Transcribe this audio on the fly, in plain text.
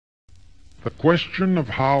The question of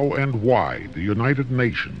how and why the United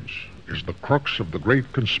Nations is the crux of the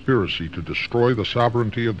great conspiracy to destroy the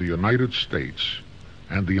sovereignty of the United States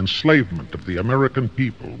and the enslavement of the American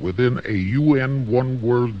people within a UN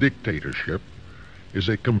one-world dictatorship is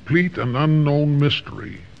a complete and unknown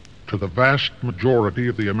mystery to the vast majority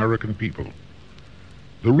of the American people.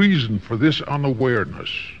 The reason for this unawareness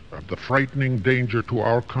of the frightening danger to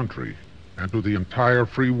our country and to the entire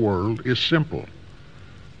free world is simple.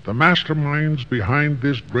 The masterminds behind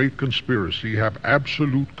this great conspiracy have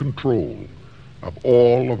absolute control of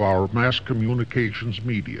all of our mass communications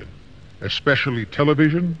media, especially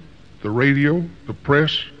television, the radio, the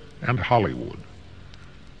press, and Hollywood.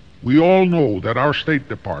 We all know that our State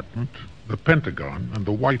Department, the Pentagon, and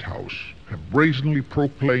the White House have brazenly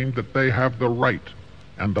proclaimed that they have the right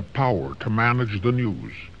and the power to manage the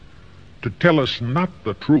news, to tell us not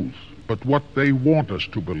the truth, but what they want us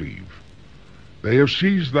to believe. They have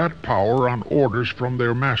seized that power on orders from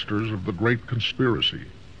their masters of the great conspiracy,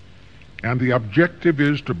 and the objective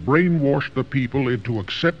is to brainwash the people into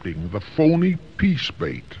accepting the phony peace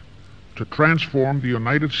bait to transform the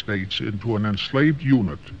United States into an enslaved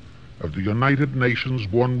unit of the United Nations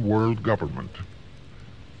one world government.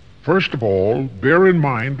 First of all, bear in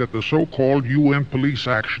mind that the so-called UN police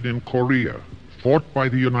action in Korea, fought by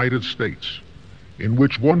the United States, in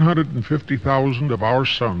which 150,000 of our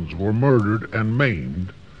sons were murdered and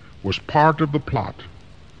maimed, was part of the plot,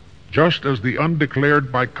 just as the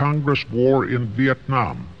undeclared by Congress war in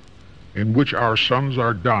Vietnam, in which our sons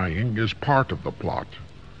are dying, is part of the plot,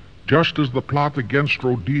 just as the plot against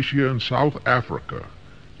Rhodesia and South Africa,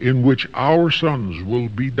 in which our sons will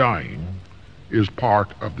be dying, is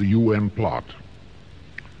part of the UN plot.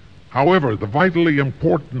 However, the vitally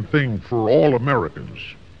important thing for all Americans,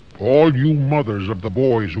 all you mothers of the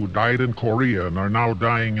boys who died in Korea and are now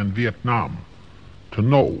dying in Vietnam, to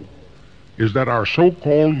know is that our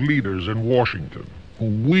so-called leaders in Washington,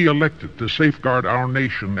 whom we elected to safeguard our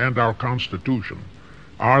nation and our Constitution,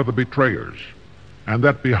 are the betrayers, and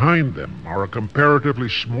that behind them are a comparatively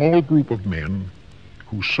small group of men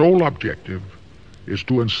whose sole objective is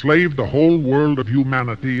to enslave the whole world of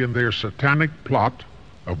humanity in their satanic plot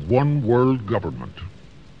of one world government.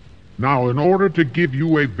 Now, in order to give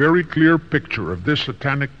you a very clear picture of this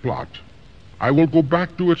satanic plot, I will go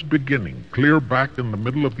back to its beginning, clear back in the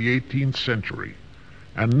middle of the 18th century,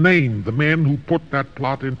 and name the men who put that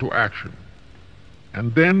plot into action,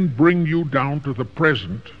 and then bring you down to the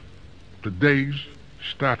present, today's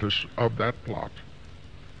status of that plot.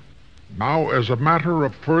 Now, as a matter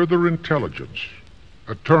of further intelligence,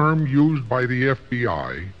 a term used by the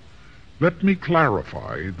FBI, let me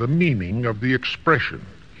clarify the meaning of the expression,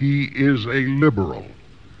 "He is a liberal."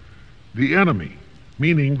 The enemy,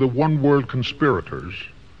 meaning the one-world conspirators,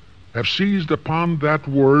 have seized upon that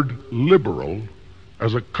word liberal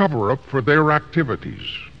as a cover-up for their activities.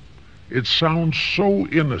 It sounds so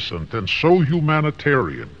innocent and so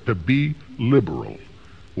humanitarian to be liberal.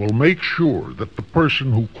 Will make sure that the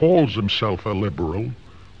person who calls himself a liberal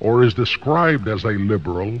or is described as a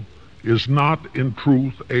liberal is not in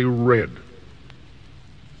truth a red.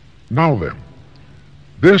 Now then,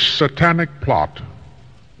 this satanic plot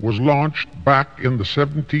was launched back in the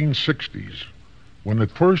 1760s when it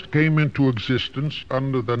first came into existence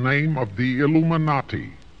under the name of the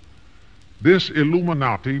Illuminati. This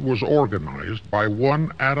Illuminati was organized by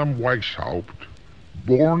one Adam Weishaupt,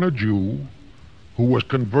 born a Jew, who was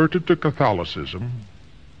converted to Catholicism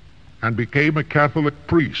and became a Catholic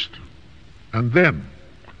priest, and then,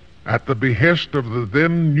 at the behest of the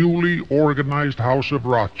then newly organized House of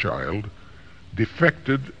Rothschild,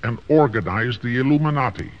 defected and organized the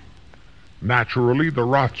Illuminati. Naturally, the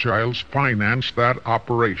Rothschilds financed that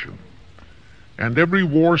operation. And every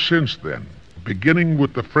war since then, beginning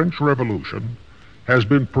with the French Revolution, has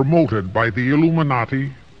been promoted by the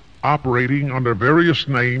Illuminati, operating under various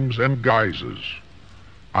names and guises.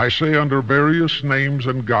 I say under various names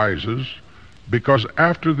and guises because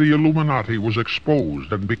after the Illuminati was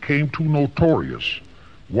exposed and became too notorious,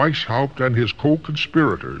 Weishaupt and his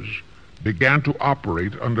co-conspirators began to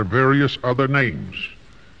operate under various other names.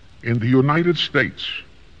 In the United States,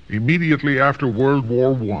 immediately after World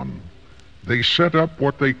War I, they set up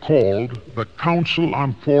what they called the Council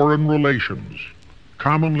on Foreign Relations,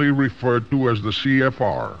 commonly referred to as the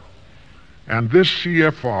CFR. And this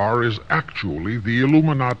CFR is actually the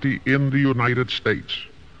Illuminati in the United States.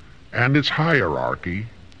 And its hierarchy,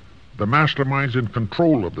 the masterminds in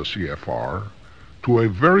control of the CFR, to a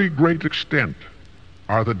very great extent,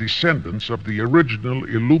 are the descendants of the original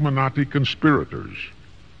Illuminati conspirators.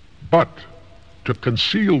 But, to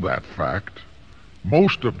conceal that fact,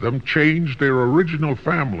 Most of them changed their original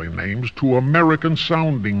family names to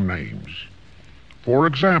American-sounding names. For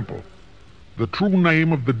example, the true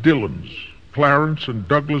name of the Dillons, Clarence and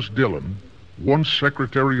Douglas Dillon, once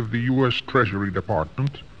Secretary of the U.S. Treasury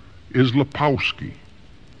Department, is Lepowski.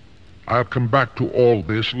 I'll come back to all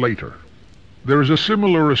this later. There is a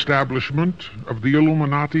similar establishment of the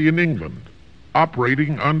Illuminati in England,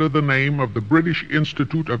 operating under the name of the British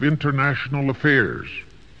Institute of International Affairs.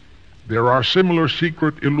 There are similar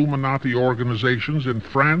secret Illuminati organizations in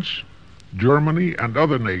France, Germany, and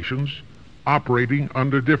other nations operating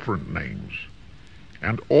under different names.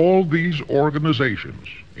 And all these organizations,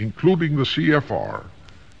 including the CFR,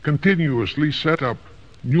 continuously set up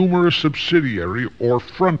numerous subsidiary or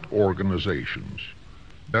front organizations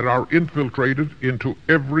that are infiltrated into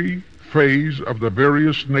every phase of the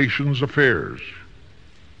various nations' affairs.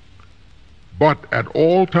 But at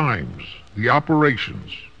all times, the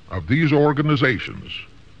operations of these organizations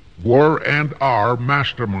were and are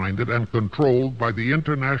masterminded and controlled by the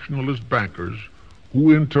internationalist bankers,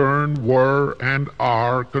 who in turn were and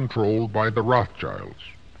are controlled by the Rothschilds.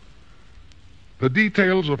 The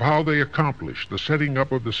details of how they accomplished the setting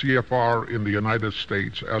up of the CFR in the United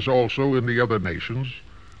States, as also in the other nations,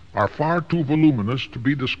 are far too voluminous to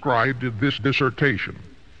be described in this dissertation.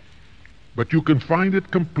 But you can find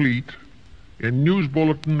it complete in News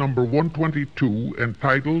Bulletin number 122,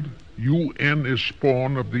 entitled UN is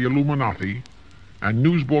Spawn of the Illuminati, and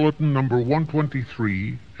News Bulletin number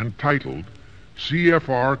 123, entitled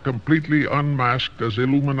CFR Completely Unmasked as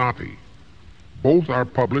Illuminati. Both are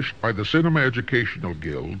published by the Cinema Educational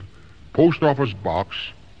Guild, Post Office Box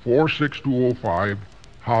 46205,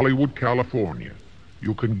 Hollywood, California.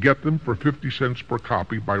 You can get them for 50 cents per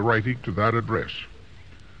copy by writing to that address.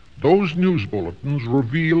 Those news bulletins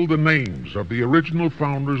reveal the names of the original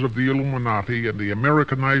founders of the Illuminati and the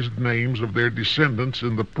Americanized names of their descendants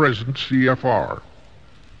in the present CFR.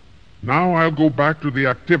 Now I'll go back to the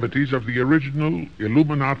activities of the original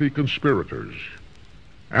Illuminati conspirators.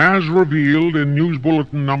 As revealed in News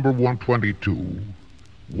Bulletin number 122,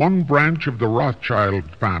 one branch of the Rothschild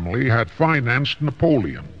family had financed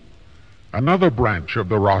Napoleon. Another branch of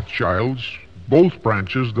the Rothschilds, both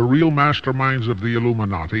branches the real masterminds of the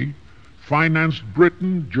Illuminati, financed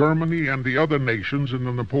Britain, Germany, and the other nations in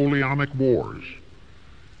the Napoleonic Wars.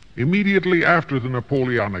 Immediately after the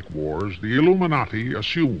Napoleonic Wars, the Illuminati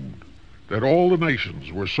assumed that all the nations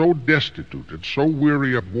were so destitute and so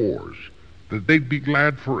weary of wars that they'd be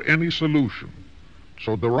glad for any solution.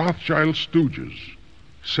 So the Rothschild stooges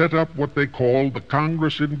set up what they called the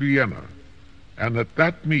Congress in Vienna, and at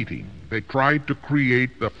that meeting they tried to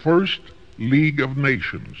create the first League of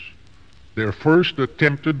Nations, their first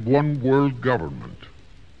attempted one-world government,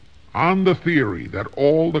 on the theory that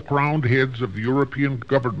all the crowned heads of the European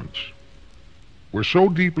governments were so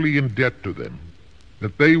deeply in debt to them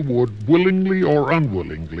that they would, willingly or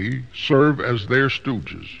unwillingly, serve as their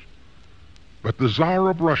stooges. But the Tsar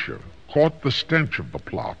of Russia caught the stench of the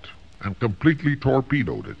plot and completely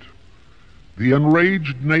torpedoed it. The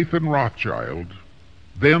enraged Nathan Rothschild,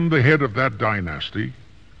 then the head of that dynasty,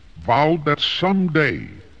 vowed that someday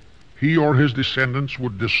he or his descendants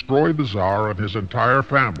would destroy the Tsar and his entire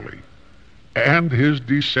family, and his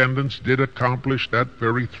descendants did accomplish that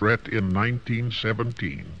very threat in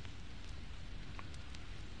 1917.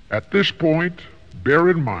 At this point, bear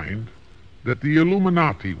in mind that the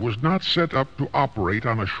Illuminati was not set up to operate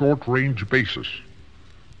on a short-range basis.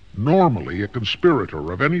 Normally, a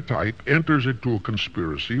conspirator of any type enters into a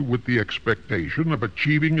conspiracy with the expectation of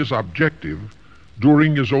achieving his objective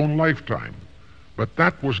during his own lifetime, but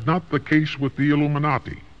that was not the case with the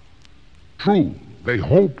Illuminati. True, they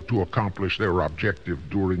hoped to accomplish their objective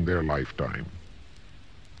during their lifetime.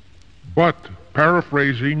 But,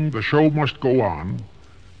 paraphrasing The Show Must Go On,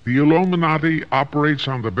 the Illuminati operates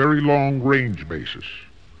on the very long-range basis.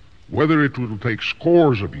 Whether it will take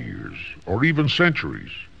scores of years or even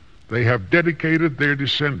centuries, they have dedicated their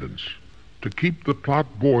descendants to keep the plot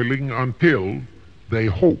boiling until, they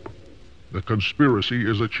hope, the conspiracy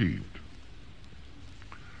is achieved.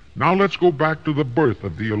 Now let's go back to the birth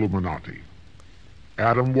of the Illuminati.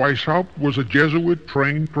 Adam Weishaupt was a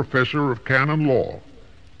Jesuit-trained professor of canon law,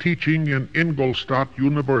 teaching in Ingolstadt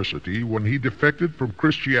University when he defected from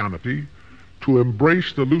Christianity to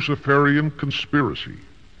embrace the Luciferian conspiracy.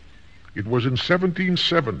 It was in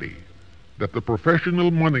 1770 that the professional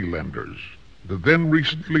moneylenders, the then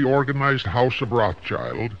recently organized House of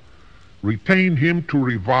Rothschild, retained him to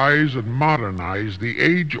revise and modernize the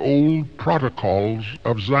age-old protocols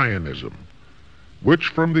of Zionism, which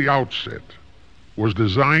from the outset was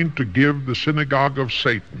designed to give the synagogue of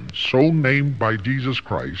Satan, so named by Jesus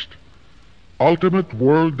Christ, ultimate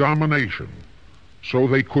world domination, so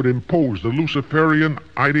they could impose the Luciferian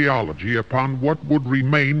ideology upon what would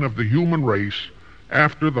remain of the human race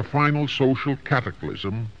after the final social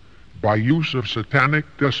cataclysm by use of satanic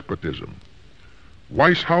despotism.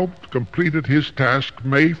 Weishaupt completed his task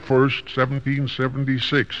May 1st,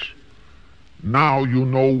 1776. Now you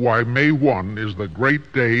know why May 1 is the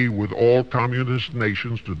great day with all communist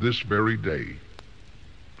nations to this very day.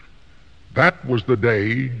 That was the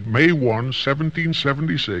day, May 1,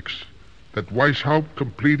 1776, that Weishaupt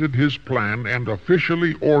completed his plan and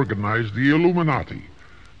officially organized the Illuminati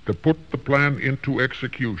to put the plan into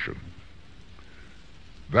execution.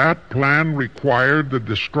 That plan required the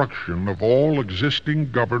destruction of all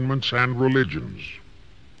existing governments and religions.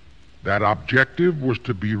 That objective was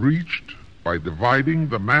to be reached by dividing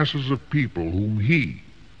the masses of people whom he,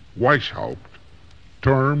 Weishaupt,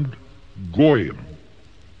 termed Goyim,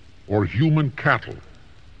 or human cattle,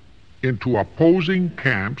 into opposing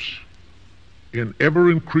camps in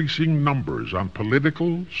ever-increasing numbers on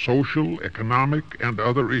political, social, economic, and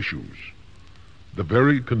other issues, the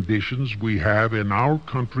very conditions we have in our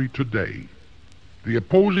country today. The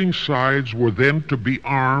opposing sides were then to be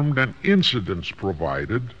armed and incidents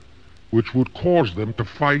provided which would cause them to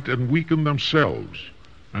fight and weaken themselves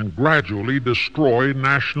and gradually destroy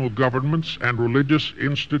national governments and religious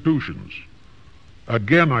institutions.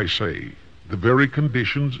 Again, I say, the very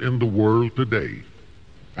conditions in the world today.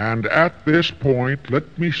 And at this point,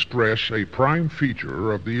 let me stress a prime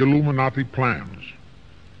feature of the Illuminati plans.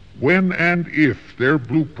 When and if their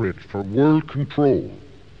blueprint for world control,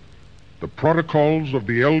 the protocols of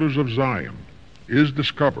the elders of Zion, is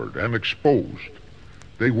discovered and exposed,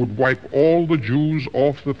 they would wipe all the Jews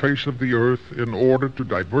off the face of the earth in order to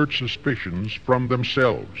divert suspicions from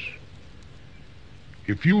themselves.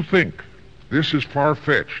 If you think this is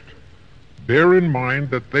far-fetched, bear in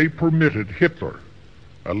mind that they permitted Hitler,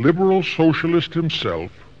 a liberal socialist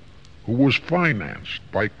himself, who was financed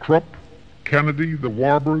by Krupp, Kennedy, the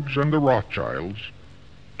Warburgs, and the Rothschilds,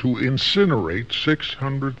 to incinerate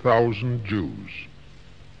 600,000 Jews.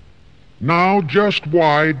 Now, just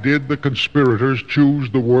why did the conspirators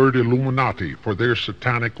choose the word Illuminati for their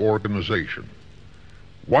satanic organization?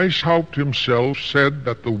 Weishaupt himself said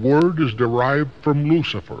that the word is derived from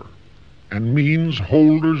Lucifer and means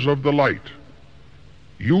holders of the light,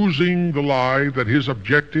 using the lie that his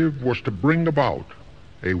objective was to bring about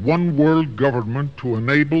a one-world government to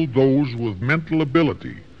enable those with mental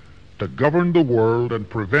ability to govern the world and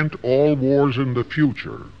prevent all wars in the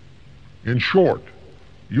future. In short,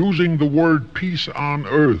 using the word peace on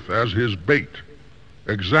earth as his bait,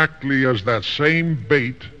 exactly as that same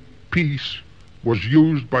bait, peace, was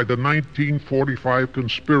used by the 1945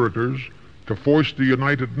 conspirators to foist the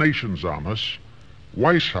United Nations on us.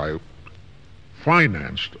 Weishaupt,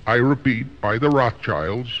 financed, I repeat, by the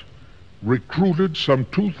Rothschilds, recruited some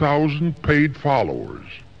 2,000 paid followers.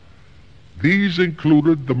 These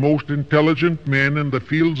included the most intelligent men in the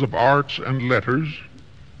fields of arts and letters,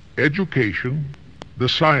 education, the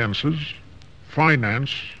sciences,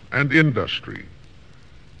 finance, and industry.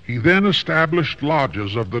 He then established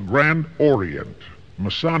lodges of the Grand Orient,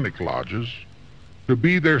 Masonic lodges, to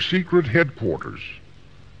be their secret headquarters.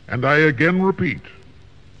 And I again repeat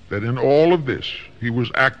that in all of this he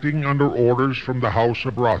was acting under orders from the House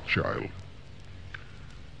of Rothschild.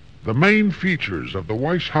 The main features of the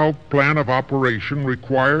Weishaupt plan of operation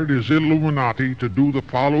required his Illuminati to do the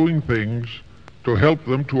following things to help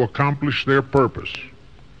them to accomplish their purpose.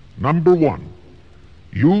 Number one,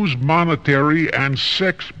 use monetary and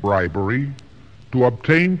sex bribery to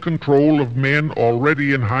obtain control of men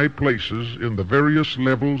already in high places in the various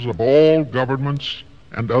levels of all governments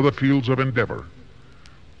and other fields of endeavor.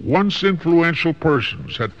 Once influential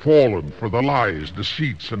persons had fallen for the lies,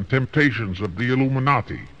 deceits, and temptations of the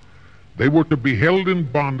Illuminati, they were to be held in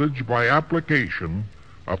bondage by application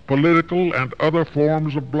of political and other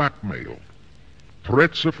forms of blackmail,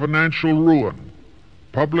 threats of financial ruin,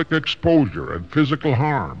 public exposure and physical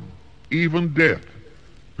harm, even death,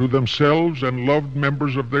 to themselves and loved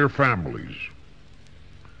members of their families.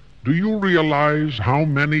 Do you realize how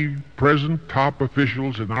many present top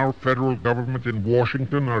officials in our federal government in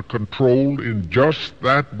Washington are controlled in just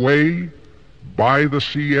that way by the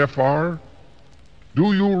CFR?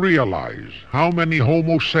 Do you realize how many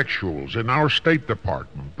homosexuals in our State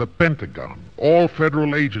Department, the Pentagon, all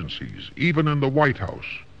federal agencies, even in the White House,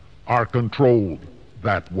 are controlled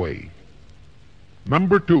that way?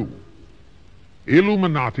 Number two,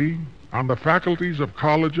 Illuminati on the faculties of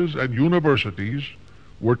colleges and universities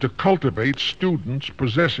were to cultivate students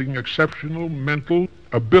possessing exceptional mental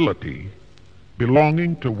ability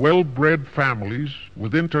belonging to well-bred families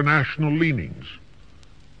with international leanings,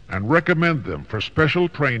 and recommend them for special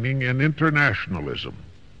training in internationalism.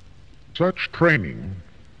 Such training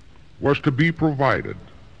was to be provided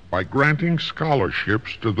by granting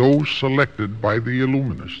scholarships to those selected by the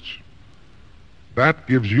Illuminists. That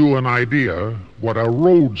gives you an idea what a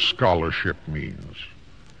Rhodes Scholarship means.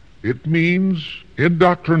 It means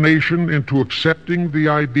indoctrination into accepting the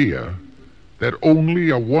idea that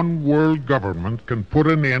only a one-world government can put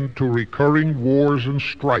an end to recurring wars and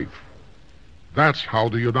strife. That's how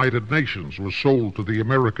the United Nations was sold to the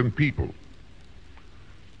American people.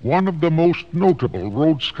 One of the most notable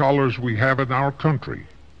Rhodes Scholars we have in our country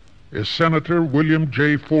is Senator William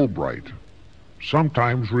J. Fulbright,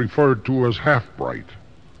 sometimes referred to as Half-Bright.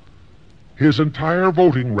 His entire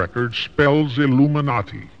voting record spells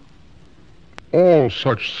Illuminati. All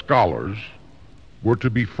such scholars were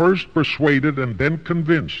to be first persuaded and then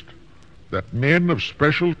convinced that men of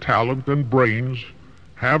special talent and brains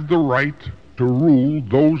have the right to rule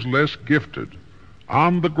those less gifted,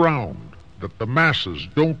 on the ground that the masses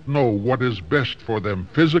don't know what is best for them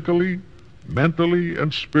physically, mentally,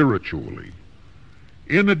 and spiritually.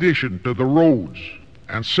 In addition to the Rhodes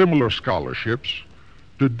and similar scholarships,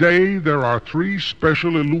 today there are 3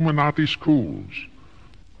 special Illuminati schools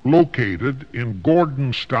located in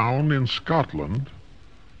Gordonstown in Scotland,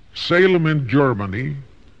 Salem in Germany,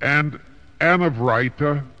 and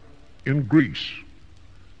Anavryta in Greece.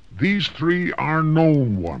 These 3 are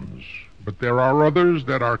known ones, but there are others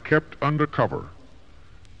that are kept under cover.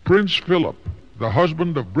 Prince Philip, the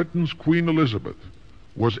husband of Britain's Queen Elizabeth,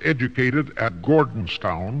 was educated at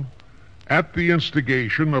Gordonstown at the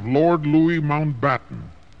instigation of Lord Louis Mountbatten,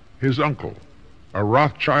 his uncle, a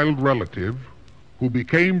Rothschild relative, who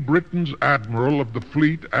became Britain's admiral of the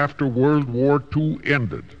fleet after World War II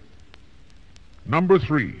ended. Number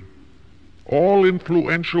 3, all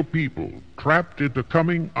influential people trapped into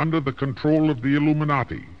coming under the control of the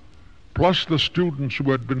Illuminati, plus the students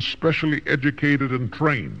who had been specially educated and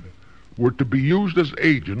trained, were to be used as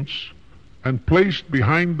agents and placed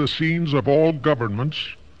behind the scenes of all governments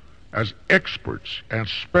as experts and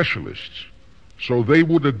specialists, so they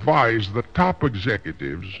would advise the top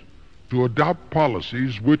executives to adopt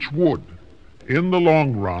policies which would, in the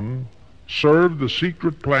long run, serve the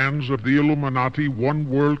secret plans of the Illuminati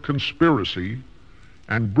one-world conspiracy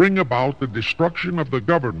and bring about the destruction of the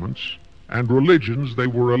governments and religions they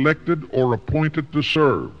were elected or appointed to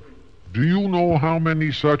serve. Do you know how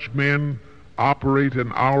many such men operate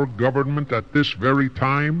in our government at this very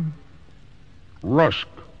time? Rusk,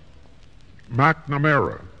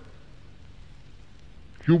 McNamara,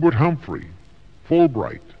 Hubert Humphrey,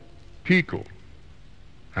 Fulbright, Kuchel,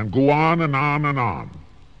 and go on and on and on.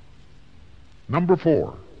 Number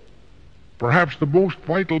 4, perhaps the most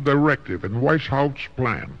vital directive in Weishaupt's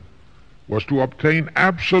plan was to obtain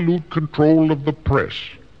absolute control of the press,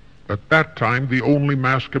 at that time the only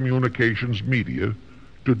mass communications media,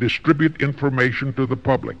 to distribute information to the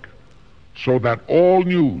public, so that all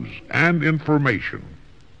news and information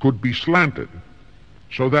could be slanted,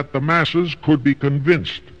 so that the masses could be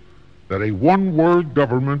convinced that a one-world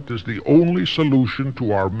government is the only solution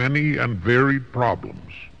to our many and varied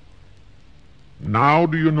problems. Now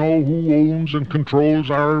do you know who owns and controls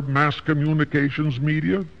our mass communications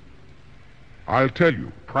media? I'll tell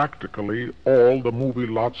you, practically all the movie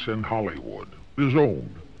lots in Hollywood is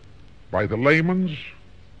owned by the Lehmans,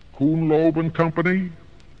 Kuhn Loeb and Company,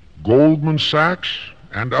 Goldman Sachs,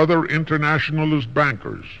 and other internationalist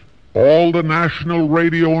bankers. All the national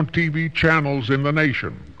radio and TV channels in the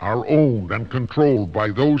nation are owned and controlled by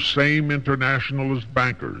those same internationalist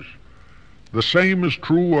bankers. The same is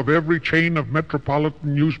true of every chain of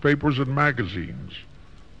metropolitan newspapers and magazines,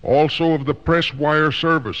 also of the press wire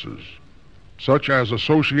services, such as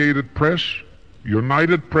Associated Press,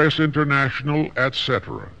 United Press International,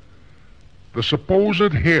 etc. The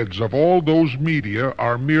supposed heads of all those media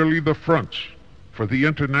are merely the fronts for the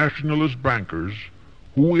internationalist bankers,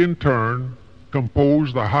 who in turn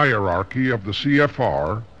compose the hierarchy of the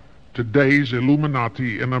CFR, today's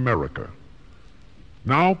Illuminati in America.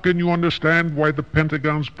 Now can you understand why the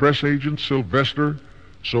Pentagon's press agent Sylvester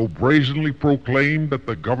so brazenly proclaimed that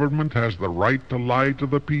the government has the right to lie to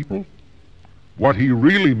the people? What he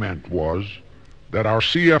really meant was that our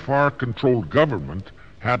CFR-controlled government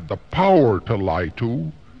had the power to lie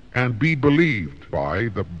to and be believed by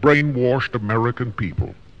the brainwashed American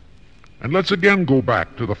people. And let's again go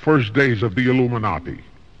back to the first days of the Illuminati.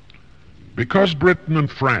 Because Britain and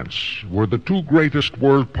France were the 2 greatest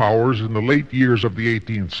world powers in the late years of the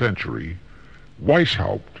 18th century,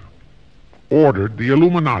 Weishaupt, ordered the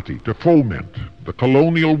Illuminati to foment the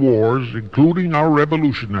colonial wars, including our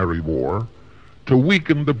Revolutionary War, to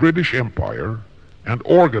weaken the British Empire, and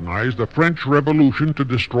organize the French Revolution to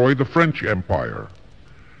destroy the French Empire.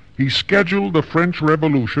 He scheduled the French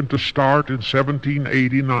Revolution to start in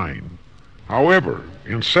 1789. However,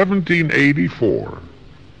 in 1784,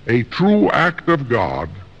 a true act of God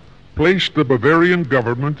placed the Bavarian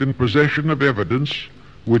government in possession of evidence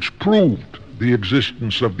which proved the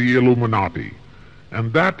existence of the Illuminati,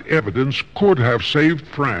 and that evidence could have saved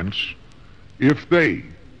France if they,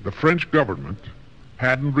 the French government,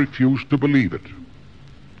 hadn't refused to believe it.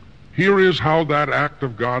 Here is how that act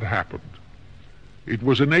of God happened. It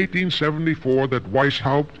was in 1874 that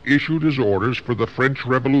Weishaupt issued his orders for the French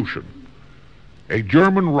Revolution. A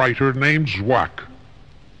German writer named Zwack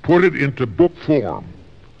put it into book form.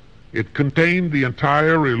 It contained the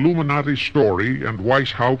entire Illuminati story and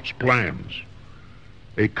Weishaupt's plans.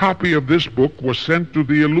 A copy of this book was sent to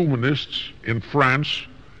the Illuminists in France,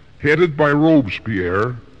 headed by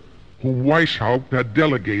Robespierre, whom Weishaupt had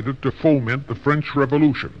delegated to foment the French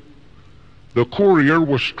Revolution. The courier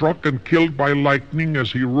was struck and killed by lightning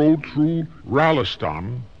as he rode through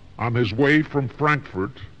Raleston on his way from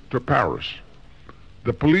Frankfurt to Paris.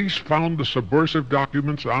 The police found the subversive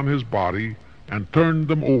documents on his body and turned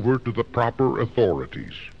them over to the proper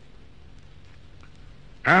authorities.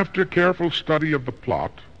 After careful study of the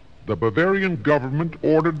plot, the Bavarian government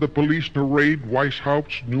ordered the police to raid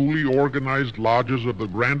Weishaupt's newly organized lodges of the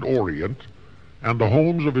Grand Orient and the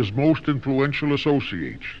homes of his most influential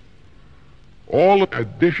associates. All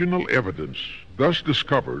additional evidence thus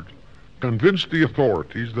discovered convinced the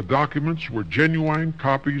authorities the documents were genuine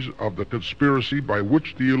copies of the conspiracy by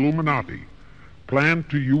which the Illuminati planned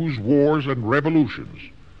to use wars and revolutions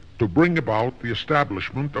to bring about the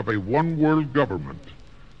establishment of a one-world government,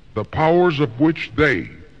 the powers of which they,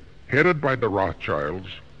 headed by the Rothschilds,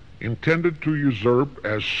 intended to usurp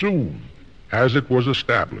as soon as it was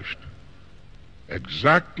established,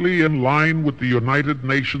 exactly in line with the United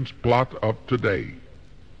Nations plot of today.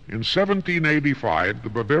 In 1785, the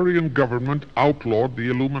Bavarian government outlawed the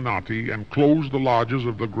Illuminati and closed the lodges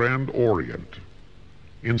of the Grand Orient.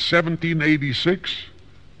 In 1786,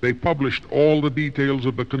 they published all the details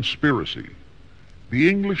of the conspiracy. The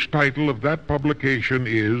English title of that publication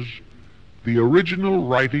is The Original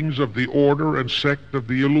Writings of the Order and Sect of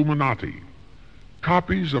the Illuminati.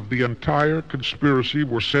 Copies of the entire conspiracy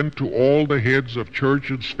were sent to all the heads of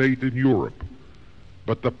church and state in Europe.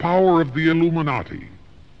 But the power of the Illuminati,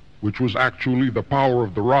 which was actually the power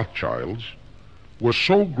of the Rothschilds, was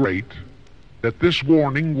so great that this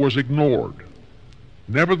warning was ignored.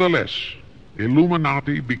 Nevertheless,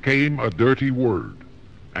 Illuminati became a dirty word,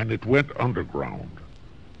 and it went underground.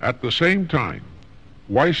 At the same time,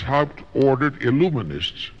 Weishaupt ordered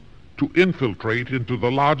Illuminists to infiltrate into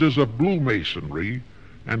the lodges of Blue Masonry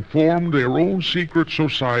and form their own secret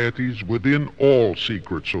societies within all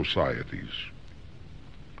secret societies.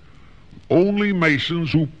 Only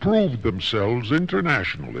Masons who proved themselves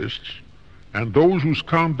internationalists and those whose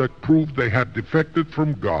conduct proved they had defected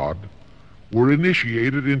from God were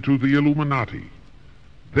initiated into the Illuminati.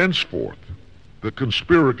 Thenceforth, the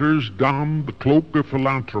conspirators donned the cloak of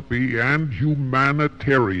philanthropy and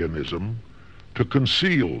humanitarianism to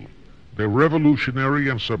conceal their revolutionary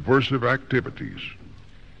and subversive activities.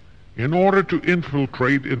 In order to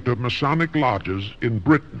infiltrate into Masonic lodges in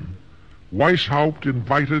Britain, Weishaupt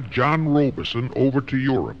invited John Robison over to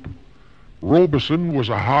Europe. Robison was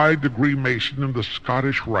a high-degree Mason in the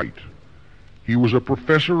Scottish Rite. He was a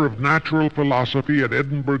professor of natural philosophy at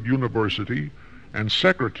Edinburgh University and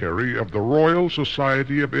secretary of the Royal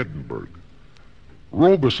Society of Edinburgh.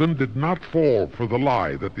 Robison did not fall for the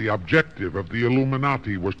lie that the objective of the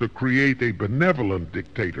Illuminati was to create a benevolent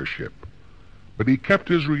dictatorship, but he kept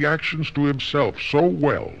his reactions to himself so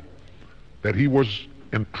well that he was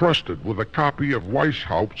entrusted with a copy of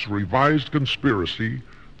Weishaupt's revised conspiracy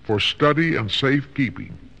for study and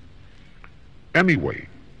safekeeping. Anyway,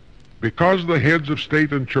 because the heads of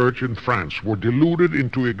state and church in France were deluded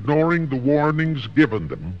into ignoring the warnings given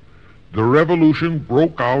them, the revolution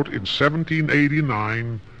broke out in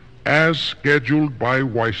 1789 as scheduled by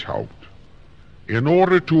Weishaupt. In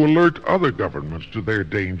order to alert other governments to their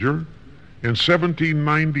danger, in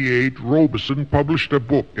 1798 Robison published a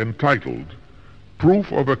book entitled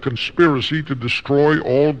Proof of a Conspiracy to Destroy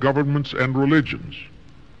All Governments and Religions.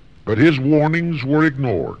 But his warnings were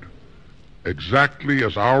ignored, exactly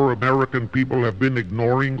as our American people have been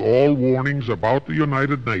ignoring all warnings about the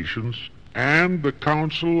United Nations and the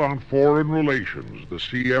Council on Foreign Relations, the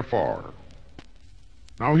CFR.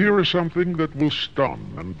 Now here is something that will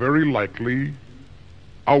stun and very likely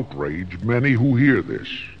outrage many who hear this,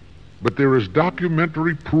 but there is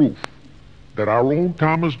documentary proof that our own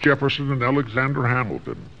Thomas Jefferson and Alexander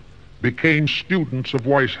Hamilton became students of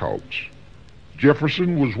Weishaupt.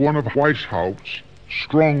 Jefferson was one of Weishaupt's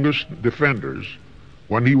strongest defenders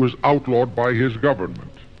when he was outlawed by his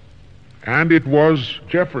government. And it was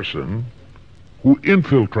Jefferson who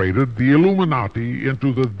infiltrated the Illuminati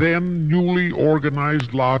into the then newly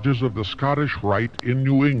organized lodges of the Scottish Rite in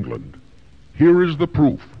New England. Here is the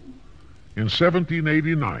proof. In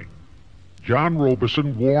 1789, John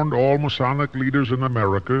Robeson warned all Masonic leaders in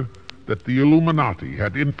America that the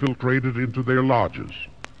had infiltrated into their lodges.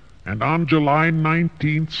 And on July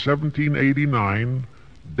 19, 1789,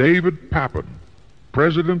 David Papin,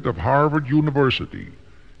 president of Harvard University,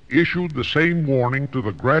 issued the same warning to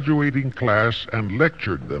the graduating class and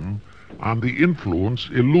lectured them on the influence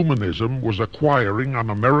Illuminism was acquiring on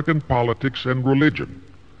American politics and religion.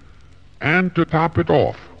 And to top it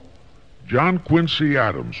off, John Quincy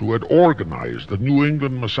Adams, who had organized the New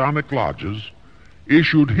England Masonic lodges,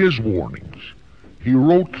 issued his warnings. He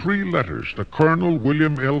wrote 3 letters to Colonel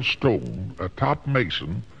William L. Stone, a top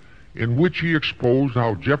Mason, in which he exposed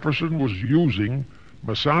how Jefferson was using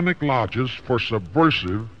Masonic lodges for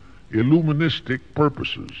subversive, Illuministic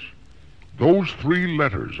purposes. Those 3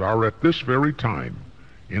 letters are at this very time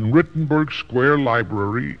in Rittenberg Square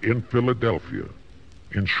Library in Philadelphia.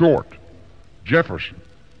 In short, Jefferson,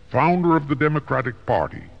 founder of the Democratic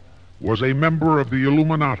Party, was a member of the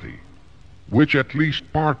Illuminati, which at least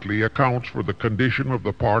partly accounts for the condition of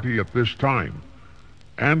the party at this time.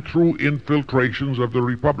 And through infiltrations of the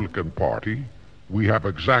Republican Party, we have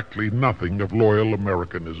exactly nothing of loyal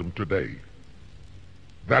Americanism today.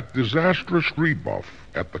 That disastrous rebuff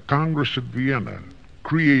at the Congress at Vienna,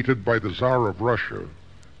 created by the Tsar of Russia,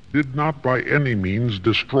 did not by any means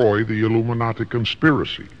destroy the Illuminati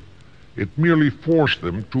conspiracy. It merely forced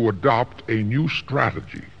them to adopt a new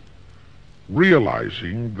strategy.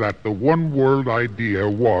 Realizing that the one world idea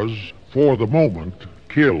was, for the moment,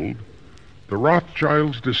 killed, the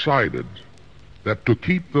Rothschilds decided that to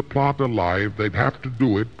keep the plot alive, they'd have to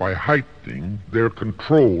do it by heightening their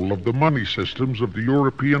control of the money systems of the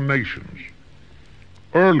European nations.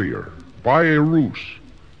 Earlier, by a ruse,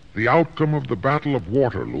 the outcome of the Battle of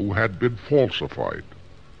Waterloo had been falsified.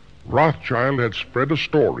 Rothschild had spread a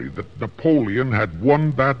story that Napoleon had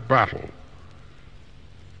won that battle.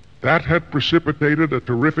 That had precipitated a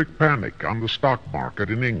terrific panic on the stock market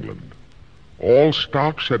in England. All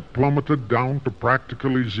stocks had plummeted down to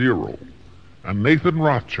practically zero, and Nathan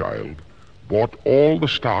Rothschild bought all the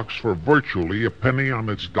stocks for virtually a penny on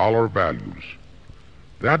its dollar values.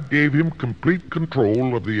 That gave him complete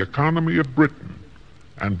control of the economy of Britain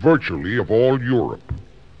and virtually of all Europe.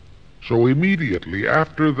 So immediately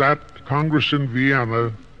after that Congress in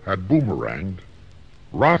Vienna had boomeranged,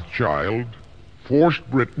 Rothschild forced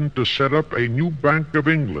Britain to set up a new Bank of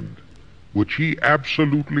England, which he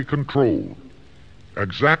absolutely controlled.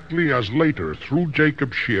 Exactly as later, through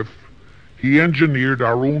Jacob Schiff, he engineered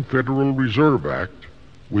our own Federal Reserve Act,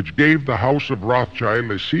 which gave the House of Rothschild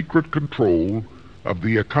a secret control of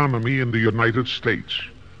the economy in the United States.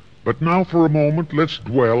 But now for a moment let's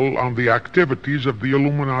dwell on the activities of the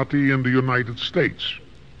Illuminati in the United States.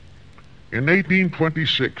 In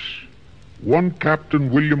 1826, one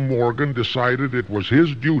Captain William Morgan decided it was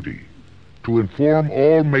his duty to inform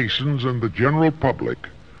all Masons and the general public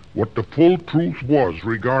what the full truth was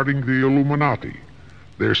regarding the Illuminati,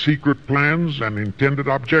 their secret plans and intended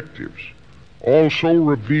objectives, also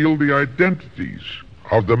reveal the identities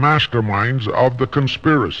of the masterminds of the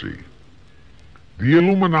conspiracy. The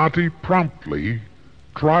Illuminati promptly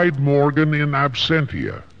tried Morgan in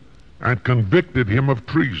absentia and convicted him of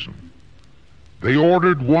treason. They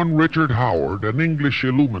ordered one Richard Howard, an English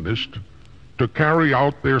Illuminist, to carry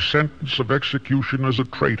out their sentence of execution as a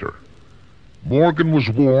traitor. Morgan was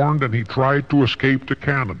warned and he tried to escape to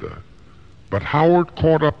Canada, but Howard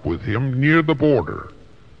caught up with him near the border,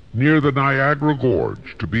 near the Niagara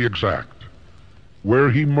Gorge to be exact,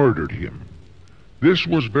 where he murdered him. This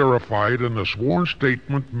was verified in a sworn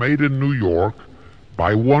statement made in New York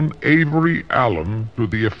by one Avery Allen to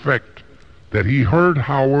the effect that he heard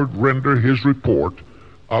Howard render his report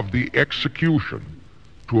of the execution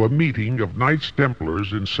to a meeting of Knights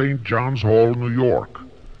Templars in St. John's Hall, New York.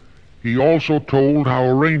 He also told how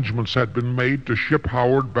arrangements had been made to ship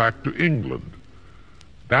Howard back to England.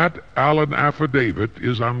 That Allen affidavit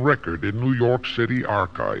is on record in New York City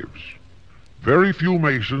archives. Very few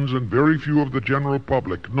Masons and very few of the general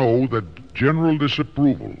public know that general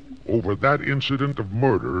disapproval over that incident of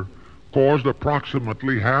murder caused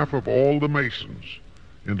approximately half of all the Masons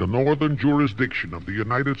in the northern jurisdiction of the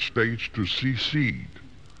United States to secede.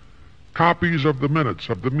 Copies of the minutes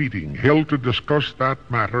of the meeting held to discuss that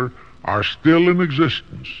matter are still in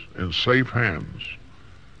existence in safe hands,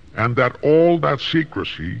 and that all that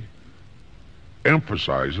secrecy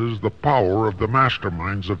emphasizes the power of the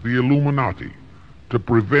masterminds of the Illuminati to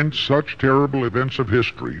prevent such terrible events of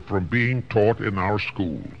history from being taught in our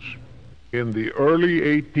schools. In the early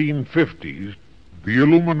 1850s, the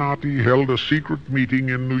Illuminati held a secret meeting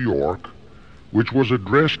in New York, which was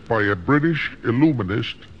addressed by a British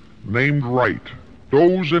Illuminist named Wright.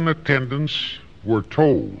 Those in attendance were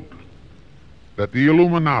told that the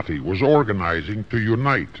Illuminati was organizing to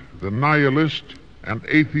unite the nihilist and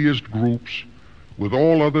atheist groups with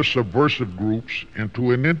all other subversive groups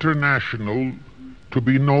into an international to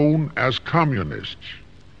be known as communists.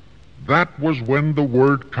 That was when the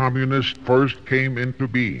word communist first came into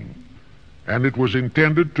being, and it was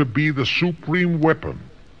intended to be the supreme weapon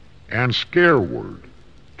and scare word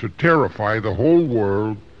to terrify the whole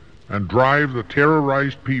world and drive the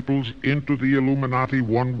terrorized peoples into the Illuminati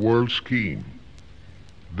one world scheme.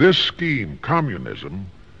 This scheme, communism,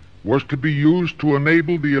 was to be used to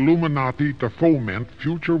enable the Illuminati to foment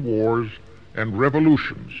future wars and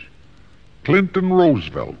revolutions. Clinton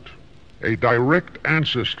Roosevelt, a direct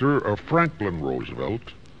ancestor of Franklin Roosevelt,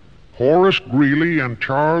 Horace Greeley and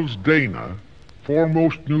Charles Dana,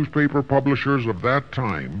 foremost newspaper publishers of that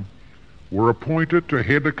time, were appointed to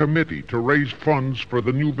head a committee to raise funds for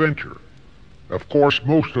the new venture. Of course,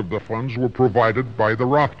 most of the funds were provided by the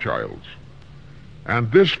Rothschilds.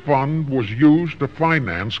 And this fund was used to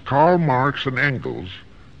finance Karl Marx and Engels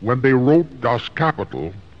when they wrote Das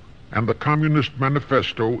Kapital and the Communist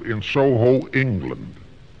Manifesto in Soho, England.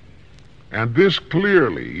 And this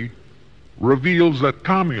clearly reveals that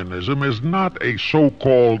communism is not a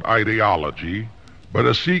so-called ideology, but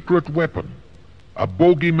a secret weapon, a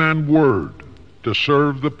bogeyman word to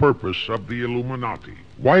serve the purpose of the Illuminati.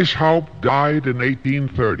 Weishaupt died in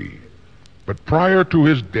 1830, but prior to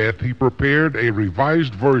his death he prepared a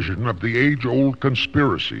revised version of the age-old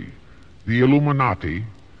conspiracy, the Illuminati,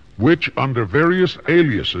 which, under various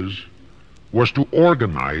aliases, was to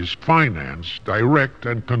organize, finance, direct,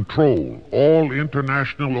 and control all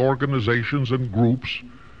international organizations and groups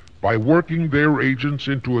by working their agents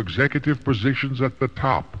into executive positions at the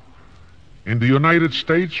top. In the United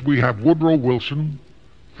States, we have Woodrow Wilson,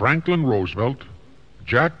 Franklin Roosevelt,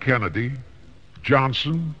 Jack Kennedy,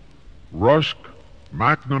 Johnson, Rusk,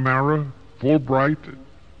 McNamara, Fulbright,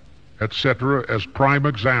 etc. as prime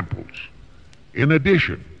examples. In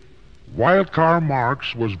addition, while Karl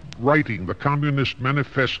Marx was writing the Communist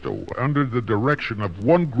Manifesto under the direction of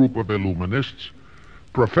one group of Illuminists,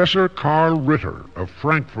 Professor Karl Ritter of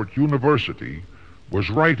Frankfurt University was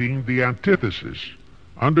writing the antithesis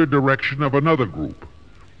under direction of another group.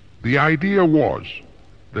 The idea was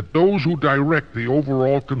that those who direct the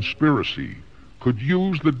overall conspiracy could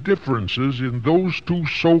use the differences in those two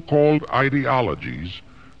so-called ideologies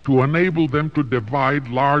to enable them to divide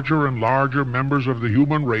larger and larger members of the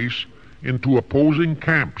human race into opposing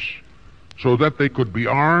camps, so that they could be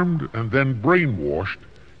armed and then brainwashed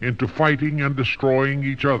into fighting and destroying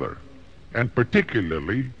each other, and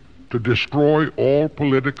particularly to destroy all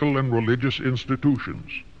political and religious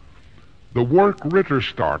institutions. The work Ritter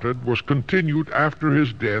started was continued after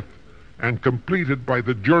his death and completed by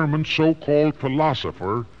the German so-called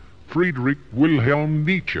philosopher Friedrich Wilhelm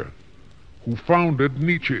Nietzsche, who founded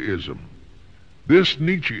Nietzscheism. This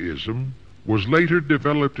Nietzscheism was later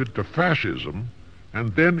developed into fascism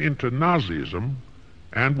and then into Nazism,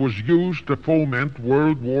 and was used to foment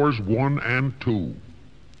World Wars I and II.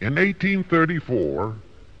 In 1834,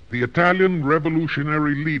 the Italian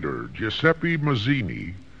revolutionary leader Giuseppe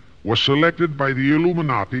Mazzini was selected by the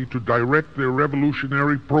Illuminati to direct their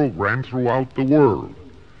revolutionary program throughout the world.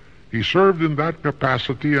 He served in that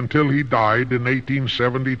capacity until he died in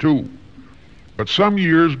 1872. But some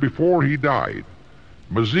years before he died,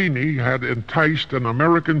 Mazzini had enticed an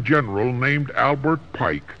American general named Albert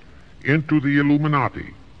Pike into the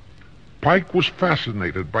Illuminati. Pike was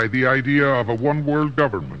fascinated by the idea of a one-world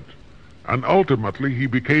government, and ultimately he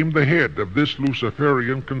became the head of this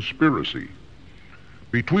Luciferian conspiracy.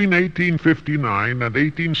 Between 1859 and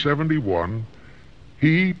 1871,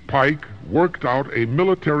 he, Pike, worked out a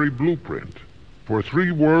military blueprint for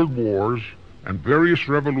 3 world wars and various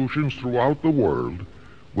revolutions throughout the world,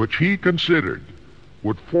 which he considered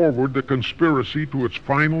would forward the conspiracy to its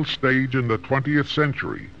final stage in the 20th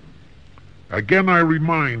century. Again, I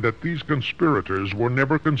remind that these conspirators were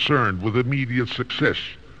never concerned with immediate success.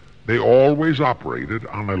 They always operated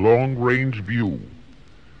on a long-range view.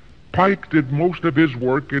 Pike did most of his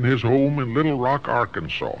work in his home in Little Rock,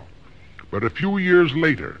 Arkansas, but a few years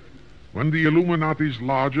later, when the Illuminati's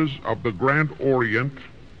lodges of the Grand Orient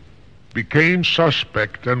became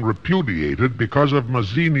suspect and repudiated because of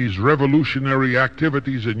Mazzini's revolutionary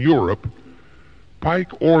activities in Europe,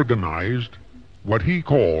 Pike organized what he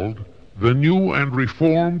called the New and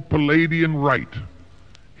Reformed Palladian Rite.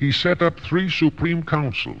 He set up 3 Supreme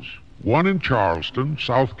Councils, one in Charleston,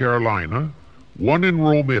 South Carolina, one in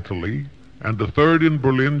Rome, Italy, and the 3rd in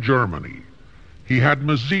Berlin, Germany. He had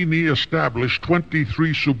Mazzini establish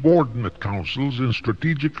 23 subordinate councils in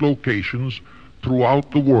strategic locations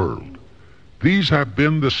throughout the world. These have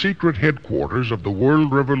been the secret headquarters of the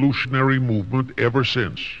world revolutionary movement ever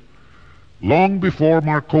since. Long before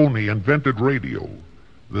Marconi invented radio,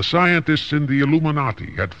 the scientists in the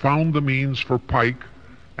Illuminati had found the means for Pike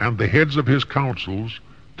and the heads of his councils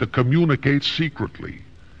to communicate secretly.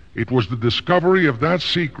 It was the discovery of that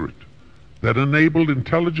secret that enabled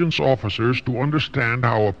intelligence officers to understand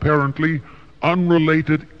how apparently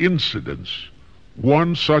unrelated incidents,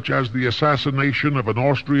 one such as the assassination of an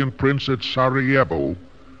Austrian prince at Sarajevo,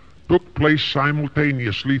 took place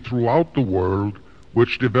simultaneously throughout the world,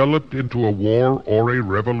 which developed into a war or a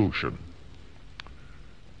revolution.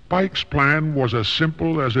 Pike's plan was as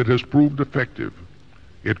simple as it has proved effective.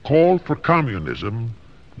 It called for communism,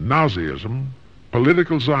 Nazism,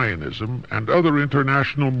 political Zionism, and other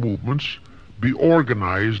international movements be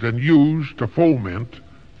organized and used to foment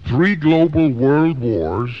 3 global world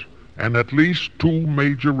wars and at least 2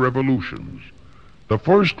 major revolutions. The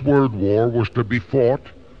First World War was to be fought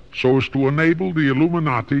so as to enable the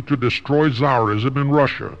Illuminati to destroy Tsarism in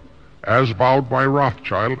Russia, as vowed by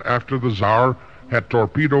Rothschild after the Tsar had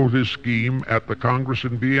torpedoed his scheme at the Congress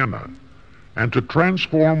in Vienna, and to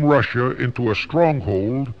transform Russia into a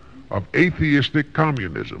stronghold of atheistic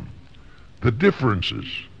communism. The differences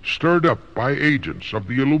stirred up by agents of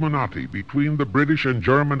the Illuminati between the British and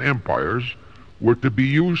German empires were to be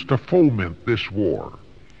used to foment this war.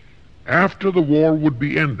 After the war would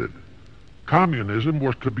be ended, communism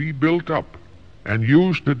was to be built up and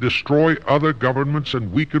used to destroy other governments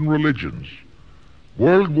and weaken religions.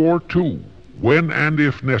 World War II, when and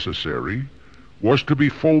if necessary, was to be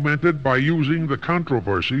fomented by using the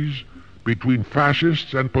controversies between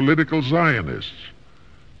fascists and political Zionists.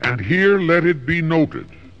 And here let it be noted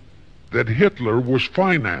that Hitler was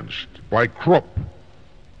financed by Krupp,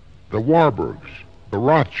 the Warburgs, the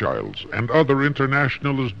Rothschilds, and other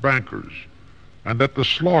internationalist bankers, and that the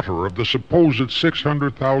slaughter of the supposed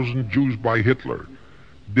 600,000 Jews by Hitler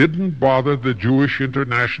didn't bother the Jewish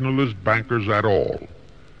internationalist bankers at all.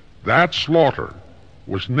 That slaughter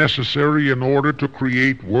was necessary in order to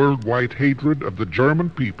create worldwide hatred of the German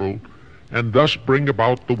people and thus bring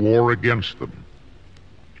about the war against them.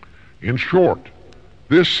 In short,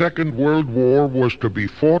 this Second World War was to be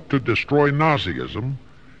fought to destroy Nazism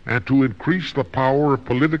and to increase the power of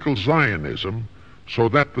political Zionism so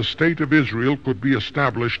that the State of Israel could be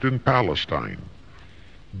established in Palestine.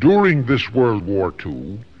 During this World War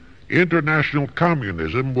II, international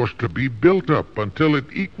communism was to be built up until it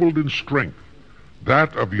equaled in strength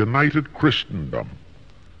that of united Christendom.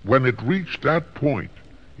 When it reached that point,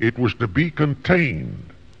 it was to be contained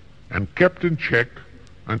and kept in check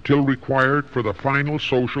until required for the final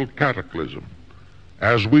social cataclysm.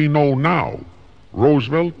 As we know now,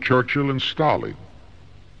 Roosevelt, Churchill, and Stalin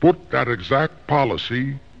put that exact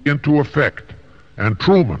policy into effect, and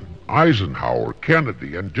Truman, Eisenhower,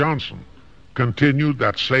 Kennedy, and Johnson continued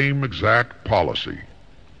that same exact policy.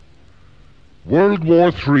 World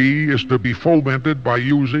War III is to be fomented by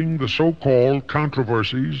using the so-called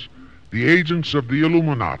controversies the agents of the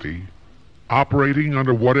Illuminati, operating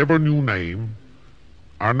under whatever new name,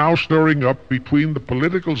 are now stirring up between the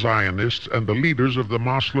political Zionists and the leaders of the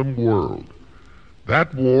Muslim world.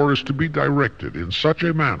 That war is to be directed in such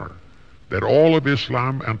a manner that all of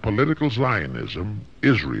Islam and political Zionism,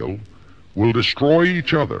 Israel, will destroy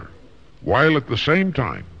each other, while at the same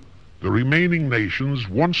time the remaining nations,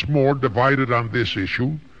 once more divided on this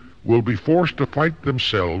issue, will be forced to fight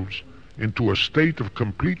themselves into a state of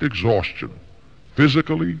complete exhaustion,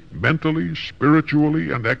 physically, mentally,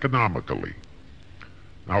 spiritually, and economically.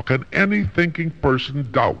 Now, can any thinking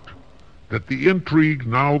person doubt that the intrigue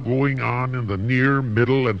now going on in the Near,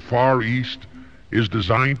 Middle, and Far East is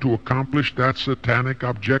designed to accomplish that satanic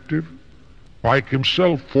objective? Pike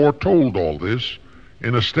himself foretold all this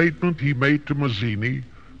in a statement he made to Mazzini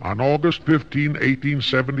on August 15,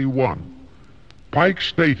 1871. Pike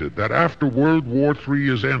stated that after World War III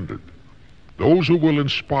is ended, those who will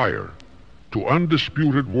inspire to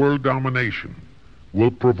undisputed world domination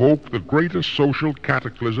will provoke the greatest social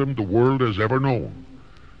cataclysm the world has ever known.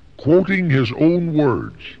 Quoting his own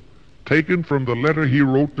words, taken from the letter he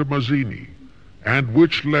wrote to Mazzini, and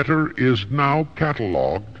which letter is now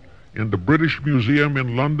catalogued in the British Museum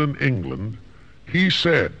in London, England, he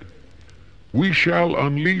said, "We shall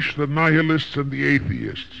unleash the nihilists and the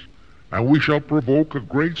atheists, and we shall provoke a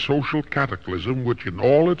great social cataclysm which in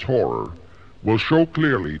all its horror will show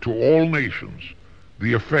clearly to all nations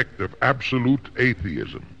the effect of absolute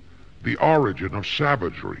atheism, the origin of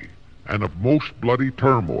savagery and of most bloody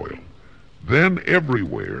turmoil. Then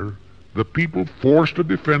everywhere the people forced to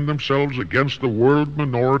defend themselves against the world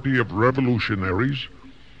minority of revolutionaries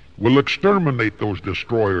will exterminate those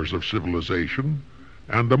destroyers of civilization,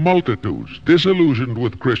 and the multitudes disillusioned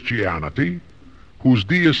with Christianity, whose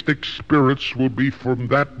deistic spirits will be from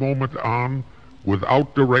that moment on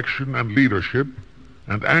without direction and leadership,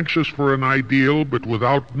 and anxious for an ideal but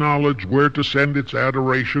without knowledge where to send its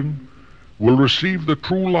adoration, will receive the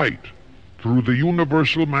true light through the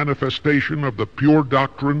universal manifestation of the pure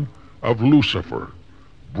doctrine of Lucifer,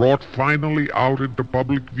 brought finally out into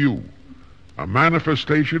public view, a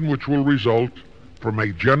manifestation which will result from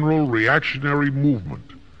a general reactionary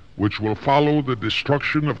movement which will follow the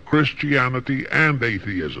destruction of Christianity and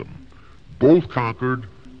atheism, both conquered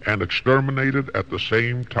and exterminated at the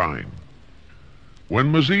same time."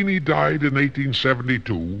 When Mazzini died in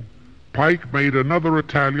 1872, Pike made another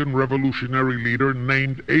Italian revolutionary leader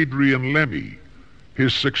named Adrian Lemmi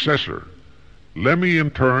his successor. Lemmi,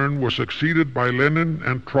 in turn, was succeeded by Lenin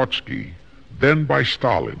and Trotsky, then by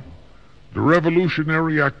Stalin. The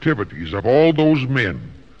revolutionary activities of all those men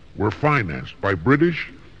were financed by British,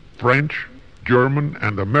 French, German,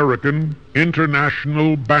 and American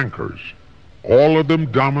international bankers, all of them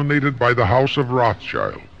dominated by the House of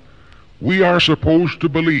Rothschild. We are supposed to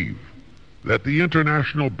believe that the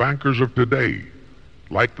international bankers of today,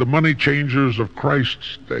 like the money changers of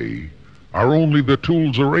Christ's day, are only the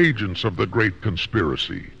tools or agents of the great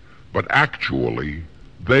conspiracy, but actually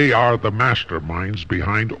they are the masterminds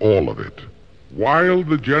behind all of it. While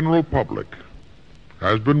the general public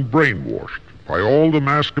has been brainwashed by all the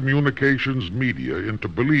mass communications media into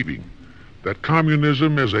believing that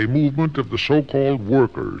communism is a movement of the so-called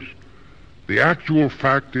workers, the actual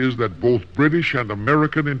fact is that both British and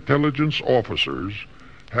American intelligence officers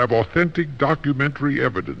have authentic documentary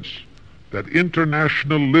evidence that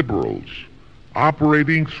international liberals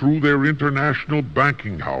operating through their international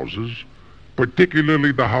banking houses,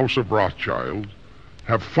 particularly the House of Rothschild,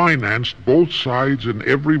 have financed both sides in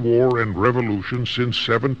every war and revolution since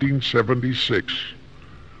 1776.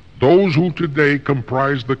 Those who today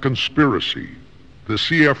comprise the conspiracy, the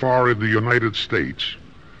CFR in the United States,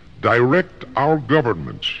 direct our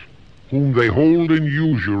governments, whom they hold in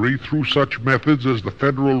usury through such methods as the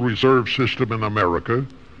Federal Reserve System in America,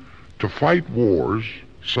 to fight wars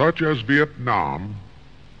such as Vietnam,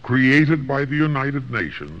 created by the United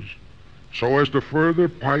Nations, so as to further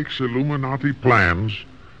Pike's Illuminati plans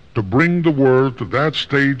to bring the world to that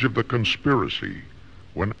stage of the conspiracy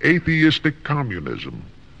when atheistic communism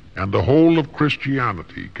and the whole of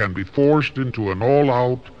Christianity can be forced into an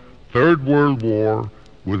all-out Third World War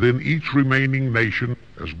within each remaining nation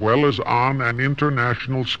as well as on an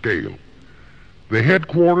international scale. The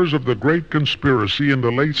headquarters of the great conspiracy in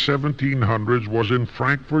the late 1700s was in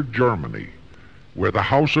Frankfurt, Germany, where the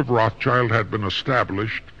House of Rothschild had been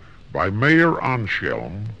established by Mayer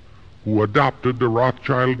Anschelm, who adopted the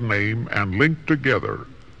Rothschild name and linked together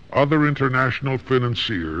other international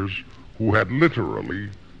financiers who had literally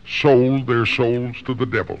sold their souls to the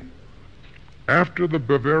devil. After the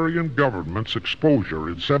Bavarian government's exposure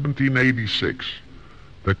in 1786,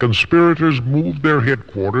 the conspirators moved their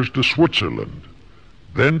headquarters to Switzerland,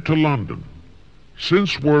 then to London.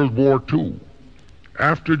 Since World War II,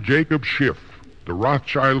 after Jacob Schiff, the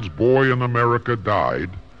Rothschilds' boy in America, died,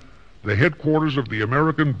 the headquarters of the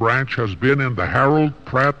American branch has been in the Harold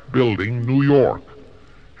Pratt Building, New York,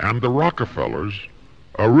 and the Rockefellers,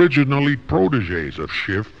 originally protégés of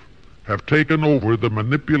Schiff, have taken over the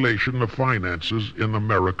manipulation of finances in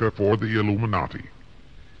America for the Illuminati.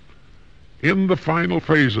 In the final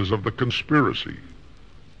phases of the conspiracy,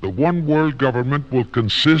 the one world government will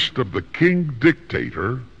consist of the king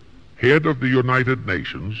dictator, head of the United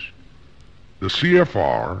Nations, the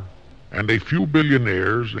CFR, and a few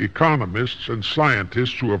billionaires, economists, and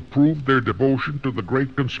scientists who have proved their devotion to the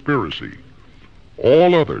great conspiracy.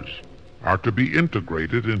 All others are to be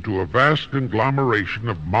integrated into a vast conglomeration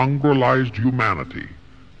of mongrelized humanity,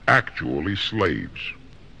 actually slaves.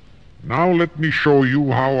 Now let me show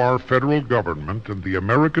you how our federal government and the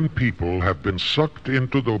American people have been sucked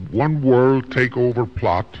into the one world takeover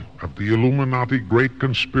plot of the Illuminati great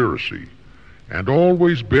conspiracy, and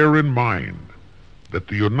always bear in mind that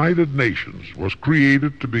the United Nations was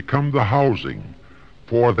created to become the housing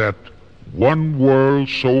for that one world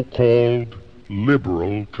so-called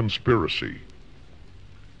liberal conspiracy.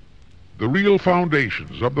 The real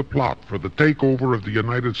foundations of the plot for the takeover of the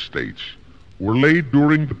United States were laid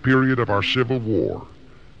during the period of our Civil War.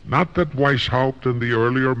 Not that Weishaupt and the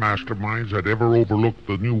earlier masterminds had ever overlooked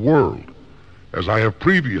the New World. As I have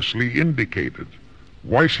previously indicated,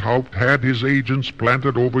 Weishaupt had his agents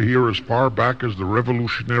planted over here as far back as the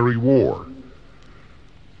Revolutionary War.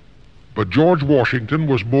 But George Washington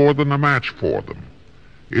was more than a match for them.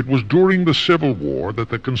 It was during the Civil War that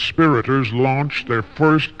the conspirators launched their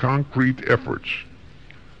first concrete efforts.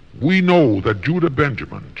 We know that Judah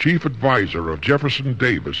Benjamin, chief advisor of Jefferson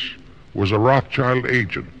Davis, was a Rothschild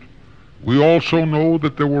agent. We also know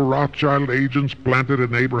that there were Rothschild agents planted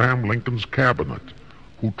in Abraham Lincoln's cabinet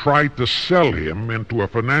who tried to sell him into a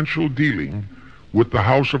financial dealing with the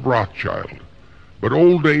House of Rothschild. But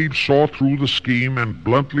old age saw through the scheme and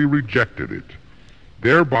bluntly rejected it,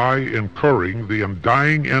 thereby incurring the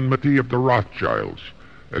undying enmity of the Rothschilds,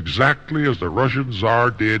 exactly as the Russian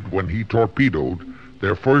Tsar did when he torpedoed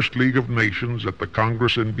their first League of Nations at the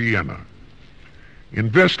Congress in Vienna.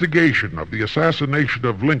 Investigation of the assassination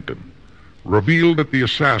of Lincoln revealed that the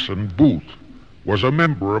assassin, Booth, was a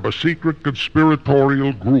member of a secret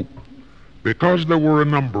conspiratorial group. Because there were a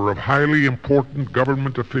number of highly important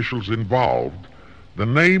government officials involved, the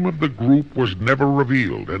name of the group was never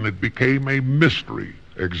revealed, and it became a mystery,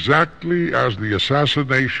 exactly as the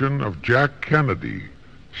assassination of Jack Kennedy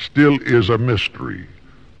still is a mystery.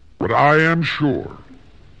 But I am sure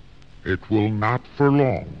it will not for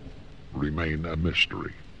long remain a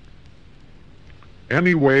mystery.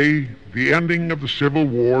 Anyway, the ending of the Civil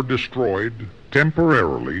War destroyed,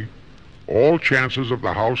 temporarily, all chances of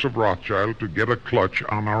the House of Rothschild to get a clutch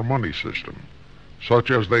on our money system, such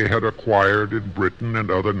as they had acquired in Britain and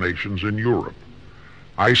other nations in Europe.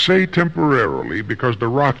 I say temporarily because the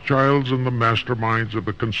Rothschilds and the masterminds of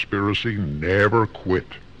the conspiracy never quit.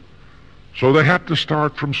 So they had to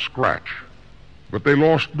start from scratch, but they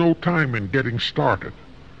lost no time in getting started.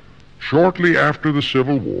 Shortly after the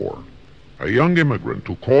Civil War, a young immigrant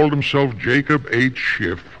who called himself Jacob H.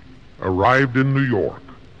 Schiff arrived in New York.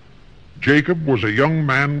 Jacob was a young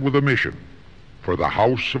man with a mission for the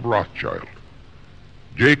House of Rothschild.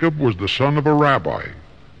 Jacob was the son of a rabbi,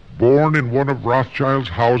 born in one of Rothschild's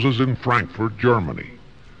houses in Frankfurt, Germany.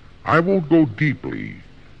 I won't go deeply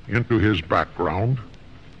into his background.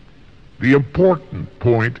 The important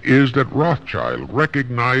point is that Rothschild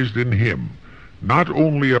recognized in him not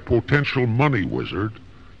only a potential money wizard,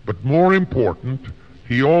 but more important,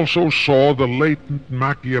 he also saw the latent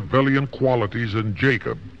Machiavellian qualities in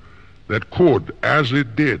Jacob that could, as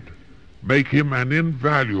it did, make him an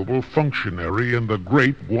invaluable functionary in the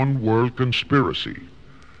great one-world conspiracy.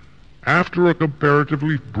 After a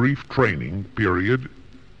comparatively brief training period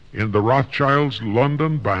in the Rothschilds'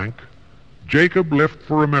 London bank, Jacob left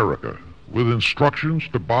for America with instructions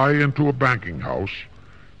to buy into a banking house,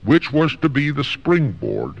 which was to be the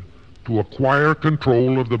springboard to acquire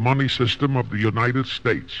control of the money system of the United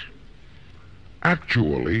States.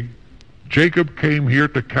 Actually, Jacob came here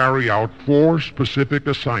to carry out 4 specific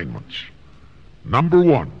assignments. Number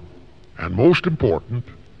 1, and most important,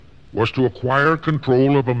 was to acquire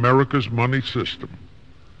control of America's money system.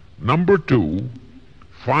 Number 2,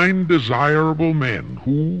 find desirable men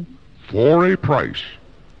who, for a price,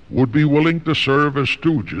 would be willing to serve as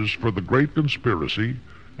stooges for the great conspiracy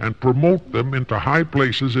and promote them into high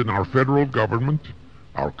places in our federal government,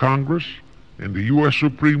 our Congress, in the U.S.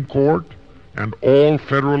 Supreme Court, and all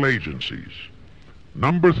federal agencies.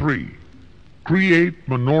 Number 3, create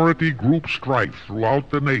minority group strife throughout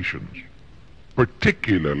the nations,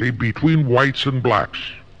 particularly between whites and blacks.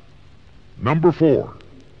 Number 4,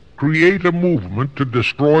 create a movement to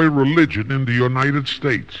destroy religion in the United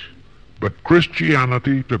States, but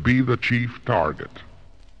Christianity to be the chief target.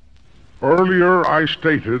 Earlier I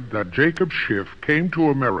stated that Jacob Schiff came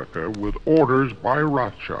to America with orders by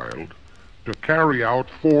Rothschild to carry out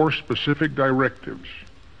 4 specific directives.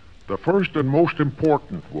 The first and most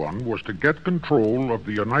important one was to get control of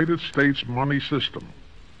the United States money system.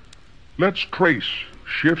 Let's trace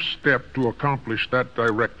Schiff's step to accomplish that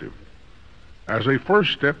directive. As a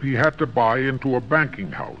first step, he had to buy into a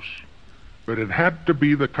banking house, but it had to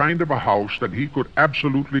be the kind of a house that he could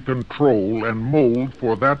absolutely control and mold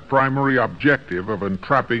for that primary objective of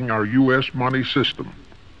entrapping our U.S. money system.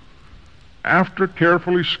 After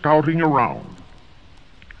carefully scouting around,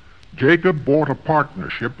 Jacob bought a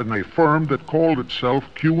partnership in a firm that called itself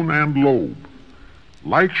Kuhn and Loeb.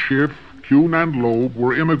 Like Schiff, Kuhn and Loeb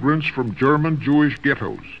were immigrants from German Jewish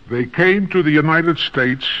ghettos. They came to the United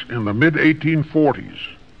States in the mid-1840s.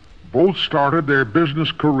 Both started their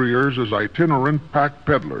business careers as itinerant pack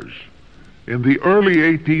peddlers. In the early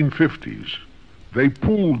 1850s, they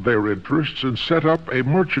pooled their interests and set up a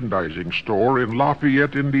merchandising store in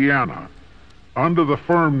Lafayette, Indiana, under the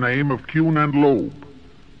firm name of Kuhn and Loeb,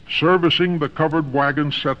 servicing the covered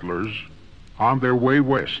wagon settlers on their way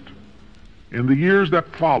west. In the years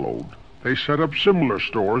that followed, they set up similar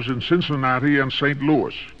stores in Cincinnati and St.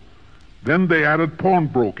 Louis. Then they added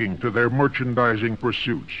pawnbroking to their merchandising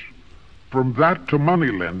pursuits. From that to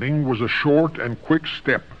money lending was a short and quick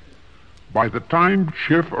step. By the time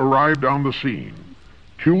Schiff arrived on the scene,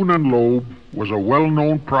 Kuhn and Loeb was a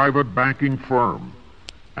well-known private banking firm,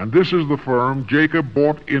 and this is the firm Jacob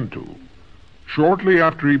bought into. Shortly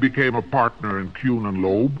after he became a partner in Kuhn and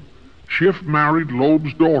Loeb, Schiff married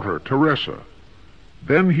Loeb's daughter, Teresa.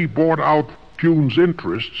 Then he bought out Kuhn's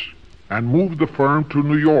interests and moved the firm to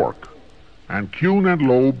New York, and Kuhn and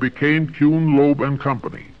Loeb became Kuhn, Loeb and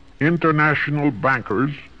Company, international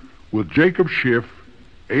bankers, with Jacob Schiff,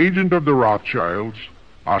 agent of the Rothschilds,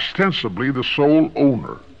 ostensibly the sole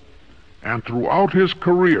owner. And throughout his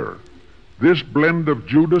career, this blend of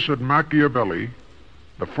Judas and Machiavelli,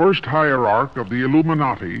 the first hierarch of the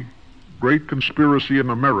Illuminati, great conspiracy in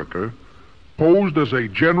America, posed as a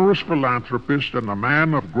generous philanthropist and a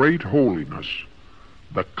man of great holiness,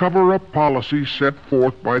 the cover-up policy set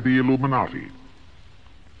forth by the Illuminati.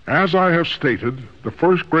 As I have stated, the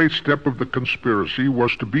first great step of the conspiracy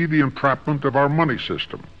was to be the entrapment of our money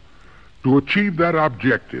system. To achieve that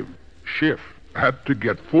objective, Schiff had to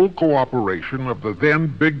get full cooperation of the then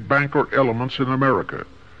big banker elements in America,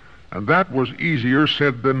 and that was easier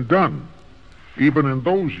said than done. Even in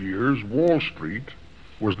those years, Wall Street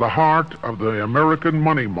was the heart of the American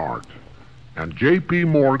money mart, and J.P.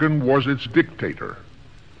 Morgan was its dictator.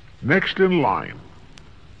 Next in line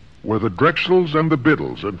were the Drexels and the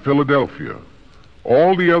Biddles in Philadelphia.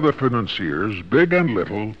 All the other financiers, big and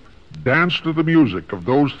little, danced to the music of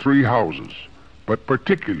those three houses, but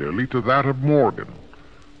particularly to that of Morgan.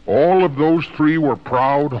 All of those three were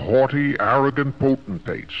proud, haughty, arrogant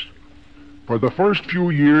potentates. For the first few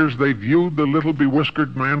years they viewed the little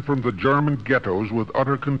bewhiskered man from the German ghettos with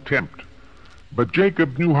utter contempt. But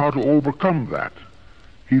Jacob knew how to overcome that.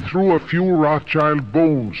 He threw a few Rothschild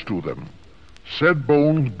bones to them, said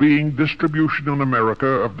bones being distribution in America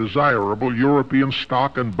of desirable European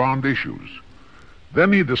stock and bond issues.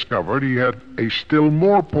 Then he discovered he had a still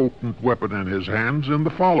more potent weapon in his hands in the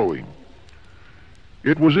following.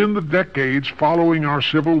 It was in the decades following our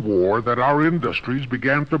Civil War that our industries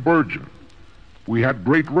began to burgeon. We had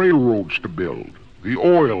great railroads to build. The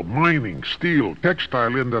oil, mining, steel,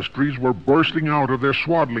 textile industries were bursting out of their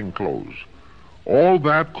swaddling clothes. All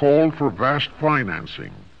that called for vast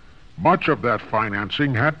financing. Much of that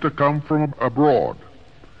financing had to come from abroad.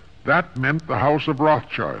 That meant the House of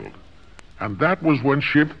Rothschild, and that was when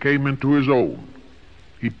Schiff came into his own.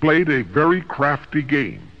 He played a very crafty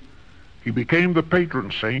game. He became the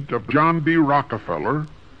patron saint of John D. Rockefeller,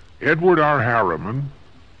 Edward R. Harriman,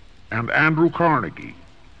 and Andrew Carnegie.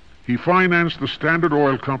 He financed the Standard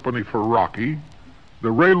Oil Company for Rocky,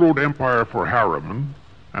 the railroad empire for Harriman,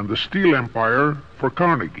 and the steel empire for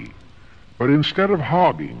Carnegie. But instead of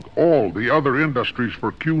hogging all the other industries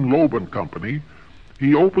for Kuhn, Loeb and Company,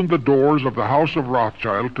 he opened the doors of the House of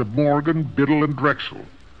Rothschild to Morgan, Biddle, and Drexel.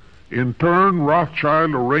 In turn,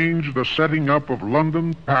 Rothschild arranged the setting up of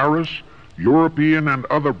London, Paris, European, and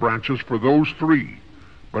other branches for those three,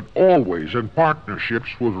 but always in partnerships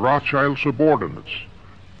with Rothschild subordinates.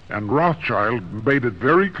 And Rothschild made it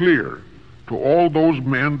very clear to all those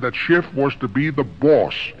men that Schiff was to be the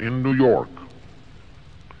boss in New York.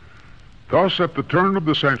 Thus, at the turn of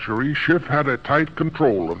the century, Schiff had a tight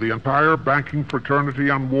control of the entire banking fraternity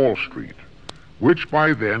on Wall Street, which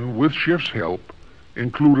by then, with Schiff's help,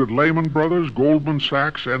 included Lehman Brothers, Goldman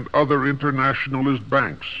Sachs, and other internationalist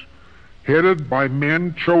banks, headed by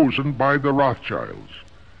men chosen by the Rothschilds.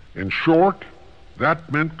 In short,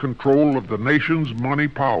 that meant control of the nation's money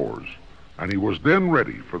powers, and he was then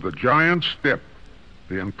ready for the giant step,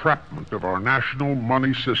 the entrapment of our national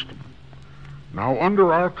money system. Now,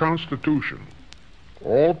 under our Constitution,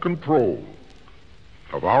 all control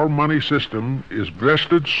of our money system is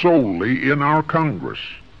vested solely in our Congress.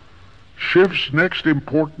 Schiff's next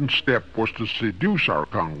important step was to seduce our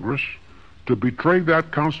Congress to betray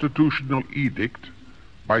that constitutional edict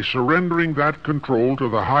by surrendering that control to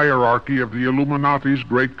the hierarchy of the Illuminati's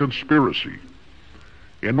great conspiracy.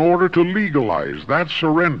 In order to legalize that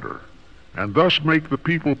surrender, and thus make the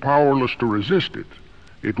people powerless to resist it,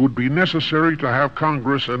 it would be necessary to have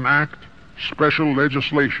Congress enact special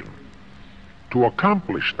legislation. To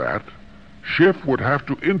accomplish that, Schiff would have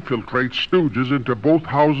to infiltrate stooges into both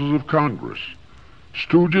houses of Congress,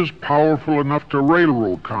 stooges powerful enough to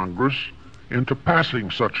railroad Congress into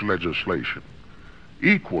passing such legislation.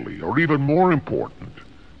 Equally, or even more important,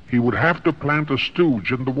 he would have to plant a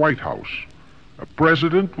stooge in the White House, a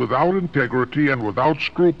president without integrity and without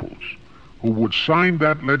scruples, who would sign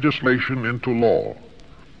that legislation into law.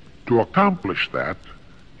 To accomplish that,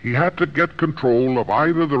 he had to get control of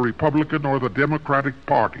either the Republican or the Democratic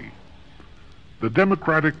Party. The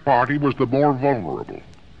Democratic Party was the more vulnerable.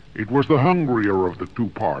 It was the hungrier of the two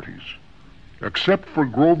parties. Except for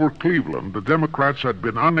Grover Cleveland, the Democrats had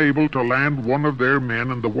been unable to land one of their men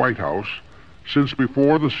in the White House since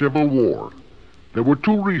before the Civil War. There were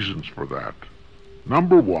two reasons for that.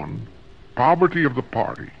 Number one, poverty of the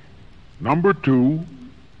party. Number two,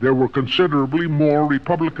 there were considerably more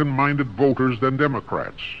Republican-minded voters than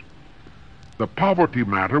Democrats. The poverty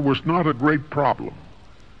matter was not a great problem,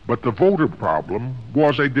 but the voter problem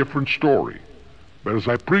was a different story. But as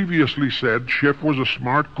I previously said, Schiff was a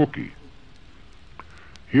smart cookie.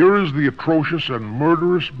 Here is the atrocious and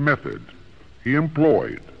murderous method he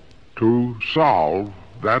employed to solve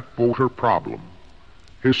that voter problem.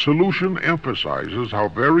 His solution emphasizes how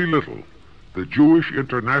very little the Jewish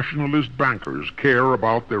internationalist bankers care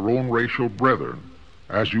about their own racial brethren,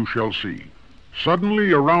 as you shall see.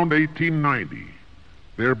 Suddenly, around 1890,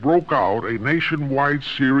 there broke out a nationwide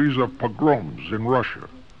series of pogroms in Russia.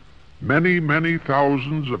 Many, many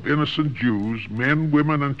thousands of innocent Jews, men,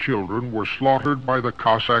 women, and children, were slaughtered by the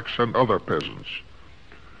Cossacks and other peasants.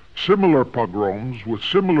 Similar pogroms with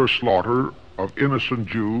similar slaughter of innocent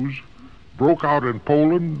Jews broke out in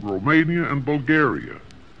Poland, Romania, and Bulgaria.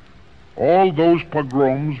 All those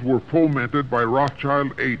pogroms were fomented by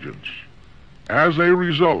Rothschild agents. As a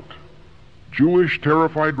result, Jewish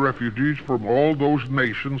terrified refugees from all those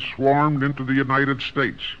nations swarmed into the United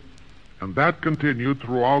States, and that continued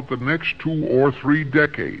throughout the next 2 or 3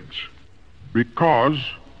 decades, because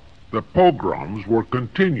the pogroms were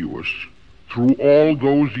continuous through all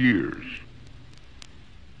those years.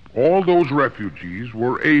 All those refugees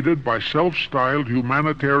were aided by self-styled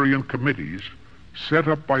humanitarian committees set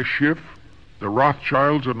up by Schiff, the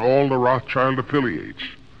Rothschilds, and all the Rothschild affiliates.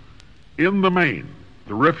 In the main,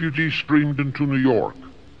 the refugees streamed into New York,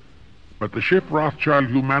 but the Schiff-Rothschild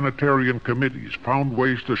humanitarian committees found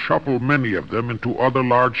ways to shuffle many of them into other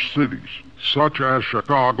large cities, such as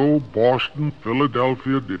Chicago, Boston,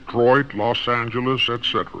 Philadelphia, Detroit, Los Angeles,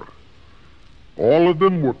 etc. All of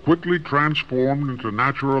them were quickly transformed into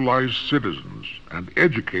naturalized citizens and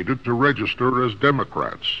educated to register as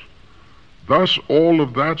Democrats. Thus, all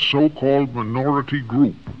of that so-called minority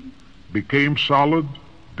group became solid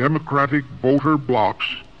Democratic voter blocs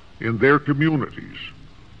in their communities,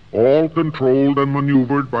 all controlled and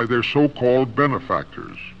maneuvered by their so-called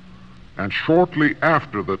benefactors. And shortly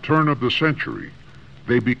after the turn of the century,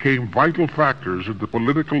 they became vital factors in the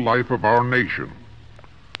political life of our nation.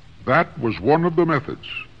 That was one of the methods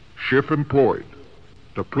Schiff employed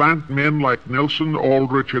to plant men like Nelson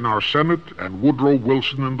Aldrich in our Senate and Woodrow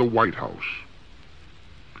Wilson in the White House.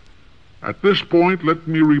 At this point, let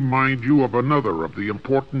me remind you of another of the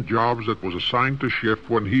important jobs that was assigned to Schiff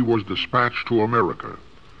when he was dispatched to America.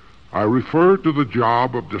 I refer to the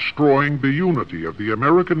job of destroying the unity of the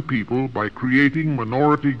American people by creating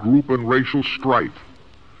minority group and racial strife.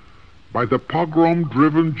 By the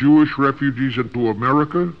pogrom-driven Jewish refugees into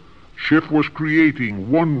America, Schiff was creating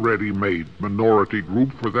one ready-made minority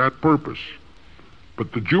group for that purpose.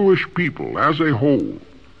 But the Jewish people as a whole,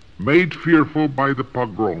 made fearful by the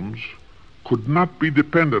pogroms, could not be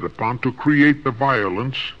depended upon to create the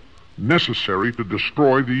violence necessary to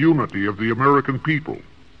destroy the unity of the American people.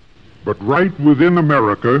 But right within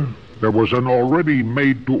America, there was an already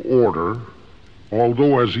made-to-order,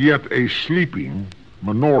 although as yet a sleeping,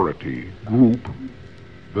 minority group,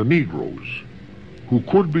 the Negroes, who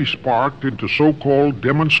could be sparked into so-called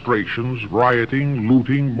demonstrations, rioting,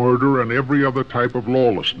 looting, murder, and every other type of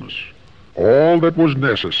lawlessness. All that was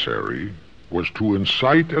necessary was to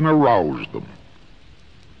incite and arouse them.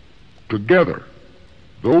 Together,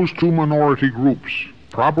 those two minority groups,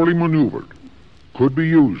 properly maneuvered, could be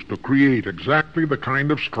used to create exactly the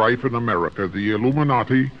kind of strife in America the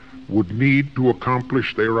Illuminati would need to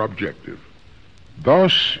accomplish their objective.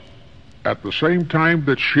 Thus, at the same time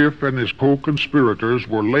that Schiff and his co-conspirators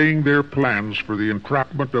were laying their plans for the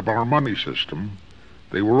entrapment of our money system,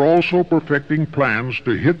 they were also perfecting plans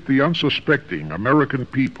to hit the unsuspecting American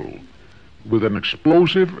people with an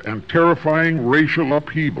explosive and terrifying racial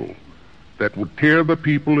upheaval that would tear the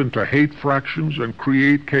people into hate fractions and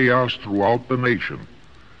create chaos throughout the nation,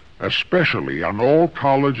 especially on all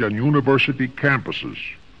college and university campuses,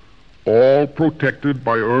 all protected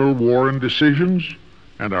by Earl Warren decisions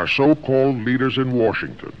and our so-called leaders in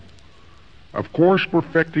Washington. Of course,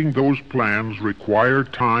 perfecting those plans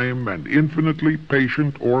required time and infinitely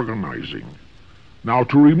patient organizing. Now,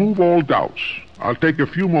 to remove all doubts, I'll take a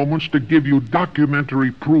few moments to give you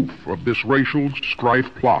documentary proof of this racial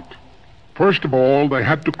strife plot. First of all, they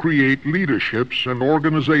had to create leaderships and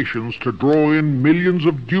organizations to draw in millions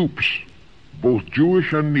of dupes, both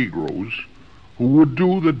Jewish and Negroes, who would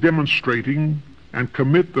do the demonstrating and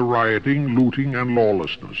commit the rioting, looting, and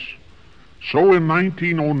lawlessness. So in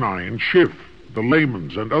 1909, Schiff, the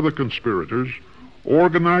Laymans, and other conspirators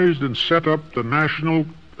organized and set up the National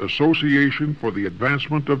Association for the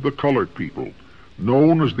Advancement of the Colored People,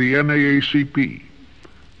 known as the NAACP.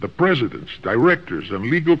 The presidents, directors, and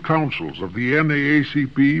legal counsels of the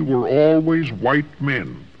NAACP were always white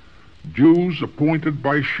men, Jews appointed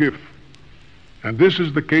by Schiff, and this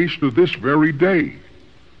is the case to this very day.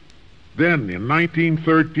 Then, in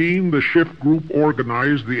 1913, the Schiff Group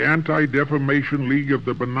organized the Anti-Defamation League of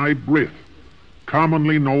the B'nai B'rith,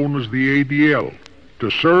 commonly known as the ADL, to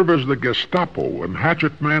serve as the Gestapo and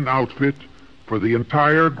hatchet man outfit for the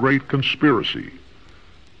entire great conspiracy.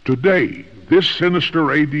 Today, this sinister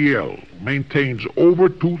ADL maintains over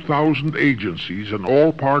 2,000 agencies in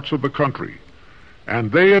all parts of the country,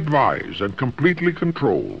 and they advise and completely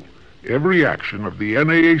control every action of the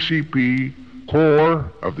NAACP,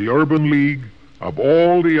 core of the Urban League, of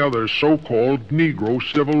all the other so-called Negro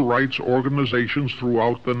civil rights organizations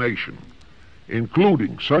throughout the nation,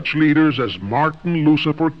 including such leaders as Martin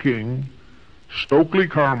Lucifer King, Stokely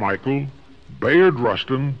Carmichael, Bayard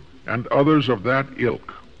Rustin, and others of that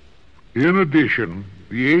ilk. In addition,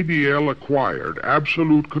 the ADL acquired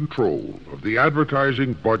absolute control of the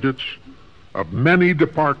advertising budgets of many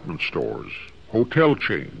department stores, hotel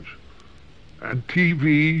chains, and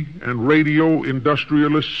TV and radio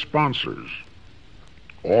industrialist sponsors,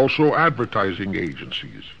 also advertising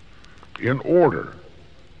agencies, in order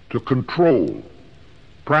to control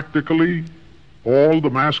practically all the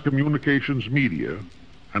mass communications media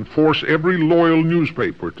and force every loyal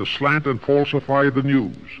newspaper to slant and falsify the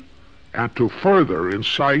news, and to further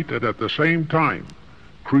incite and at the same time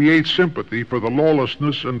create sympathy for the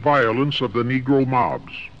lawlessness and violence of the Negro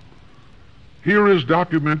mobs. Here is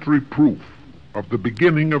documentary proof of the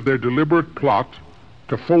beginning of their deliberate plot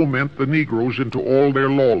to foment the Negroes into all their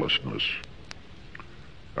lawlessness.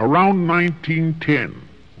 Around 1910,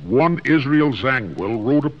 one Israel Zangwill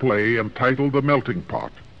wrote a play entitled The Melting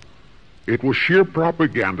Pot. It was sheer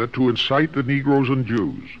propaganda to incite the Negroes and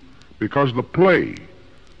Jews, because the play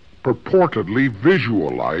purportedly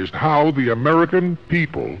visualized how the American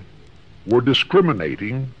people were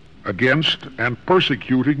discriminating against and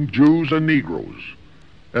persecuting Jews and Negroes.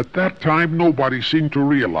 At that time, nobody seemed to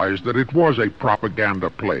realize that it was a propaganda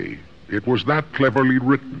play. It was that cleverly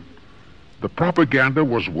written. The propaganda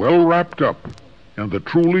was well wrapped up in the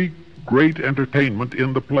truly great entertainment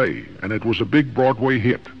in the play, and it was a big Broadway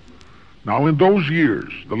hit. Now, in those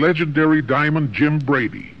years, the legendary diamond Jim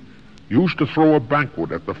Brady used to throw a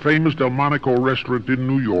banquet at the famous Delmonico restaurant in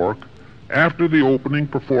New York after the opening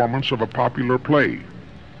performance of a popular play.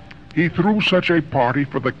 He threw such a party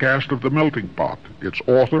for the cast of The Melting Pot, its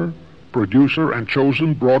author, producer, and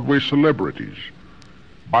chosen Broadway celebrities.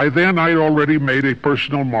 By then, I'd already made a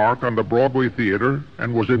personal mark on the Broadway theater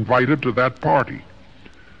and was invited to that party.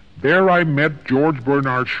 There I met George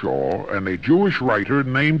Bernard Shaw and a Jewish writer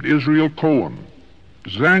named Israel Cohen.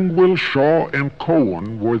 Zangwill, Shaw, and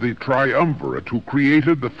Cohen were the triumvirate who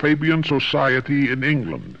created the Fabian Society in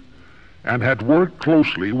England, and had worked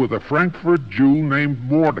closely with a Frankfurt Jew named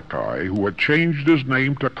Mordecai, who had changed his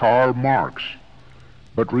name to Karl Marx.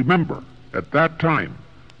 But remember, at that time,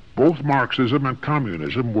 both Marxism and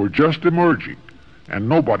communism were just emerging, and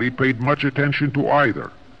nobody paid much attention to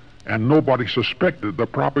either, and nobody suspected the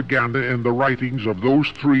propaganda in the writings of those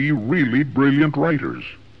three really brilliant writers.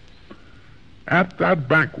 At that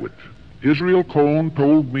banquet, Israel Cohen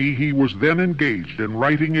told me he was then engaged in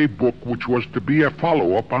writing a book which was to be a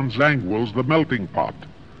follow-up on Zangwill's The Melting Pot.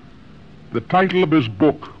 The title of his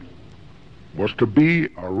book was to be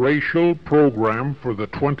A Racial Program for the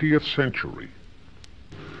 20th Century.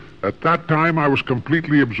 At that time, I was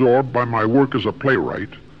completely absorbed by my work as a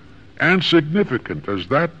playwright, and significant as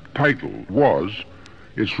that title was,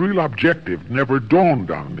 its real objective never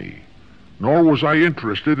dawned on me, nor was I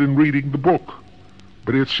interested in reading the book.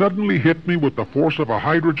 But it suddenly hit me with the force of a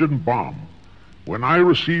hydrogen bomb when I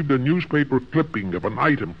received a newspaper clipping of an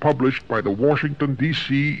item published by the Washington,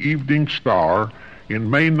 D.C. Evening Star in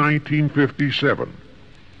May 1957.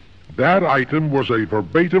 That item was a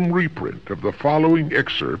verbatim reprint of the following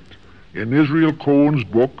excerpt in Israel Cohen's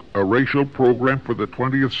book, A Racial Program for the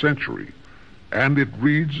 20th Century, and it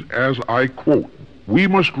reads as I quote, "We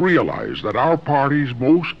must realize that our party's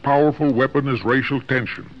most powerful weapon is racial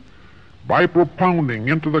tension. By propounding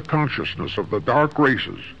into the consciousness of the dark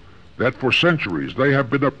races that for centuries they have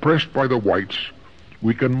been oppressed by the whites,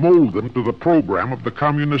 we can mold them to the program of the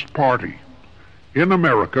Communist Party. In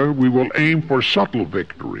America, we will aim for subtle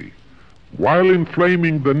victory. While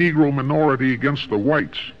inflaming the Negro minority against the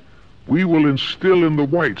whites, we will instill in the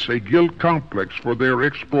whites a guilt complex for their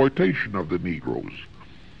exploitation of the Negroes.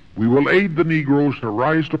 We will aid the Negroes to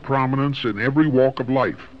rise to prominence in every walk of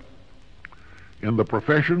life, in the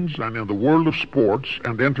professions and in the world of sports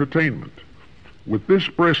and entertainment. With this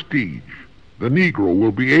prestige, the Negro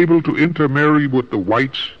will be able to intermarry with the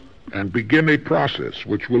whites and begin a process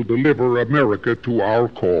which will deliver America to our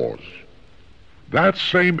cause." That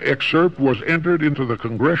same excerpt was entered into the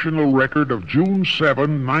congressional record of June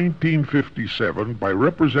 7, 1957 by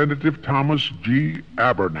Representative Thomas G.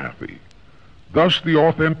 Abernathy. Thus the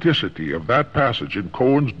authenticity of that passage in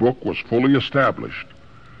Cohen's book was fully established.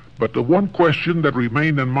 But the one question that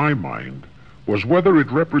remained in my mind was whether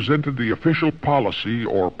it represented the official policy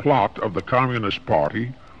or plot of the Communist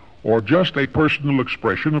Party or just a personal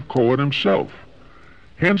expression of Cohen himself.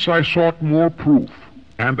 Hence I sought more proof,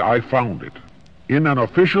 and I found it. In an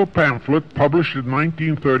official pamphlet published in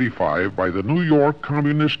 1935 by the New York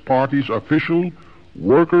Communist Party's official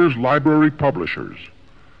Workers' Library Publishers.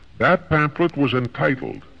 That pamphlet was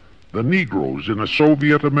entitled, "The Negroes in a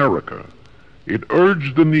Soviet America." It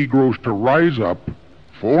urged the Negroes to rise up,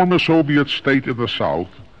 form a Soviet state in the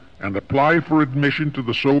South, and apply for admission to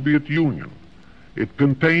the Soviet Union. It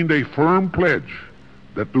contained a firm pledge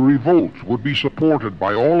that the revolt would be supported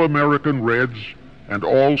by all American Reds and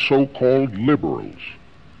all so-called liberals.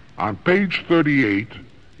 On page 38,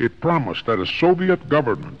 it promised that a Soviet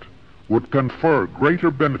government would confer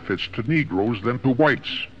greater benefits to Negroes than to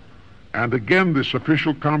whites. And again this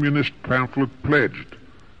official communist pamphlet pledged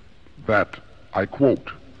that, I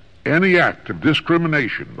quote, "Any act of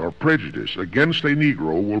discrimination or prejudice against a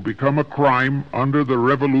Negro will become a crime under the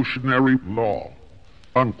revolutionary law,"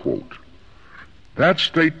 unquote. That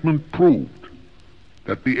statement proved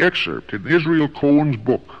that the excerpt in Israel Cohen's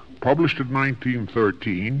book, published in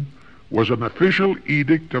 1913, was an official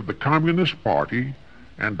edict of the Communist Party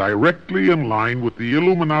and directly in line with the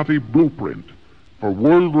Illuminati blueprint for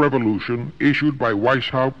world revolution issued by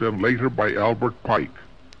Weishaupt and later by Albert Pike.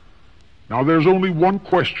 Now there's only one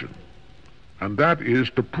question, and that is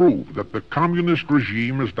to prove that the communist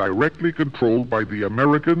regime is directly controlled by the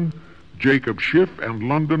American, Jacob Schiff, and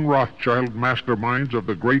London Rothschild masterminds of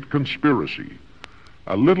the Great Conspiracy.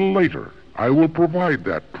 A little later, I will provide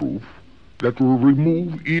that proof that will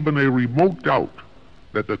remove even a remote doubt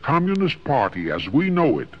that the Communist Party as we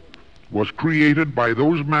know it was created by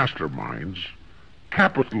those masterminds,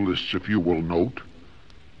 capitalists if you will note,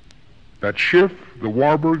 that Schiff, the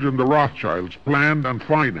Warburgs, and the Rothschilds planned and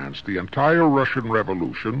financed the entire Russian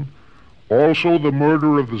Revolution, also the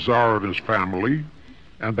murder of the Tsar and his family,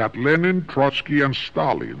 and that Lenin, Trotsky, and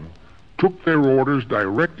Stalin took their orders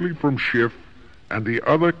directly from Schiff and the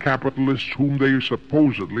other capitalists whom they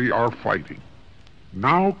supposedly are fighting.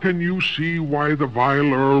 Now can you see why the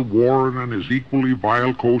vile Earl Warren and his equally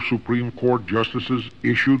vile co-Supreme Court justices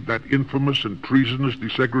issued that infamous and treasonous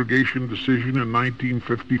desegregation decision in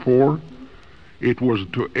 1954? It was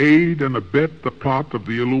to aid and abet the plot of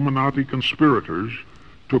the Illuminati conspirators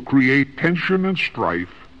to create tension and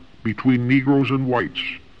strife between Negroes and whites.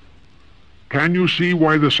 Can you see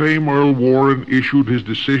why the same Earl Warren issued his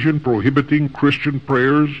decision prohibiting Christian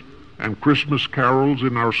prayers and Christmas carols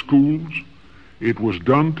in our schools? It was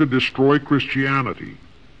done to destroy Christianity.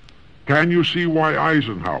 Can you see why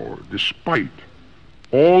Eisenhower, despite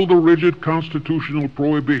all the rigid constitutional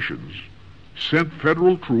prohibitions, sent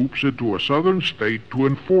federal troops into a southern state to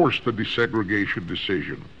enforce the desegregation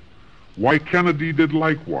decision? Why Kennedy did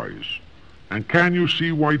likewise? And can you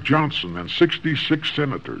see why Johnson and 66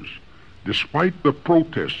 senators, despite the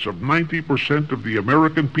protests of 90% of the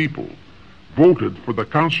American people, voted for the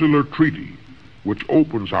Consular Treaty, which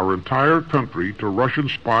opens our entire country to Russian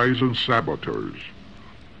spies and saboteurs?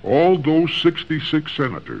 All those 66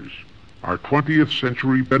 senators are 20th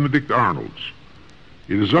century Benedict Arnolds.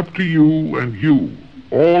 It is up to you and you,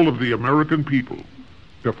 all of the American people,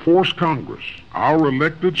 to force Congress, our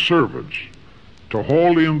elected servants, to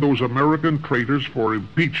haul in those American traitors for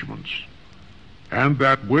impeachments, and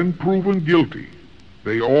that when proven guilty,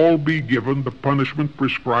 they all be given the punishment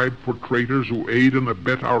prescribed for traitors who aid and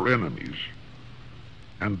abet our enemies.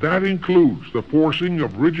 And that includes the forcing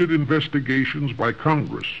of rigid investigations by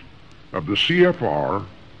Congress of the CFR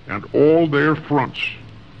and all their fronts,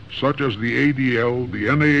 such as the ADL, the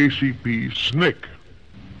NAACP, SNCC,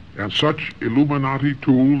 and such Illuminati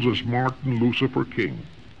tools as Martin Lucifer King.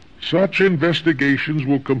 Such investigations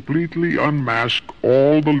will completely unmask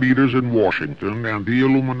all the leaders in Washington and the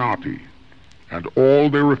Illuminati, and all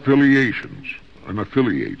their affiliations and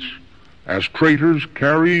affiliates, as traitors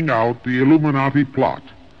carrying out the Illuminati plot.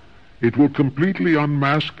 It will completely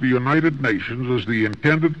unmask the United Nations as the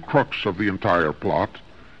intended crux of the entire plot,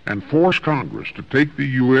 and force Congress to take the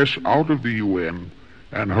U.S. out of the UN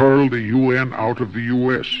and hurl the UN out of the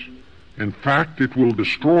U.S. In fact, it will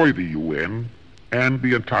destroy the UN and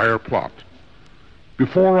the entire plot.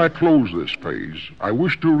 Before I close this phase, I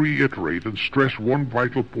wish to reiterate and stress one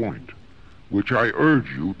vital point, which I urge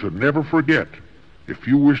you to never forget if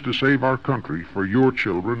you wish to save our country for your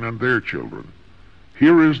children and their children.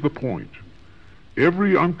 Here is the point.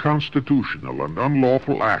 Every unconstitutional and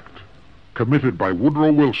unlawful act committed by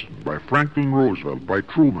Woodrow Wilson, by Franklin Roosevelt, by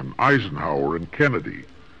Truman, Eisenhower, and Kennedy,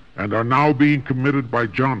 and are now being committed by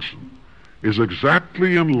Johnson, is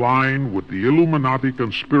exactly in line with the Illuminati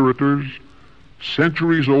conspirators'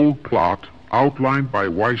 centuries-old plot outlined by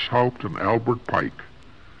Weishaupt and Albert Pike.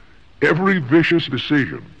 Every vicious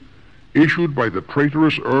decision issued by the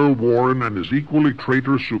traitorous Earl Warren and his equally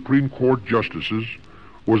traitorous Supreme Court justices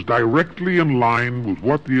was directly in line with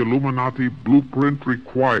what the Illuminati blueprint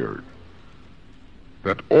required.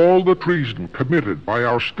 That all the treason committed by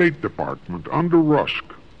our State Department under Rusk,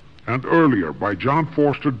 and earlier by John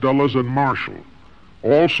Foster Dulles and Marshall,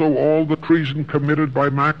 also all the treason committed by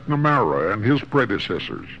McNamara and his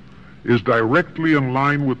predecessors, is directly in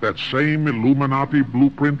line with that same Illuminati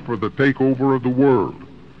blueprint for the takeover of the world.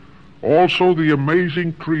 Also the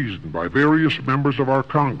amazing treason by various members of our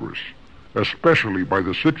Congress, especially by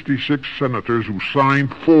the 66 senators who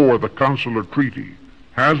signed for the Consular Treaty,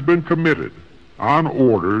 has been committed on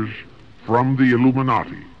orders from the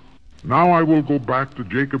Illuminati. Now I will go back to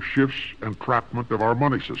Jacob Schiff's entrapment of our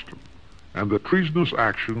money system and the treasonous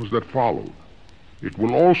actions that followed. It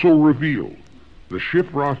will also reveal the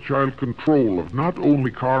Schiff-Rothschild control of not only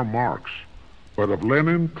Karl Marx, but of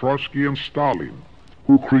Lenin, Trotsky, and Stalin,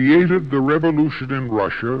 who created the revolution in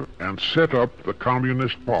Russia and set up the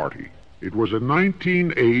Communist Party. It was in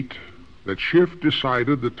 1908 that Schiff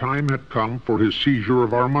decided the time had come for his seizure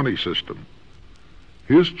of our money system.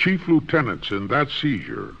 His chief lieutenants in that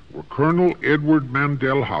seizure were Colonel Edward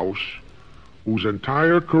Mandel House, whose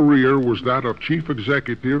entire career was that of chief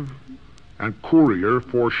executive and courier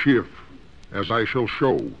for Schiff, as I shall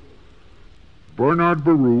show, Bernard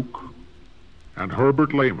Baruch, and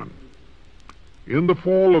Herbert Lehman. In the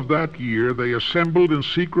fall of that year, they assembled in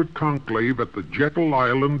secret conclave at the Jekyll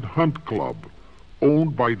Island Hunt Club,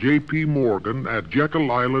 owned by J.P. Morgan at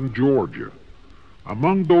Jekyll Island, Georgia.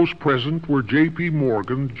 Among those present were J.P.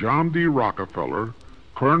 Morgan, John D. Rockefeller,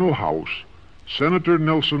 Colonel House, Senator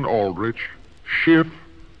Nelson Aldrich, Schiff,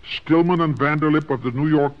 Stillman and Vanderlip of the New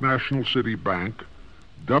York National City Bank,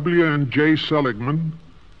 W.N.J. Seligman,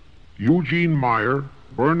 Eugene Meyer,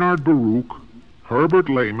 Bernard Baruch, Herbert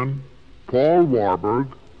Lehman, Paul Warburg,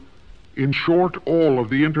 in short, all of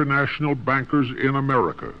the international bankers in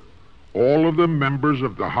America, all of them members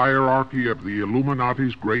of the hierarchy of the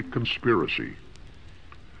Illuminati's great conspiracy.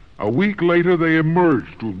 A week later, they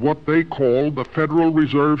emerged with what they called the Federal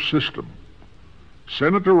Reserve System.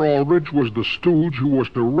 Senator Aldrich was the stooge who was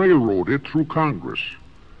to railroad it through Congress,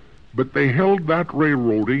 but they held that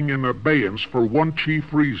railroading in abeyance for one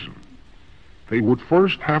chief reason. They would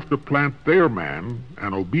first have to plant their man,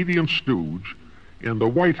 an obedient stooge, in the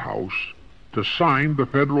White House to sign the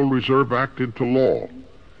Federal Reserve Act into law.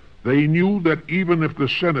 They knew that even if the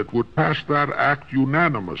Senate would pass that act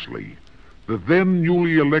unanimously, the then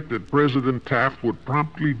newly elected President Taft would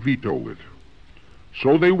promptly veto it.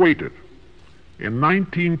 So they waited. In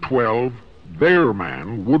 1912, their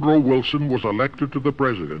man, Woodrow Wilson, was elected to the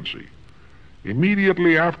presidency.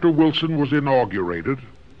 Immediately after Wilson was inaugurated,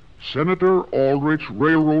 Senator Aldrich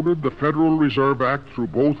railroaded the Federal Reserve Act through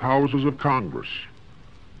both houses of Congress,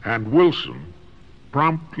 and Wilson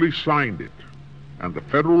promptly signed it, and the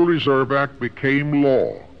Federal Reserve Act became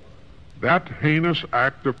law. That heinous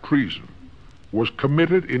act of treason was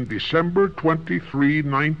committed in December 23,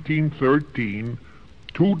 1913,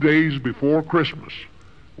 2 days before Christmas,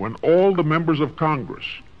 when all the members of Congress,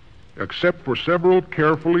 except for several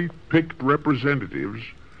carefully picked representatives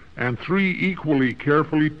and 3 equally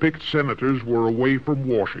carefully picked senators, were away from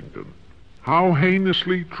Washington. How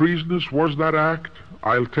heinously treasonous was that act?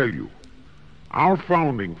 I'll tell you. Our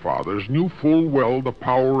founding fathers knew full well the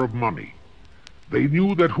power of money. They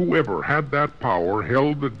knew that whoever had that power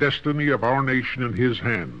held the destiny of our nation in his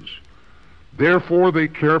hands. Therefore they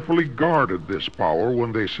carefully guarded this power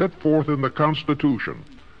when they set forth in the Constitution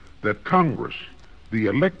that Congress, the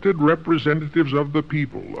elected representatives of the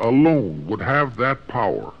people, alone would have that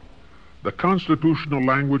power. The constitutional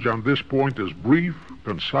language on this point is brief,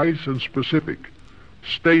 concise, and specific,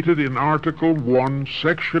 stated in Article 1,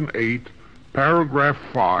 Section 8, Paragraph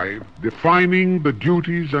 5, defining the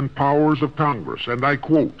duties and powers of Congress, and I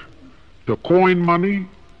quote, "To coin money,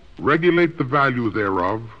 regulate the value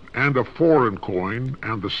thereof, and of foreign coin,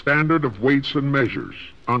 and the standard of weights and measures,"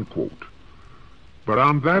 unquote. But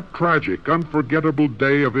on that tragic, unforgettable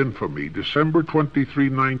day of infamy, December 23,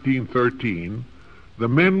 1913, the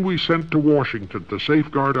men we sent to Washington to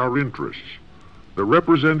safeguard our interests, the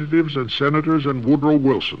representatives and senators and Woodrow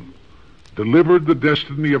Wilson, delivered the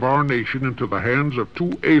destiny of our nation into the hands of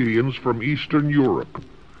two aliens from Eastern Europe,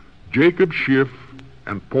 Jacob Schiff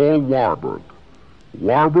and Paul Warburg.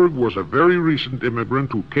 Warburg was a very recent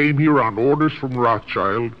immigrant who came here on orders from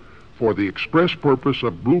Rothschild for the express purpose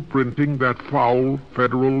of blueprinting that foul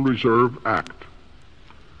Federal Reserve Act.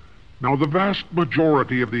 Now, the vast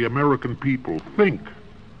majority of the American people think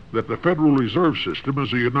that the Federal Reserve System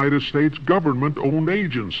is a United States government-owned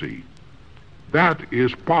agency. That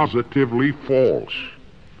is positively false.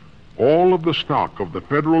 All of the stock of the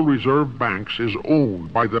Federal Reserve banks is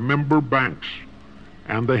owned by the member banks,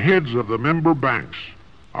 and the heads of the member banks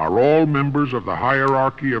are all members of the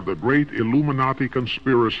hierarchy of the great Illuminati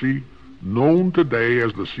conspiracy known today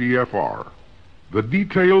as the CFR. The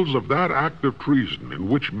details of that act of treason in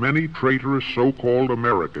which many traitorous so-called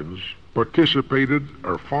Americans participated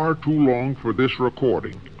are far too long for this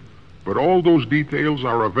recording, but all those details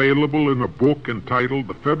are available in a book entitled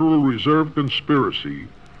The Federal Reserve Conspiracy,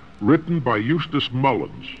 written by Eustace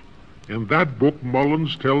Mullins. In that book,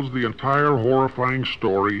 Mullins tells the entire horrifying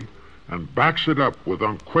story and backs it up with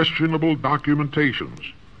unquestionable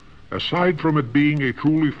documentations. Aside from it being a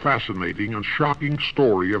truly fascinating and shocking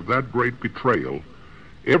story of that great betrayal,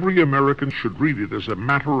 every American should read it as a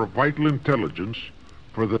matter of vital intelligence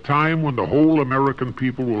for the time when the whole American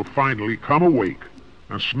people will finally come awake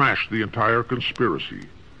and smash the entire conspiracy.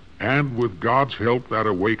 And with God's help, that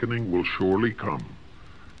awakening will surely come.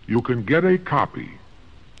 You can get a copy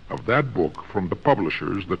of that book from the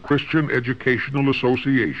publishers, the Christian Educational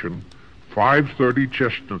Association, 530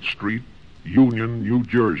 Chestnut Street, Union, New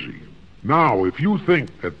Jersey. Now, if you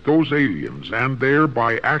think that those aliens and their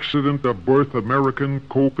by accident of birth American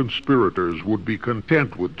co-conspirators would be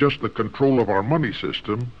content with just the control of our money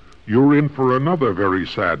system, you're in for another very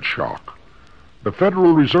sad shock. The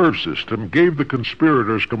Federal Reserve System gave the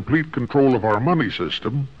conspirators complete control of our money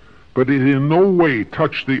system, but it in no way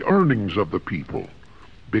touched the earnings of the people,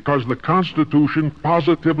 because the Constitution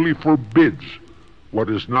positively forbids what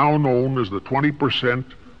is now known as the 20%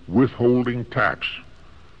 withholding tax.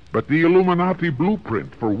 But the Illuminati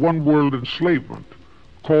blueprint for one-world enslavement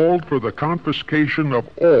called for the confiscation of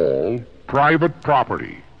all private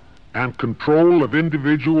property and control of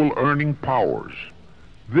individual earning powers.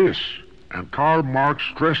 This, and Karl Marx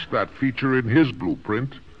stressed that feature in his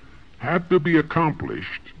blueprint, had to be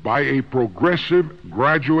accomplished by a progressive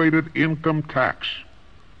graduated income tax.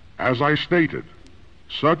 As I stated,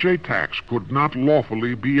 such a tax could not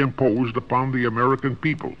lawfully be imposed upon the American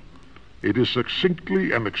people. It is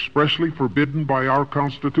succinctly and expressly forbidden by our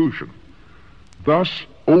Constitution. Thus,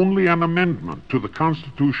 only an amendment to the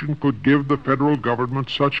Constitution could give the federal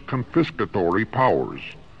government such confiscatory powers.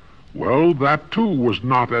 Well, that too was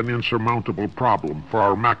not an insurmountable problem for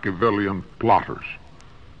our Machiavellian plotters.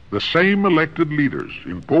 The same elected leaders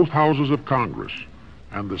in both houses of Congress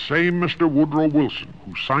and the same Mr. Woodrow Wilson,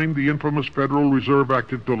 who signed the infamous Federal Reserve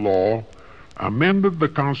Act into law, amended the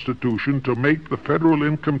Constitution to make the federal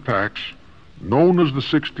income tax, known as the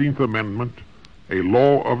 16th Amendment, a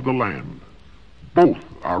law of the land. Both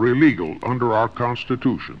are illegal under our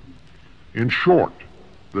Constitution. In short,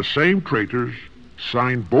 the same traitors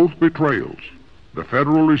signed both betrayals, the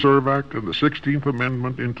Federal Reserve Act and the 16th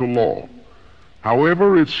Amendment, into law.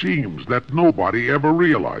 However, it seems that nobody ever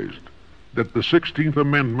realized that the 16th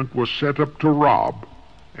Amendment was set up to rob,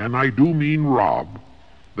 and I do mean rob,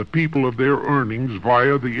 the people of their earnings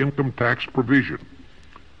via the income tax provision.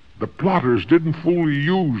 The plotters didn't fully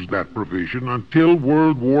use that provision until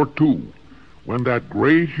World War II, when that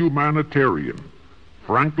great humanitarian,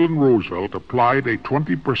 Franklin Roosevelt, applied a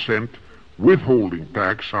 20% withholding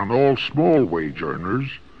tax on all small wage earners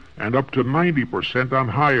and up to 90% on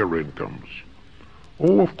higher incomes.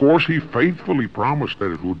 Oh, of course, he faithfully promised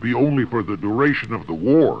that it would be only for the duration of the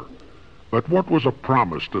war. But what was a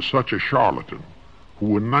promise to such a charlatan,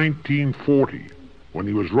 who in 1940, when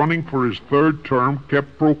he was running for his third term,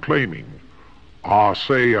 kept proclaiming, I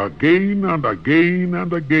say again and again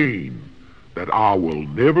and again that I will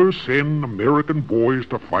never send American boys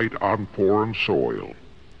to fight on foreign soil.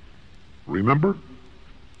 Remember?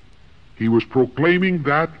 He was proclaiming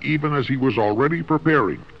that even as he was already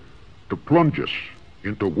preparing to plunge us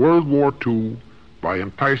into World War II by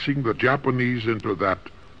enticing the Japanese into that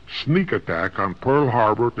sneak attack on Pearl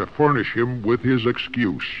Harbor to furnish him with his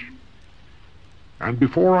excuse. And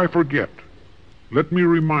before I forget, let me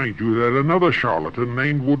remind you that another charlatan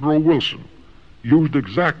named Woodrow Wilson used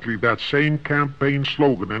exactly that same campaign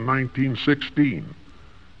slogan in 1916.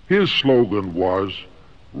 His slogan was,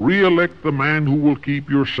 "Re-elect the man who will keep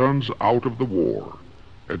your sons out of the war."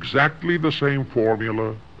 Exactly the same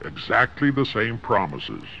formula, exactly the same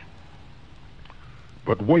promises.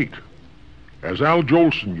 But wait, as Al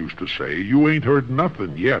Jolson used to say, you ain't heard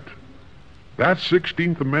nothing yet. That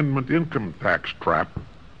 16th Amendment income tax trap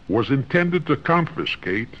was intended to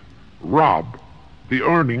confiscate, rob, the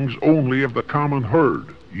earnings only of the common herd,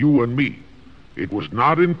 you and me. It was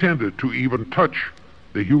not intended to even touch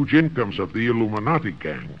the huge incomes of the Illuminati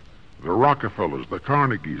gang, the Rockefellers, the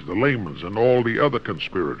Carnegies, the Lehmans, and all the other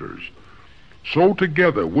conspirators. So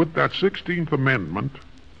together with that 16th Amendment,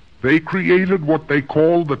 they created what they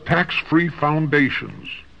called the tax-free foundations.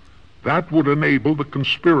 That would enable the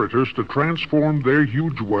conspirators to transform their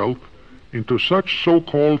huge wealth into such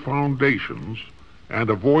so-called foundations and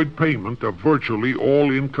avoid payment of virtually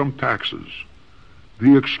all income taxes.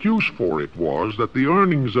 The excuse for it was that the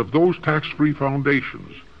earnings of those tax-free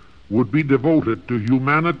foundations would be devoted to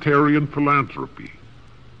humanitarian philanthropy.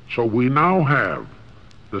 So we now have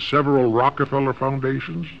the several Rockefeller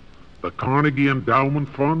foundations, the Carnegie Endowment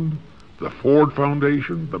Fund, the Ford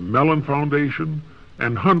Foundation, the Mellon Foundation,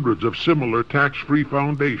 and hundreds of similar tax-free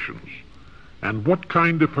foundations. And what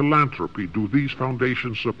kind of philanthropy do these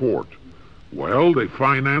foundations support? Well, they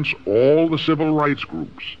finance all the civil rights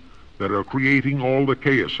groups that are creating all the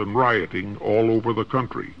chaos and rioting all over the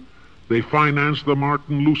country. They finance the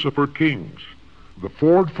Martin Lucifer Kings. The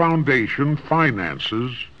Ford Foundation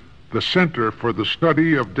finances the Center for the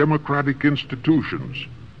Study of Democratic Institutions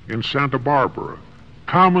in Santa Barbara,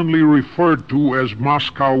 commonly referred to as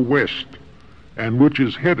Moscow West, and which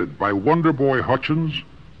is headed by Wonderboy Hutchins,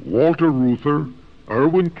 Walter Reuther,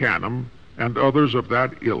 Irwin Canham, and others of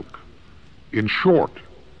that ilk. In short,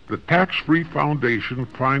 the tax-free foundation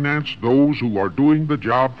financed those who are doing the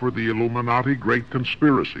job for the Illuminati Great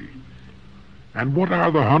Conspiracy. And what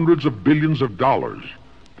are the hundreds of billions of dollars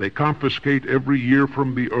they confiscate every year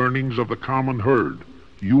from the earnings of the common herd,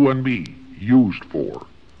 you and me, used for?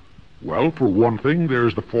 Well, for one thing,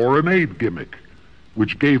 there's the foreign aid gimmick,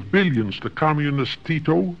 which gave billions to communist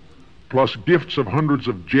Tito, plus gifts of hundreds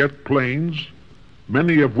of jet planes,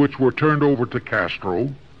 many of which were turned over to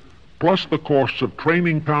Castro, plus the costs of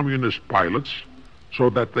training communist pilots so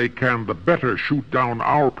that they can the better shoot down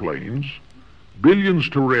our planes, billions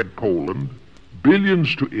to Red Poland,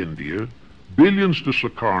 billions to India, billions to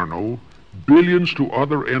Sukarno, billions to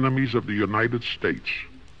other enemies of the United States.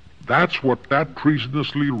 That's what that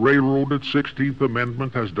treasonously railroaded 16th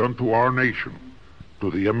Amendment has done to our nation,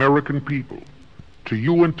 to the American people, to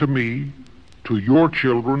you and to me, to your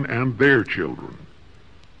children and their children.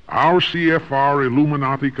 Our CFR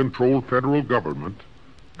Illuminati-controlled federal government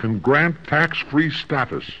can grant tax-free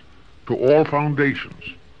status to all foundations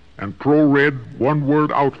and pro-red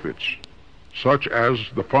one-word outfits, such as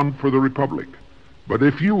the Fund for the Republic. But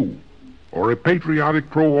if you, or a patriotic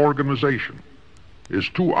pro-organization, is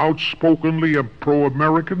too outspokenly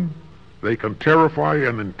pro-American, they can terrify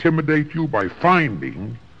and intimidate you by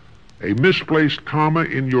finding a misplaced comma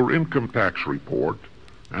in your income tax report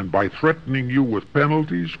and by threatening you with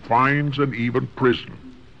penalties, fines, and even prison.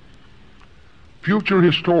 Future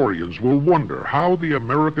historians will wonder how the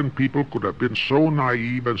American people could have been so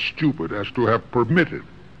naive and stupid as to have permitted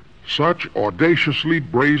such audaciously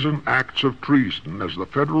brazen acts of treason as the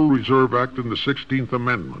Federal Reserve Act and the 16th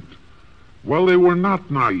Amendment. Well, they were not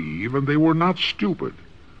naive and they were not stupid.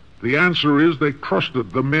 The answer is they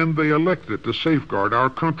trusted the men they elected to safeguard our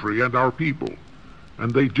country and our people,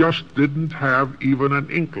 and they just didn't have even an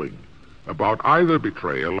inkling about either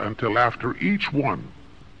betrayal until after each one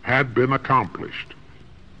had been accomplished.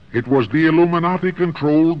 It was the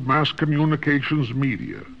Illuminati-controlled mass communications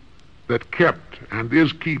media that kept and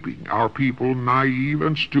is keeping our people naive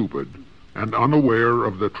and stupid and unaware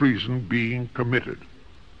of the treason being committed.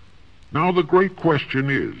 Now the great question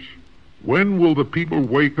is, when will the people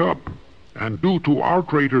wake up and do to our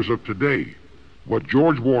traitors of today what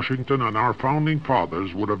George Washington and our founding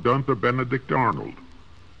fathers would have done to Benedict Arnold?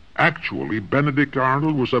 Actually, Benedict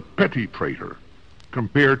Arnold was a petty traitor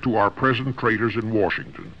compared to our present traitors in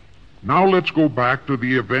Washington. Now let's go back to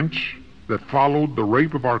the events that followed the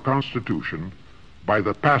rape of our Constitution by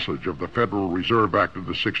the passage of the Federal Reserve Act of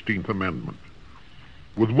the 16th Amendment.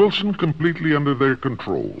 With Wilson completely under their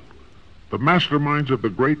control, the masterminds of the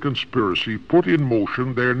great conspiracy put in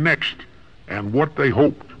motion their next, and what they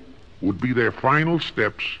hoped would be their final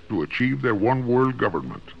steps to achieve their one-world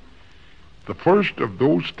government. The first of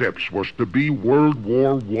those steps was to be World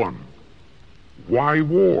War I. Why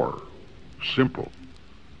war? Simple.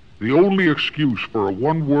 The only excuse for a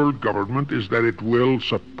one-world government is that it will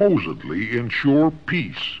supposedly ensure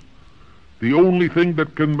peace. The only thing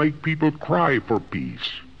that can make people cry for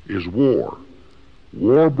peace is war.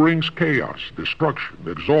 War brings chaos, destruction,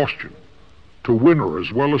 exhaustion, to winner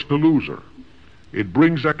as well as to loser. It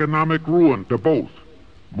brings economic ruin to both.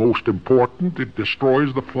 Most important, it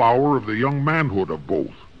destroys the flower of the young manhood of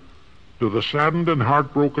both. To the saddened and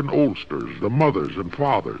heartbroken oldsters, the mothers and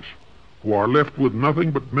fathers, who are left with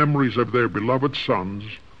nothing but memories of their beloved sons,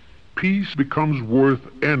 peace becomes worth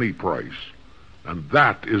any price. And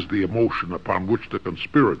that is the emotion upon which the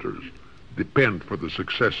conspirators depend for the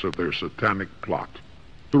success of their satanic plot.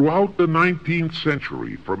 Throughout the 19th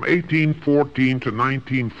century, from 1814 to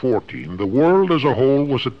 1914, the world as a whole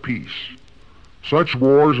was at peace. Such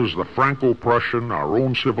wars as the Franco-Prussian, our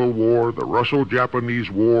own Civil War, the Russo-Japanese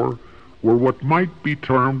War, were what might be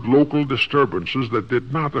termed local disturbances that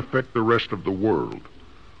did not affect the rest of the world.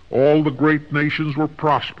 All the great nations were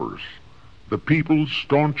prosperous, the peoples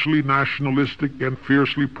staunchly nationalistic and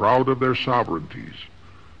fiercely proud of their sovereignties.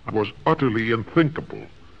 It was utterly unthinkable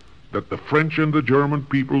that the French and the German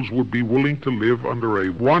peoples would be willing to live under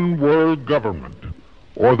a one-world government,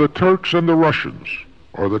 or the Turks and the Russians,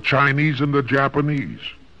 or the Chinese and the Japanese.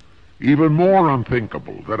 Even more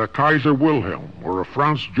unthinkable that a Kaiser Wilhelm, or a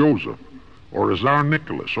Franz Joseph, or a Tsar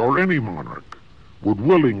Nicholas, or any monarch, would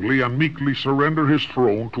willingly and meekly surrender his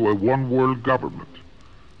throne to a one-world government.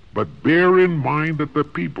 But bear in mind that the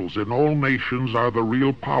peoples in all nations are the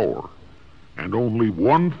real power, and only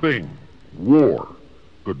one thing, war,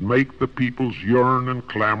 could make the peoples yearn and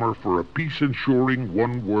clamor for a peace-ensuring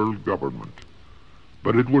one-world government.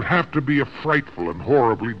 But it would have to be a frightful and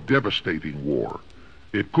horribly devastating war.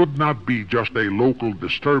 It could not be just a local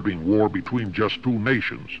disturbing war between just two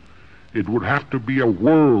nations. It would have to be a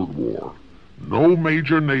world war. No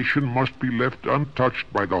major nation must be left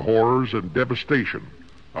untouched by the horrors and devastation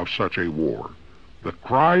of such a war. The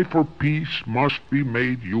cry for peace must be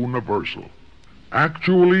made universal.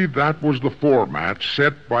 Actually, that was the format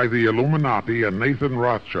set by the Illuminati and Nathan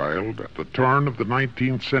Rothschild at the turn of the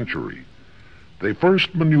 19th century. They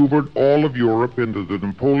first maneuvered all of Europe into the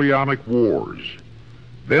Napoleonic Wars.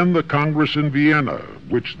 Then the Congress in Vienna,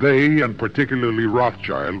 which they, and particularly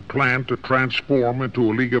Rothschild, planned to transform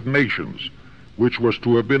into a League of Nations, which was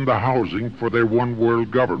to have been the housing for their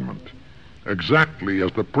one-world government, exactly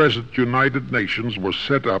as the present United Nations was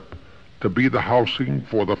set up to be the housing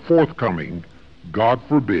for the forthcoming, God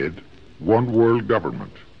forbid, one-world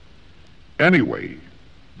government. Anyway,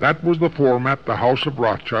 that was the format the House of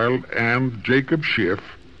Rothschild and Jacob Schiff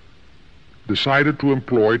decided to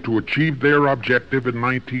employ to achieve their objective in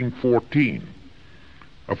 1914.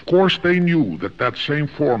 Of course, they knew that that same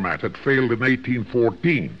format had failed in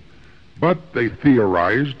 1814, but they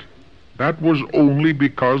theorized that was only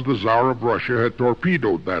because the Tsar of Russia had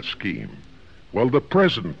torpedoed that scheme. Well, the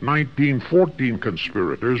present 1914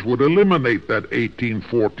 conspirators would eliminate that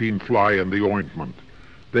 1814 fly in the ointment.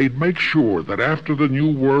 They'd make sure that after the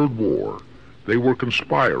New World War, they were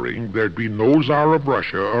conspiring, there'd be no Tsar of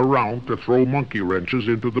Russia around to throw monkey wrenches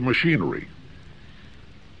into the machinery.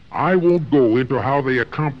 I won't go into how they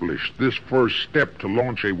accomplished this first step to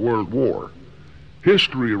launch a world war.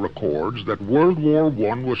 History records that World War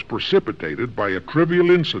I was precipitated by a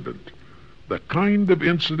trivial incident, the kind of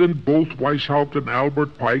incident both Weishaupt and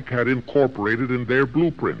Albert Pike had incorporated in their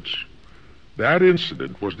blueprints. That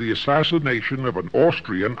incident was the assassination of an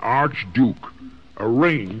Austrian archduke,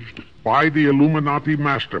 arranged by the Illuminati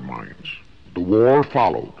masterminds. The war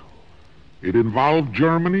followed. It involved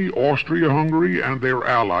Germany, Austria-Hungary, and their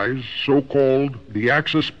allies, so-called the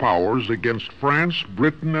Axis powers, against France,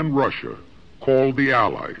 Britain, and Russia, called the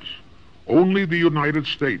Allies. Only the United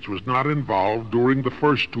States was not involved during the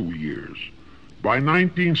first 2 years. By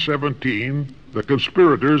 1917, the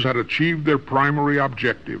conspirators had achieved their primary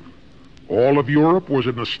objective. All of Europe was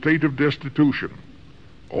in a state of destitution.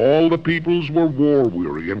 All the peoples were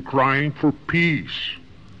war-weary and crying for peace.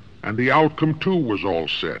 And the outcome, too, was all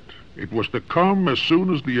set. It was to come as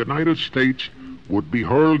soon as the United States would be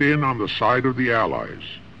hurled in on the side of the Allies.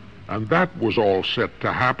 And that was all set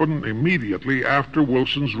to happen immediately after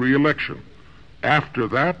Wilson's re-election. After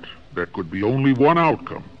that, there could be only one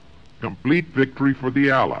outcome: complete victory for the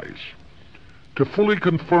Allies. To fully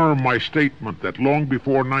confirm my statement that long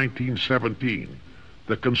before 1917,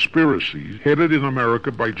 the conspiracy headed in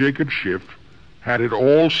America by Jacob Schiff had it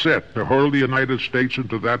all set to hurl the United States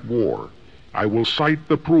into that war, I will cite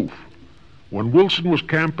the proof. When Wilson was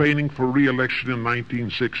campaigning for re-election in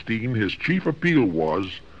 1916, his chief appeal was,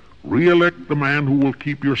 "Re-elect the man who will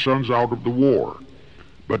keep your sons out of the war."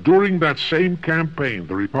 But during that same campaign,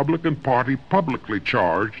 the Republican Party publicly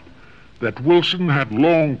charged that Wilson had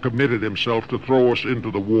long committed himself to throw us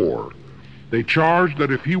into the war. They charged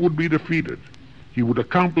that if he would be defeated, he would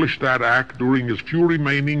accomplish that act during his few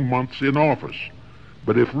remaining months in office.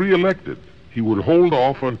 But if re-elected, he would hold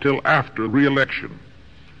off until after re-election.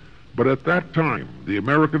 But at that time, the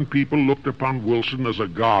American people looked upon Wilson as a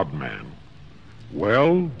God-man.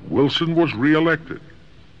 Well, Wilson was re-elected,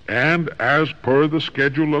 and as per the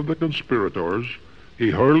schedule of the conspirators,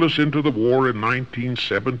 he hurled us into the war in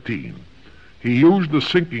 1917. He used the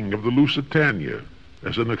sinking of the Lusitania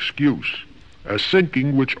as an excuse, a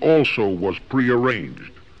sinking which also was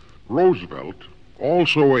prearranged. Roosevelt,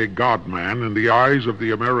 also a God-man in the eyes of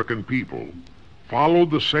the American people,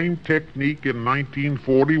 followed the same technique in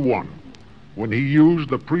 1941 when he used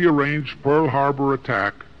the prearranged Pearl Harbor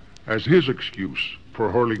attack as his excuse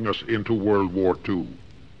for hurling us into World War II.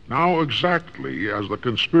 Now, exactly as the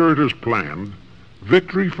conspirators planned,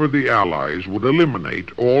 victory for the Allies would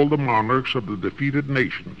eliminate all the monarchs of the defeated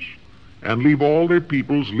nations and leave all their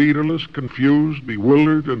peoples leaderless, confused,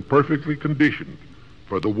 bewildered, and perfectly conditioned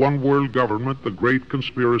for the one-world government the great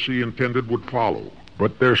conspiracy intended would follow.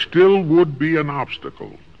 But there still would be an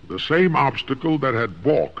obstacle, the same obstacle that had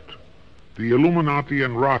balked the Illuminati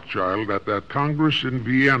and Rothschild at that Congress in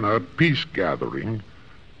Vienna peace gathering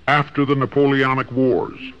after the Napoleonic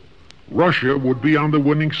Wars. Russia would be on the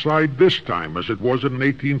winning side this time, as it was in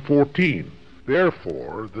 1814.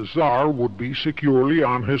 Therefore, the Tsar would be securely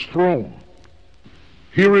on his throne.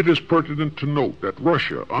 Here it is pertinent to note that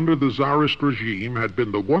Russia, under the Tsarist regime, had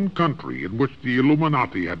been the one country in which the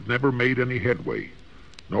Illuminati had never made any headway,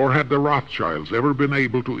 nor had the Rothschilds ever been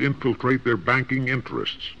able to infiltrate their banking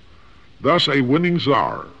interests. Thus, a winning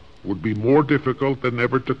Tsar would be more difficult than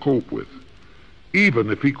ever to cope with.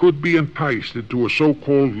 Even if he could be enticed into a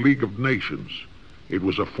so-called League of Nations, it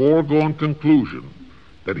was a foregone conclusion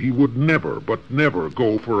that he would never, but never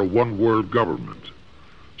go for a one-world government.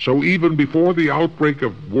 So even before the outbreak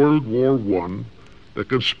of World War I, the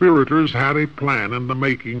conspirators had a plan in the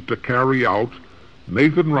making to carry out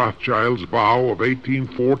Nathan Rothschild's vow of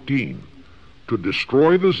 1814 to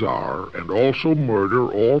destroy the Tsar and also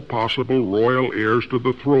murder all possible royal heirs to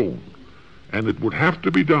the throne, and it would have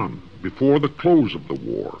to be done before the close of the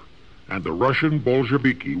war, and the Russian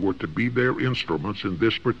Bolsheviki were to be their instruments in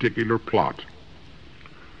this particular plot.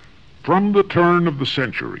 From the turn of the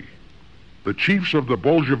century, the chiefs of the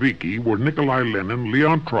Bolsheviki were Nikolai Lenin,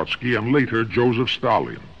 Leon Trotsky, and later Joseph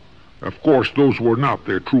Stalin. Of course, those were not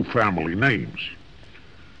their true family names.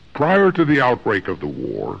 Prior to the outbreak of the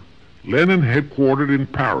war, Lenin headquartered in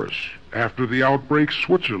Paris. After the outbreak,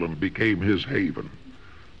 Switzerland became his haven.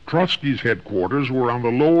 Trotsky's headquarters were on the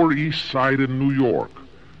Lower East Side in New York,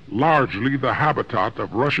 largely the habitat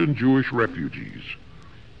of Russian Jewish refugees.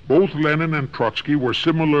 Both Lenin and Trotsky were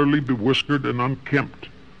similarly bewhiskered and unkempt.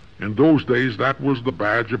 In those days, that was the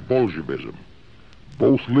badge of Bolshevism.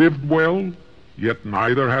 Both lived well, yet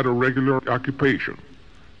neither had a regular occupation.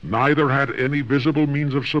 Neither had any visible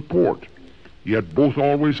means of support, yet both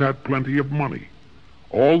always had plenty of money.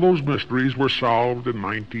 All those mysteries were solved in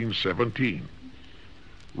 1917.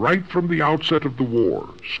 Right from the outset of the war,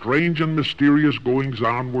 strange and mysterious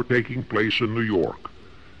goings-on were taking place in New York.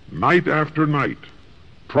 Night after night,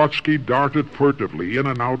 Trotsky darted furtively in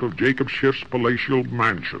and out of Jacob Schiff's palatial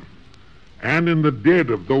mansion. And in the dead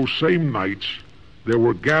of those same nights, there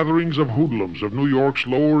were gatherings of hoodlums of New York's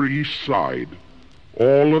Lower East Side,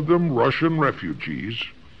 all of them Russian refugees,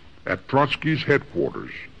 at Trotsky's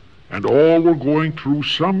headquarters, and all were going through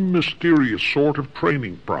some mysterious sort of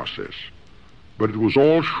training process. But it was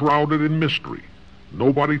all shrouded in mystery.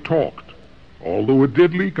 Nobody talked, although it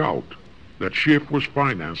did leak out that Schiff was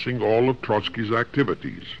financing all of Trotsky's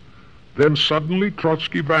activities. Then suddenly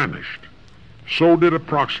Trotsky vanished. So did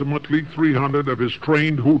approximately 300 of his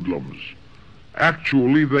trained hoodlums.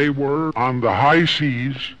 Actually, they were on the high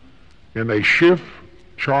seas in a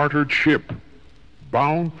Schiff-chartered ship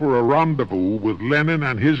bound for a rendezvous with Lenin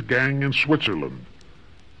and his gang in Switzerland.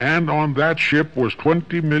 And on that ship was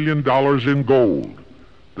 $20 million in gold,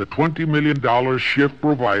 the $20 million Schiff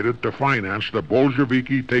provided to finance the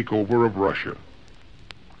Bolsheviki takeover of Russia.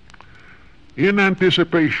 In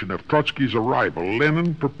anticipation of Trotsky's arrival,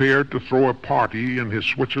 Lenin prepared to throw a party in his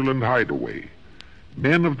Switzerland hideaway.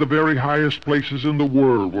 Men of the very highest places in the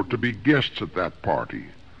world were to be guests at that party.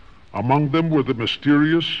 Among them were the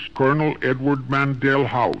mysterious Colonel Edward Mandell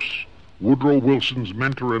House, Woodrow Wilson's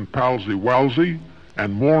mentor and palsy Walsey,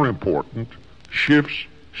 and more important, Schiff's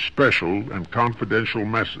special and confidential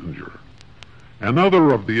messenger.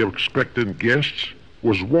 Another of the expectant guests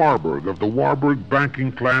was Warburg of the Warburg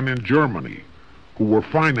banking clan in Germany, who were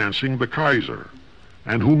financing the Kaiser,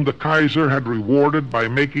 and whom the Kaiser had rewarded by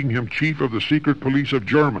making him chief of the secret police of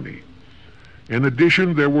Germany. In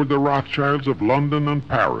addition, there were the Rothschilds of London and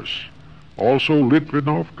Paris, also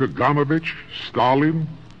Litvinov, Kaganovich, Stalin,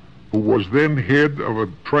 who was then head of a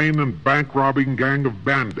train and bank robbing gang of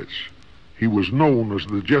bandits. He was known as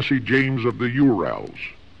the Jesse James of the Urals.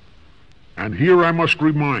 And here I must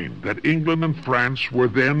remind that England and France were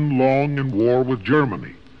then long in war with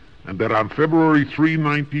Germany, and that on February 3,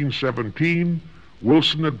 1917,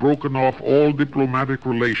 Wilson had broken off all diplomatic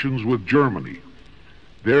relations with Germany.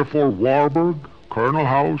 Therefore, Warburg, Colonel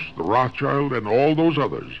House, the Rothschild, and all those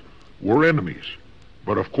others were enemies.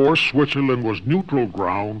 But of course, Switzerland was neutral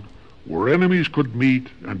ground where enemies could meet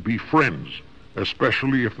and be friends,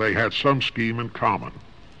 especially if they had some scheme in common.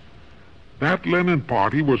 That Lenin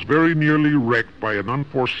party was very nearly wrecked by an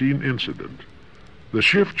unforeseen incident. The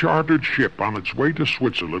Schiff-chartered ship on its way to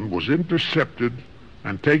Switzerland was intercepted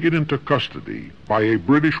and taken into custody by a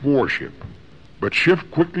British warship. But Schiff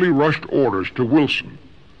quickly rushed orders to Wilson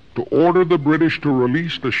to order the British to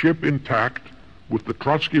release the ship intact with the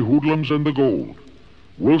Trotsky hoodlums and the gold.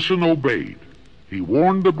 Wilson obeyed. He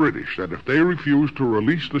warned the British that if they refused to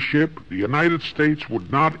release the ship, the United States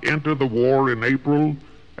would not enter the war in April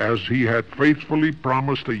as he had faithfully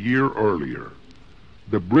promised a year earlier.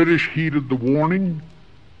 The British heeded the warning,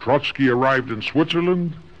 Trotsky arrived in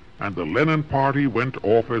Switzerland, and the Lenin party went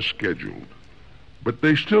off as scheduled. But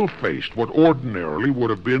they still faced what ordinarily would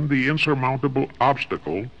have been the insurmountable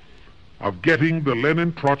obstacle of getting the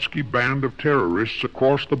Lenin-Trotsky band of terrorists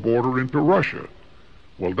across the border into Russia.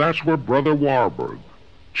 Well, that's where Brother Warburg,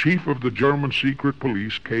 chief of the German secret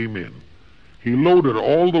police, came in. He loaded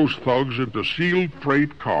all those thugs into sealed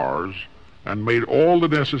freight cars and made all the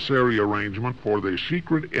necessary arrangement for their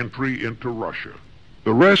secret entry into Russia.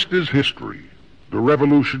 The rest is history. The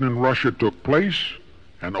revolution in Russia took place,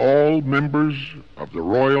 and all members of the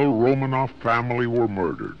royal Romanov family were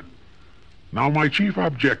murdered. Now, my chief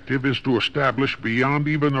objective is to establish beyond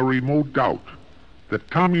even a remote doubt that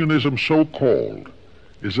communism, so-called,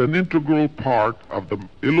 is an integral part of the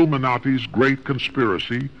Illuminati's great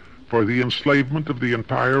conspiracy for the enslavement of the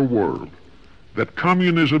entire world, that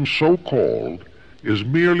communism, so-called, is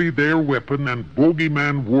merely their weapon and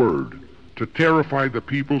bogeyman word to terrify the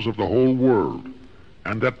peoples of the whole world,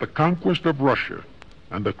 and that the conquest of Russia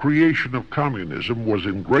and the creation of communism was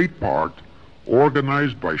in great part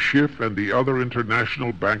organized by Schiff and the other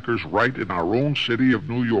international bankers right in our own city of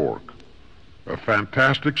New York. A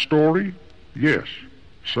fantastic story? Yes.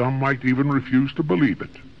 Some might even refuse to believe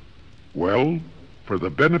it. Well, for the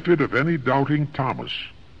benefit of any doubting Thomas,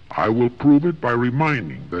 I will prove it by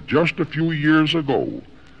reminding that just a few years ago,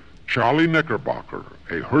 Charlie Knickerbocker,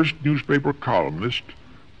 a Hearst newspaper columnist,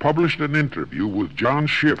 published an interview with John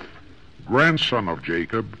Schiff, grandson of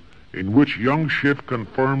Jacob, in which young Schiff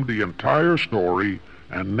confirmed the entire story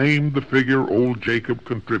and named the figure old Jacob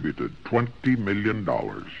contributed, $20 million.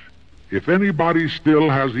 If anybody still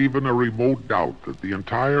has even a remote doubt that the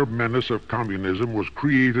entire menace of communism was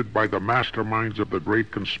created by the masterminds of the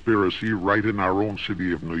great conspiracy right in our own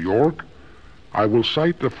city of New York, I will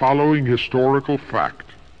cite the following historical fact.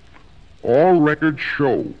 All records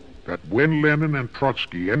show that when Lenin and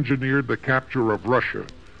Trotsky engineered the capture of Russia,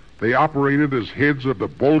 they operated as heads of the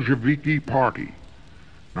Bolsheviki party.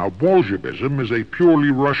 Now, Bolshevism is a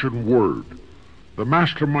purely Russian word. The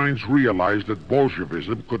masterminds realized that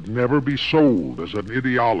Bolshevism could never be sold as an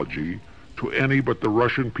ideology to any but the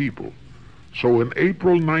Russian people. So in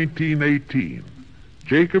April 1918,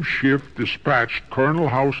 Jacob Schiff dispatched Colonel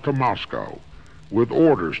House to Moscow with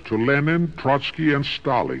orders to Lenin, Trotsky, and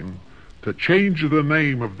Stalin to change the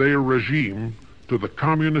name of their regime to the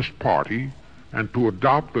Communist Party and to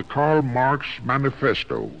adopt the Karl Marx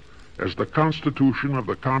Manifesto as the constitution of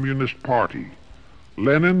the Communist Party.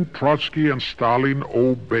 Lenin, Trotsky, and Stalin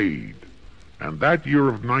obeyed, and that year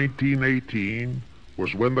of 1918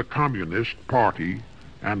 was when the Communist Party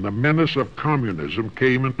and the menace of communism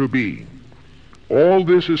came into being. All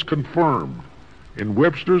this is confirmed in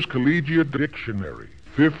Webster's Collegiate Dictionary,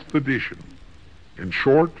 5th edition. In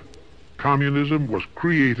short, communism was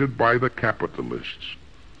created by the capitalists.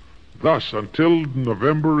 Thus, until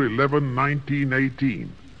November 11,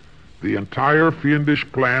 1918, the entire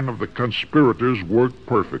fiendish plan of the conspirators worked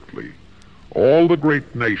perfectly. All the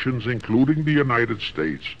great nations, including the United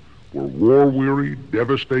States, were war-weary,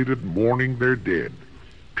 devastated, mourning their dead.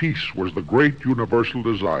 Peace was the great universal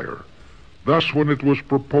desire. Thus, when it was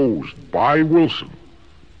proposed by Wilson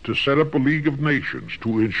to set up a League of Nations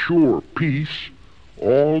to ensure peace,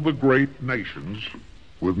 all the great nations,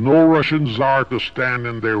 with no Russian Tsar to stand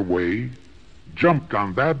in their way, jumped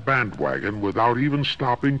on that bandwagon without even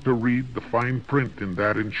stopping to read the fine print in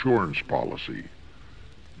that insurance policy.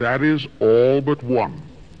 That is, all but one,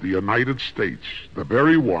 the United States, the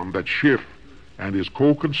very one that Schiff and his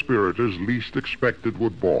co-conspirators least expected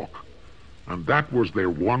would balk. And that was their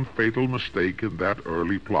one fatal mistake in that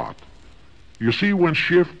early plot. You see, when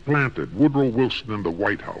Schiff planted Woodrow Wilson in the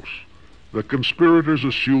White House, the conspirators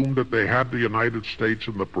assumed that they had the United States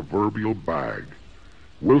in the proverbial bag.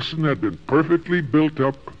 Wilson had been perfectly built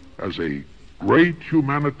up as a great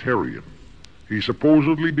humanitarian. He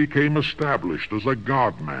supposedly became established as a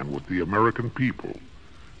God-man with the American people.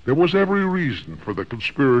 There was every reason for the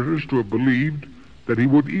conspirators to have believed that he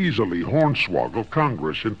would easily hornswoggle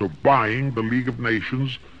Congress into buying the League of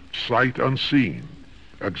Nations sight unseen,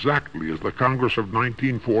 exactly as the Congress of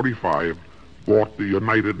 1945 bought the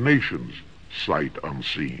United Nations sight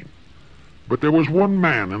unseen. But there was one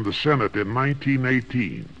man in the Senate in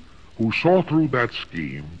 1918 who saw through that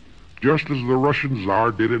scheme just as the Russian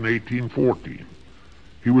Tsar did in 1814.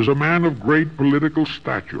 He was a man of great political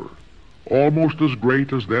stature, almost as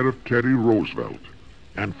great as that of Teddy Roosevelt,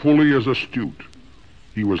 and fully as astute.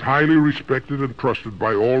 He was highly respected and trusted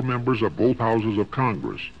by all members of both houses of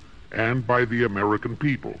Congress and by the American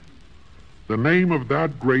people. The name of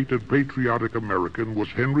that great and patriotic American was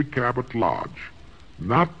Henry Cabot Lodge,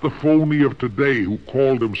 not the phony of today who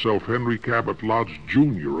called himself Henry Cabot Lodge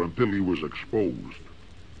Jr. until he was exposed.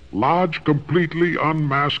 Lodge completely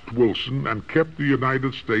unmasked Wilson and kept the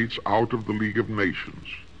United States out of the League of Nations.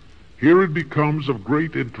 Here it becomes of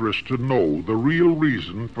great interest to know the real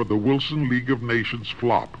reason for the Wilson League of Nations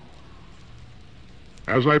flop.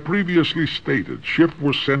 As I previously stated, Schiff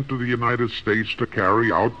was sent to the United States to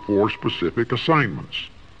carry out 4 specific assignments.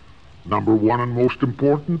 Number 1 and most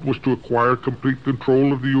important was to acquire complete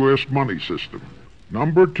control of the U.S. money system.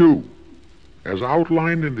 Number 2, as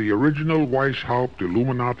outlined in the original Weishaupt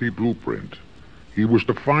Illuminati blueprint, he was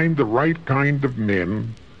to find the right kind of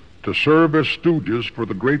men to serve as stooges for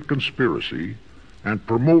the great conspiracy and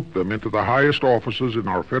promote them into the highest offices in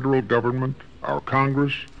our federal government, our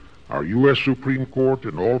Congress, our U.S. Supreme Court,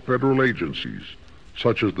 and all federal agencies,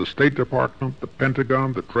 such as the State Department, the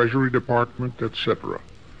Pentagon, the Treasury Department, etc.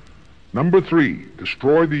 Number 3,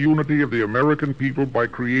 destroy the unity of the American people by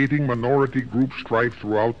creating minority group strife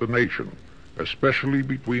throughout the nation, especially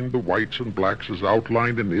between the whites and blacks as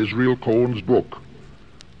outlined in Israel Cohen's book.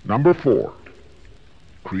 Number 4,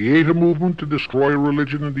 create a movement to destroy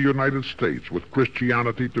religion in the United States, with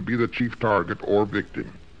Christianity to be the chief target or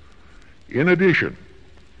victim. In addition,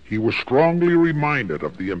 he was strongly reminded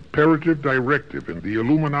of the imperative directive in the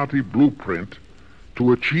Illuminati blueprint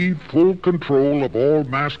to achieve full control of all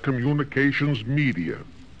mass communications media,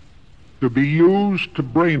 to be used to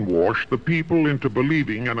brainwash the people into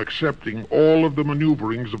believing and accepting all of the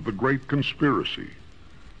maneuverings of the great conspiracy.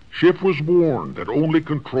 Schiff was warned that only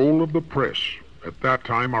control of the press, at that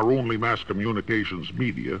time our only mass communications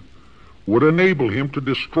media, would enable him to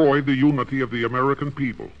destroy the unity of the American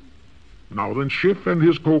people. Now then, Schiff and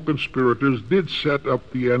his co-conspirators did set up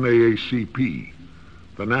the NAACP,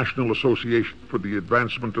 the National Association for the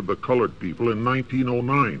Advancement of the Colored People, in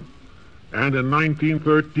 1909. And in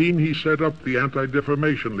 1913 he set up the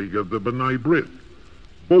Anti-Defamation League of the B'nai B'rith.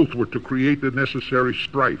 Both were to create the necessary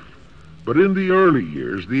strife. But in the early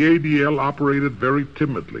years, the ADL operated very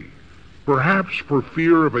timidly, perhaps for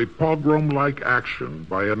fear of a pogrom-like action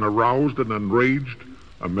by an aroused and enraged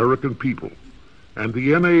American people. And the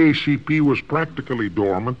NAACP was practically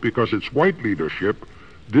dormant because its white leadership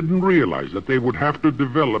didn't realize that they would have to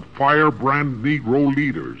develop firebrand Negro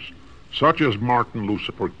leaders, such as Martin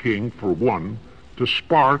Lucifer King, for one, to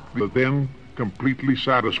spark the then completely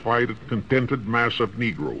satisfied and contented mass of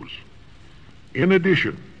Negroes. In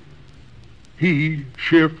addition, he,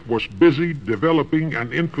 Schiff, was busy developing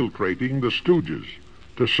and infiltrating the stooges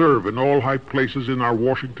to serve in all high places in our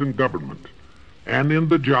Washington government, and in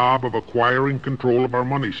the job of acquiring control of our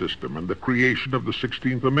money system and the creation of the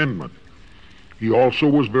 16th Amendment. He also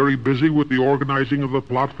was very busy with the organizing of the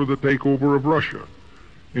plot for the takeover of Russia.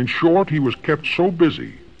 In short, he was kept so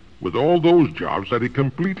busy with all those jobs that he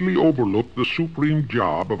completely overlooked the supreme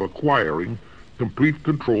job of acquiring complete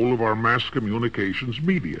control of our mass communications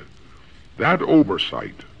media, That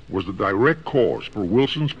oversight was the direct cause for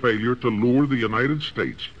Wilson's failure to lure the United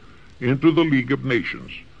States into the League of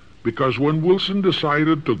Nations, because when Wilson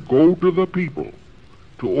decided to go to the people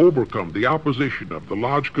to overcome the opposition of the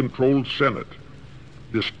Lodge-controlled Senate,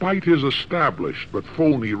 despite his established but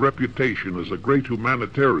phony reputation as a great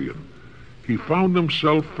humanitarian, he found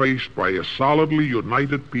himself faced by a solidly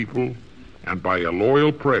united people and by a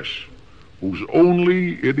loyal press whose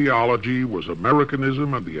only ideology was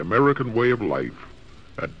Americanism and the American way of life.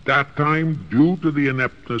 At that time, due to the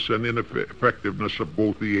ineptness and ineffectiveness of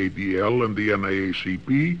both the ADL and the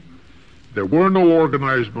NAACP, there were no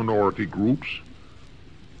organized minority groups,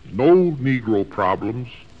 no Negro problems,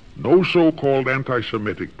 no so-called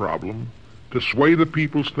anti-Semitic problem to sway the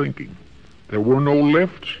people's thinking. There were no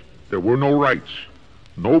lefts, there were no rights,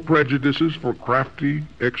 no prejudices for crafty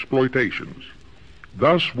exploitations.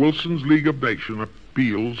 Thus, Wilson's League of Nations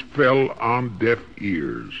appeals fell on deaf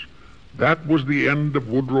ears. That was the end of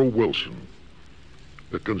Woodrow Wilson,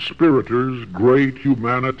 the conspirator's great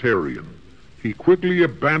humanitarian. He quickly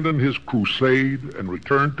abandoned his crusade and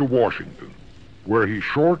returned to Washington, where he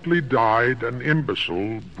shortly died an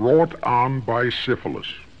imbecile brought on by syphilis.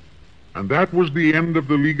 And that was the end of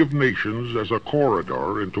the League of Nations as a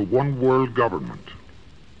corridor into one world government.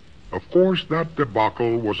 Of course, that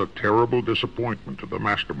debacle was a terrible disappointment to the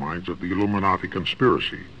masterminds of the Illuminati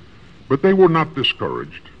conspiracy, but they were not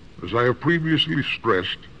discouraged. As I have previously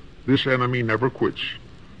stressed, this enemy never quits.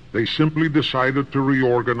 They simply decided to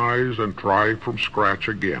reorganize and try from scratch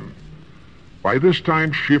again. By this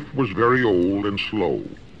time, Schiff was very old and slow.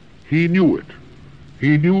 He knew it.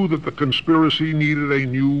 He knew that the conspiracy needed a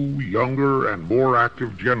new, younger, and more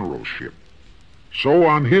active generalship. So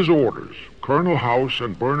on his orders, Colonel House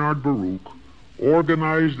and Bernard Baruch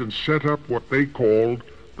organized and set up what they called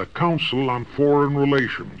the Council on Foreign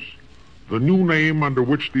Relations, the new name under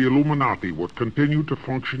which the Illuminati would continue to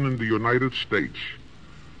function in the United States.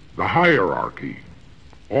 The hierarchy,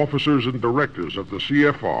 officers and directors of the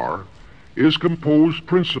CFR, is composed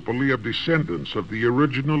principally of descendants of the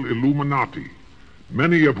original Illuminati,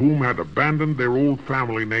 many of whom had abandoned their old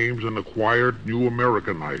family names and acquired new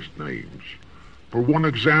Americanized names. For one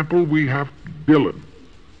example, we have Dillon,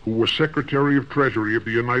 who was Secretary of Treasury of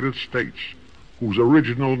the United States, whose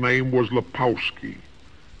original name was Lepowski.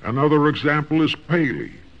 Another example is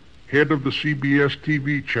Paley, head of the CBS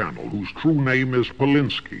TV channel, whose true name is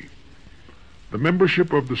Polinsky. The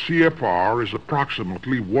membership of the CFR is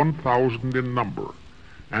approximately 1,000 in number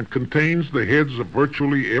and contains the heads of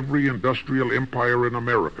virtually every industrial empire in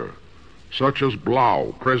America, such as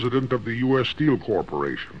Blau, president of the U.S. Steel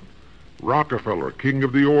Corporation, Rockefeller, king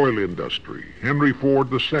of the oil industry, Henry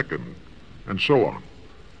Ford II, and so on.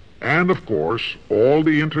 And, of course, all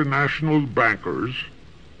the international bankers,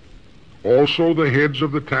 also the heads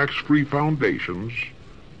of the tax-free foundations,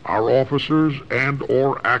 are officers and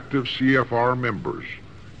or active CFR members.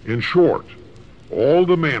 In short, all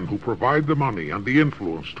the men who provide the money and the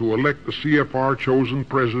influence to elect the CFR chosen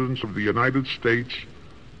presidents of the United States,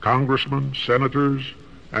 congressmen, senators,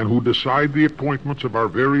 and who decide the appointments of our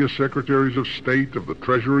various secretaries of state, of the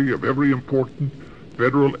Treasury, of every important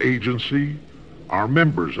federal agency, are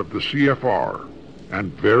members of the CFR,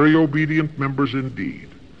 and very obedient members indeed.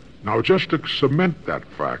 Now, just to cement that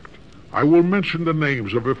fact, I will mention the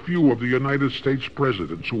names of a few of the United States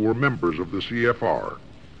presidents who were members of the CFR.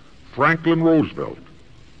 Franklin Roosevelt,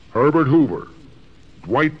 Herbert Hoover,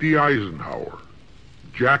 Dwight D. Eisenhower,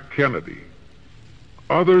 Jack Kennedy.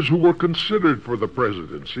 Others who were considered for the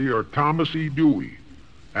presidency are Thomas E. Dewey,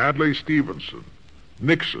 Adlai Stevenson,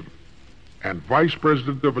 Nixon, and Vice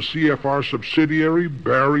President of a CFR subsidiary,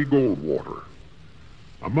 Barry Goldwater.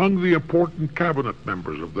 Among the important cabinet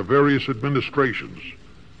members of the various administrations,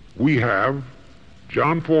 we have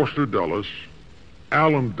John Foster Dulles,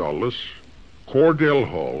 Allen Dulles, Cordell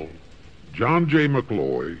Hull, John J.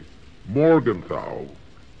 McCloy, Morgenthau,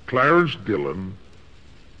 Clarence Dillon,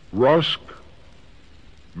 Rusk,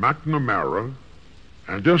 McNamara,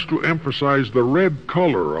 and just to emphasize the red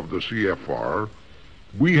color of the CFR,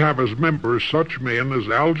 we have as members such men as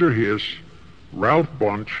Alger Hiss, Ralph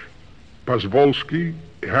Bunch, Pazvolsky,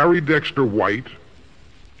 Harry Dexter White,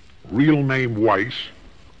 real name Weiss,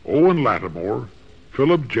 Owen Lattimore,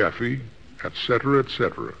 Philip Jeffy, etc.,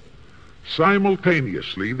 etc.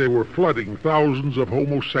 Simultaneously, they were flooding thousands of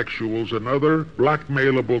homosexuals and other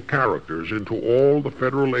blackmailable characters into all the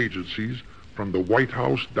federal agencies from the White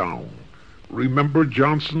House down. Remember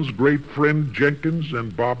Johnson's great friend Jenkins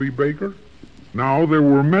and Bobby Baker? Now, there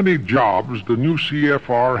were many jobs the new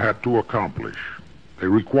CFR had to accomplish. They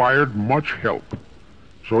required much help.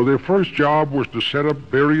 So their first job was to set up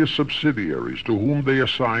various subsidiaries to whom they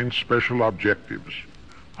assigned special objectives.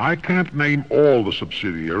 I can't name all the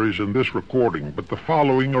subsidiaries in this recording, but the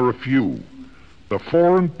following are a few. The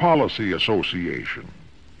Foreign Policy Association,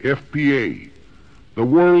 FPA, the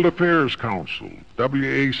World Affairs Council,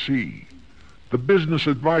 WAC, the Business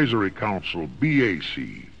Advisory Council,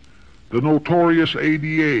 BAC, the notorious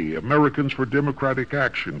ADA, Americans for Democratic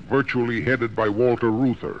Action, virtually headed by Walter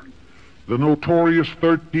Reuther, the notorious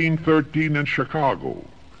 1313 in Chicago.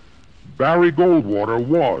 Barry Goldwater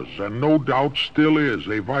was, and no doubt still is,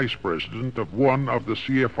 a vice president of one of the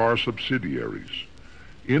CFR subsidiaries.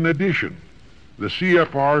 In addition, the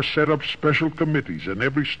CFR set up special committees in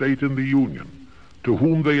every state in the Union, to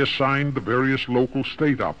whom they assigned the various local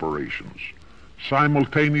state operations.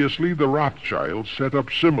 Simultaneously, the Rothschilds set up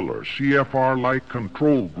similar CFR-like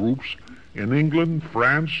control groups in England,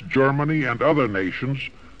 France, Germany, and other nations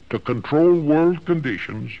to control world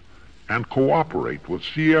conditions and cooperate with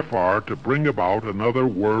CFR to bring about another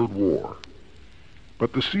world war.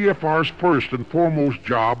 But the CFR's first and foremost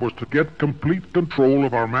job was to get complete control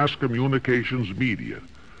of our mass communications media.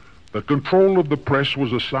 The control of the press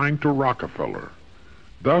was assigned to Rockefeller.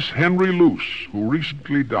 Thus, Henry Luce, who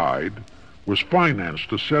recently died, was financed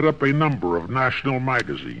to set up a number of national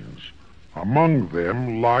magazines, among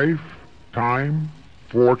them Life, Time,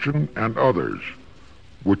 Fortune, and others,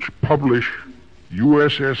 which publish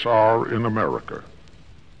USSR in America.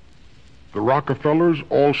 The Rockefellers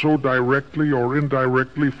also directly or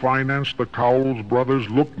indirectly financed the Cowles Brothers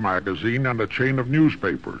Look magazine and a chain of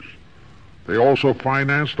newspapers. They also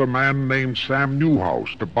financed a man named Sam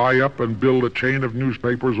Newhouse to buy up and build a chain of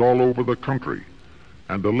newspapers all over the country.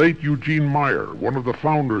 And the late Eugene Meyer, one of the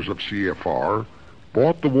founders of CFR,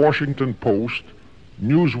 bought the Washington Post,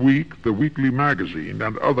 Newsweek, the weekly magazine,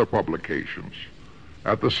 and other publications.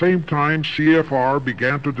 At the same time, CFR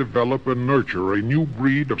began to develop and nurture a new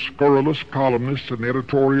breed of scurrilous columnists and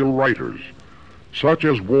editorial writers, such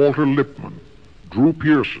as Walter Lippmann, Drew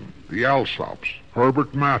Pearson, the Alsops,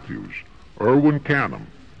 Herbert Matthews, Irwin Canham,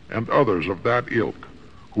 and others of that ilk,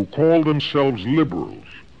 who called themselves liberals,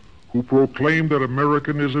 who proclaimed that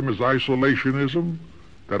Americanism is isolationism,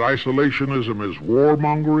 that isolationism is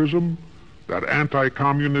warmongerism, that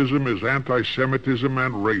anti-communism is anti-Semitism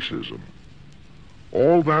and racism.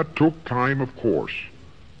 All that took time, of course,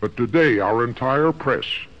 but today our entire press,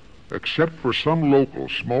 except for some local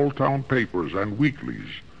small-town papers and weeklies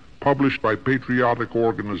published by patriotic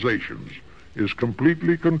organizations, is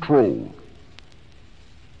completely controlled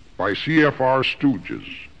by CFR stooges,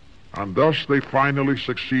 and thus they finally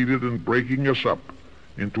succeeded in breaking us up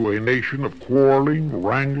into a nation of quarreling,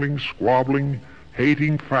 wrangling, squabbling,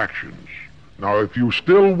 hating factions. Now, if you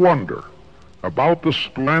still wonder about the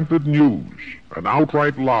slanted news and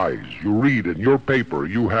outright lies you read in your paper,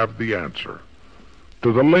 you have the answer.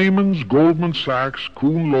 To the Lehmans, Goldman Sachs,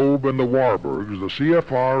 Kuhn Loeb, and the Warburgs, the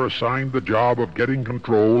CFR assigned the job of getting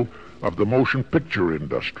control of the motion picture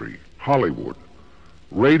industry, Hollywood,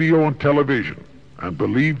 radio and television, and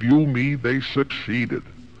believe you me, they succeeded.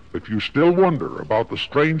 If you still wonder about the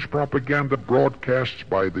strange propaganda broadcasts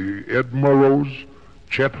by the Ed Murrows,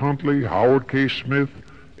 Chet Huntley, Howard K. Smith,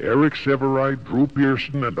 Eric Severide, Drew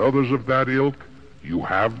Pearson, and others of that ilk, you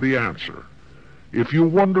have the answer. If you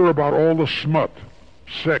wonder about all the smut,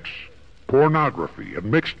 sex, pornography, and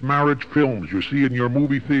mixed marriage films you see in your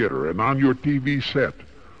movie theater and on your TV set,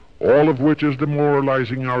 all of which is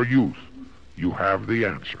demoralizing our youth, you have the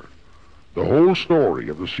answer. The whole story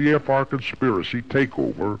of the CFR conspiracy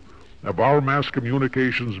takeover of our mass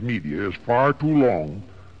communications media is far too long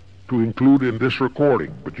to include in this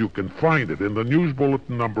recording, but you can find it in the News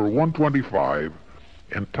Bulletin number 125,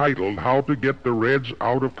 entitled How to Get the Reds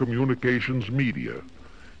Out of Communications Media.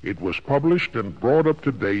 It was published and brought up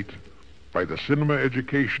to date by the Cinema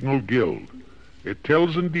Educational Guild. It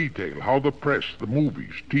tells in detail how the press, the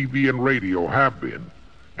movies, TV, and radio have been,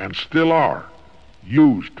 and still are,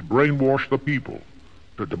 used to brainwash the people,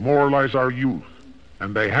 to demoralize our youth,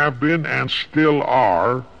 and they have been and still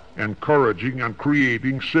are encouraging and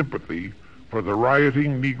creating sympathy for the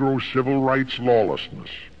rioting Negro civil rights lawlessness.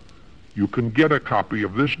 You can get a copy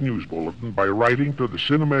of this news bulletin by writing to the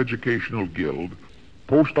Cinema Educational Guild,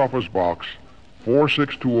 Post Office Box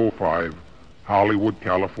 46205, Hollywood,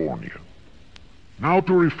 California. Now,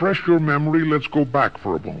 to refresh your memory, let's go back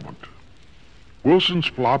for a moment. Wilson's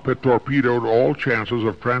flop had torpedoed all chances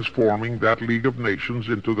of transforming that League of Nations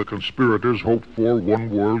into the conspirators' hoped-for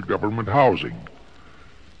one-world government housing.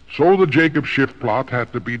 So the Jacob Schiff plot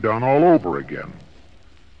had to be done all over again,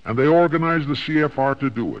 and they organized the CFR to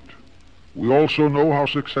do it. We also know how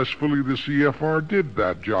successfully the CFR did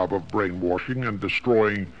that job of brainwashing and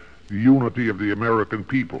destroying the unity of the American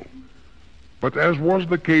people. But as was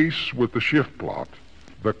the case with the shift plot,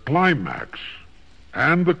 the climax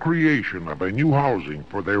and the creation of a new housing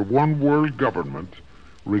for their one-world government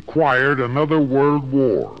required another world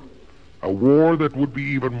war, a war that would be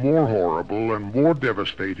even more horrible and more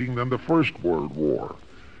devastating than the First World War,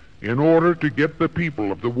 in order to get the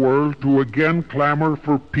people of the world to again clamor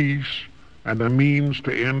for peace and a means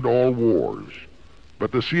to end all wars.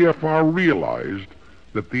 But the CFR realized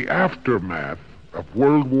that the aftermath of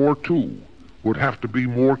World War II would have to be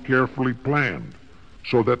more carefully planned,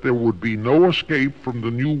 so that there would be no escape from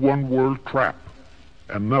the new one-world trap,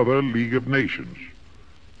 another League of Nations,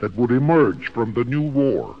 that would emerge from the new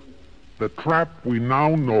war, the trap we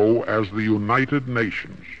now know as the United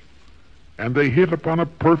Nations. And they hit upon a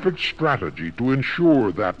perfect strategy to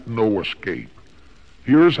ensure that no escape.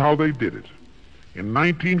 Here's how they did it. In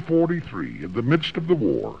 1943, in the midst of the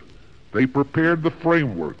war, they prepared the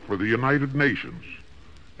framework for the United Nations,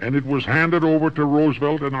 and it was handed over to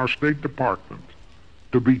Roosevelt and our State Department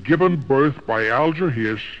to be given birth by Alger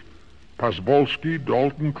Hiss, Pasvolsky,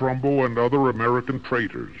 Dalton Trumbo, and other American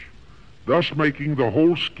traitors, thus making the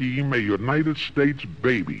whole scheme a United States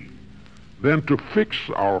baby. Then, to fix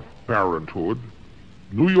our parenthood,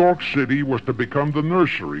 New York City was to become the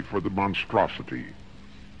nursery for the monstrosity.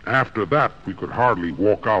 After that, we could hardly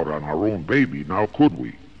walk out on our own baby, now could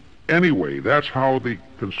we? Anyway, that's how the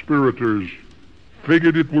conspirators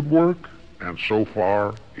figured it would work, and so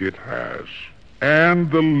far it has. And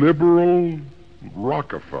the liberal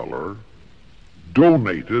Rockefeller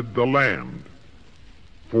donated the land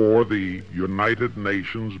for the United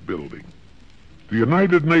Nations building. The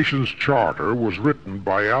United Nations Charter was written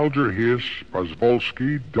by Alger Hiss,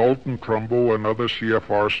 Pasvolsky, Dalton Trumbo, and other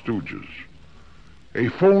CFR stooges. A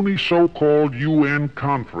phony so-called UN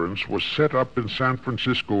conference was set up in San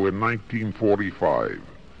Francisco in 1945.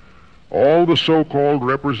 All the so-called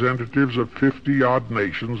representatives of 50-odd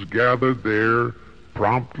nations gathered there,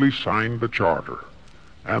 promptly signed the charter,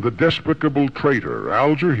 and the despicable traitor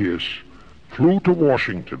Alger Hiss flew to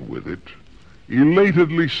Washington with it,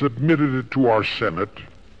 elatedly submitted it to our Senate,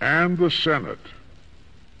 and the Senate,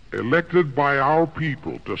 elected by our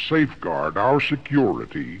people to safeguard our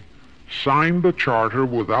security, signed the charter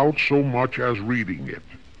without so much as reading it.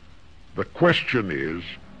 The question is,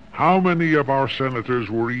 how many of our senators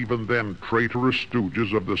were even then traitorous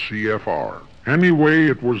stooges of the CFR? Anyway,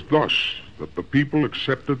 it was thus that the people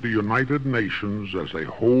accepted the United Nations as a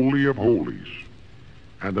holy of holies,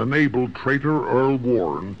 and enabled traitor Earl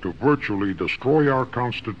Warren to virtually destroy our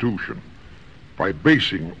Constitution by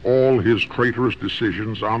basing all his traitorous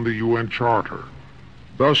decisions on the UN Charter,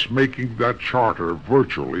 thus making that charter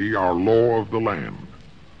virtually our law of the land.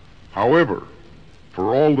 However,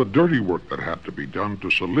 for all the dirty work that had to be done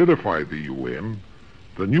to solidify the UN,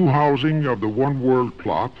 the new housing of the one world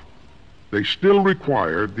plot, they still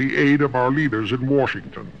required the aid of our leaders in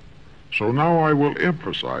Washington. So now I will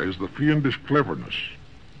emphasize the fiendish cleverness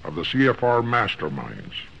of the CFR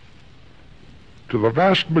masterminds. To the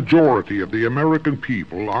vast majority of the American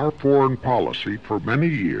people, our foreign policy for many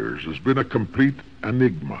years has been a complete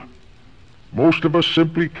enigma. Most of us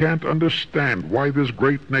simply can't understand why this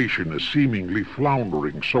great nation is seemingly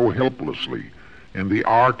floundering so helplessly in the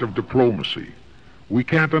art of diplomacy. We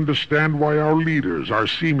can't understand why our leaders are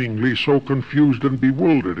seemingly so confused and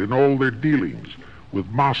bewildered in all their dealings with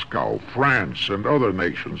Moscow, France, and other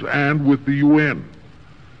nations, and with the UN.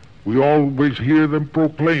 We always hear them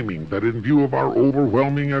proclaiming that in view of our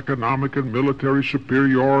overwhelming economic and military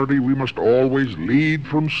superiority, we must always lead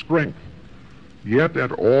from strength. Yet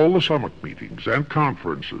at all the summit meetings and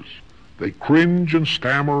conferences, they cringe and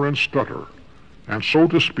stammer and stutter, and so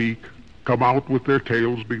to speak, come out with their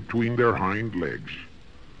tails between their hind legs.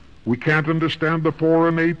 We can't understand the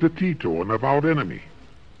foreign aid to Tito, an avowed enemy,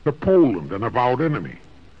 to Poland, an avowed enemy,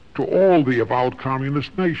 to all the avowed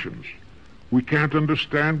communist nations. We can't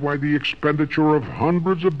understand why the expenditure of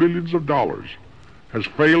hundreds of billions of dollars has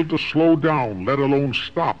failed to slow down, let alone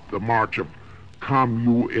stop, the march of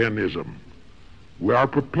communism. We are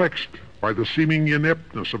perplexed by the seeming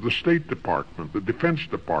ineptness of the State Department, the Defense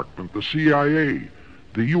Department, the CIA,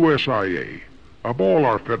 the USIA, of all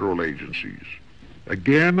our federal agencies.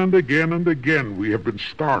 Again and again and again we have been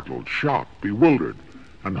startled, shocked, bewildered,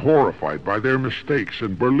 and horrified by their mistakes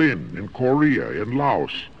in Berlin, in Korea, in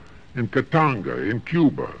Laos, in Katanga, in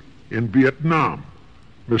Cuba, in Vietnam.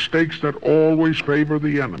 Mistakes that always favor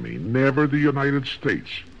the enemy, never the United States.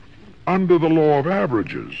 Under the law of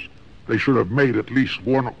averages, they should have made at least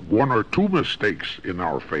one or two mistakes in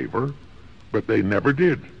our favor, but they never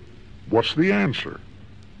did. What's the answer?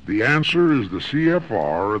 The answer is the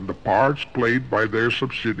CFR and the parts played by their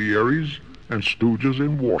subsidiaries and stooges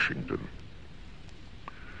in Washington.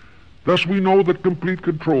 Thus we know that complete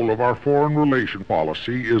control of our foreign relation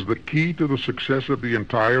policy is the key to the success of the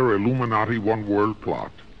entire Illuminati One World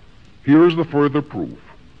plot. Here is the further proof.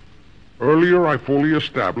 Earlier I fully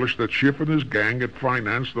established that Schiff and his gang had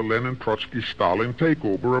financed the Lenin-Trotsky-Stalin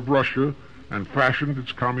takeover of Russia and fashioned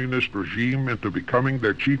its communist regime into becoming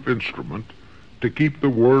their chief instrument to keep the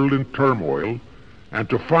world in turmoil and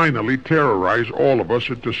to finally terrorize all of us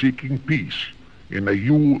into seeking peace in a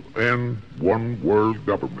UN One World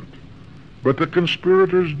government. But the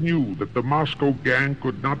conspirators knew that the Moscow gang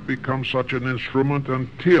could not become such an instrument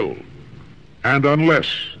until and unless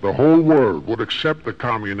the whole world would accept the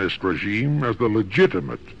communist regime as the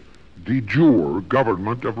legitimate, de jure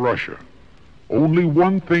government of Russia. Only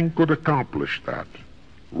one thing could accomplish that: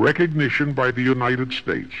 recognition by the United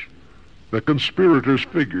States. The conspirators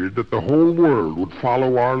figured that the whole world would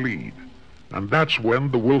follow our lead, and that's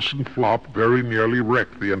when the Wilson flop very nearly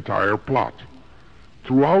wrecked the entire plot.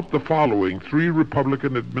 Throughout the following 3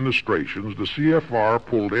 Republican administrations, the CFR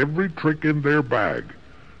pulled every trick in their bag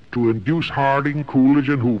to induce Harding, Coolidge,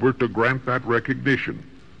 and Hoover to grant that recognition,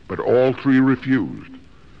 but all 3 refused.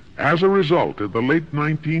 As a result, in the late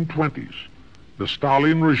 1920s, the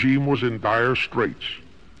Stalin regime was in dire straits.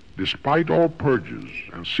 Despite all purges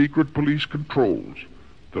and secret police controls,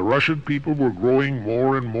 the Russian people were growing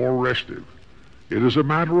more and more restive. It is a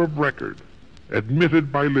matter of record,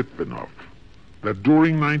 admitted by Litvinov, that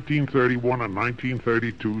during 1931 and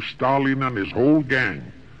 1932, Stalin and his whole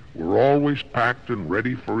gang were always packed and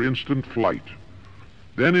ready for instant flight.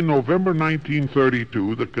 Then in November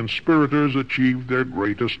 1932, the conspirators achieved their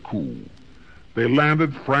greatest coup. They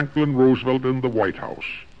landed Franklin Roosevelt in the White House.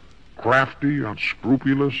 Crafty,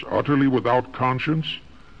 unscrupulous, utterly without conscience,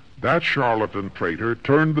 that charlatan traitor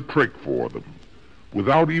turned the trick for them.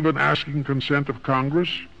 Without even asking consent of Congress,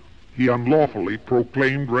 he unlawfully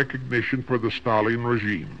proclaimed recognition for the Stalin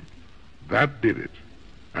regime. That did it.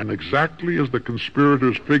 And exactly as the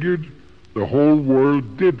conspirators figured, the whole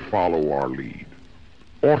world did follow our lead.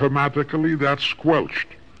 Automatically, that squelched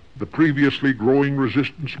the previously growing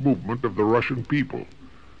resistance movement of the Russian people.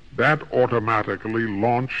 That automatically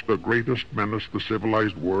launched the greatest menace the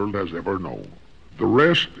civilized world has ever known. The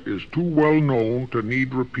rest is too well known to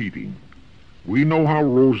need repeating. We know how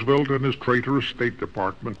Roosevelt and his traitorous State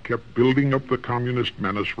Department kept building up the communist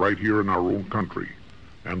menace right here in our own country,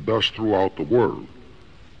 and thus throughout the world.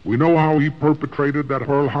 We know how he perpetrated that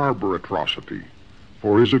Pearl Harbor atrocity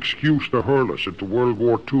for his excuse to hurl us into World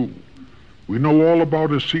War II. We know all about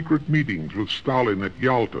his secret meetings with Stalin at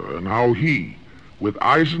Yalta and how he, with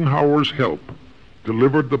Eisenhower's help,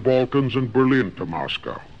 delivered the Balkans and Berlin to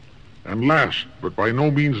Moscow. And last, but by no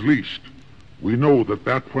means least, we know that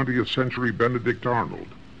 20th century Benedict Arnold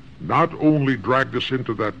not only dragged us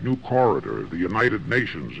into that new corridor, the United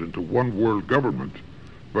Nations, into one world government,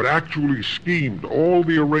 but actually schemed all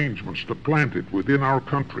the arrangements to plant it within our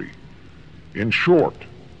country. In short,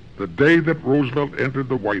 the day that Roosevelt entered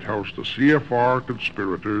the White House, the CFR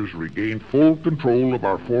conspirators regained full control of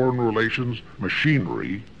our foreign relations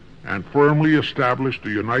machinery and firmly established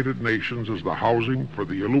the United Nations as the housing for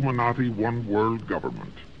the Illuminati One World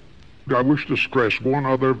government. I wish to stress one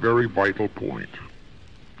other very vital point.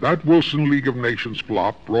 That Wilson League of Nations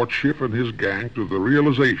flop brought Schiff and his gang to the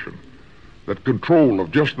realization that control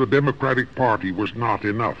of just the Democratic Party was not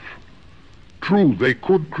enough. True, they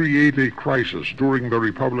could create a crisis during the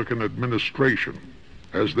Republican administration,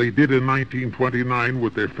 as they did in 1929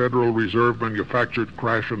 with their Federal Reserve manufactured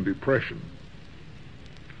crash and depression,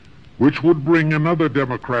 which would bring another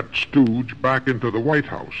Democrat stooge back into the White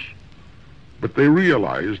House. But they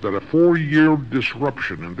realized that a 4-year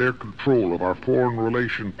disruption in their control of our foreign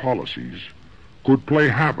relation policies could play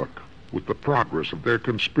havoc with the progress of their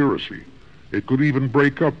conspiracy. It could even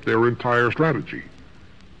break up their entire strategy,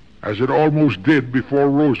 as it almost did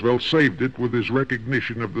before Roosevelt saved it with his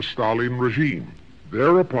recognition of the Stalin regime.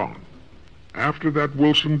 Thereupon, after that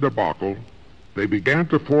Wilson debacle, they began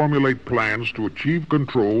to formulate plans to achieve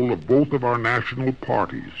control of both of our national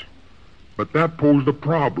parties. But that posed a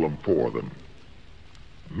problem for them.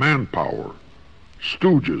 Manpower.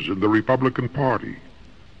 Stooges in the Republican Party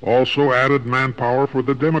also added manpower for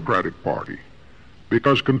the Democratic Party,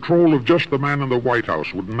 because control of just the man in the White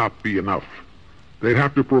House would not be enough. They'd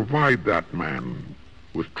have to provide that man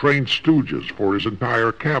with trained stooges for his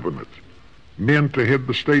entire cabinet, men to head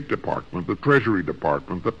the State Department, the Treasury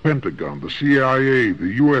Department, the Pentagon, the CIA,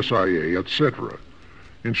 the USIA, etc.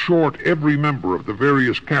 In short, every member of the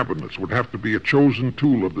various cabinets would have to be a chosen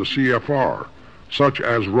tool of the CFR, such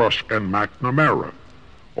as Rusk and McNamara,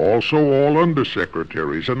 also all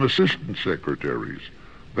undersecretaries and assistant secretaries.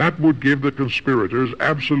 That would give the conspirators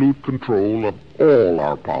absolute control of all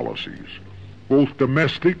our policies, both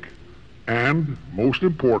domestic and, most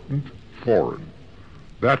important, foreign.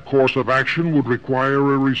 That course of action would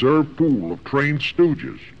require a reserve pool of trained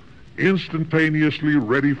stooges, instantaneously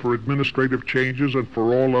ready for administrative changes and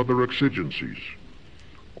for all other exigencies.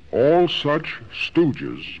 All such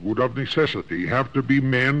stooges would of necessity have to be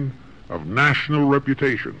men of national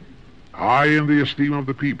reputation, high in the esteem of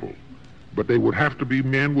the people, but they would have to be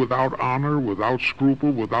men without honor, without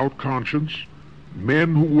scruple, without conscience,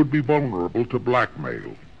 men who would be vulnerable to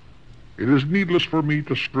blackmail. It is needless for me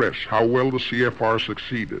to stress how well the CFR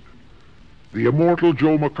succeeded. The immortal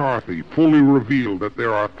Joe McCarthy fully revealed that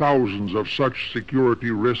there are thousands of such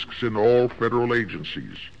security risks in all federal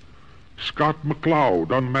agencies. Scott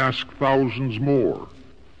McCloud unmasked thousands more,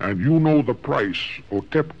 and you know the price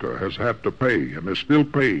Otepka has had to pay and is still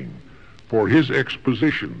paying for his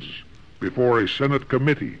expositions before a Senate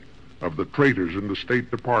committee of the traitors in the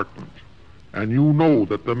State Department. And you know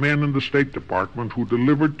that the men in the State Department who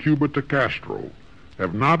delivered Cuba to Castro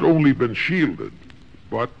have not only been shielded,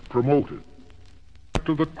 but promoted.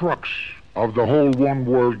 To the crux of the whole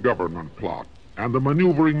one-world government plot, and the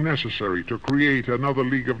maneuvering necessary to create another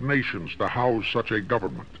League of Nations to house such a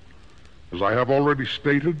government. As I have already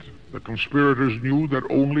stated, the conspirators knew that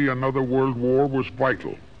only another world war was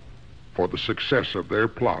vital for the success of their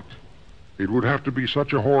plot. It would have to be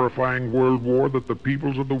such a horrifying world war that the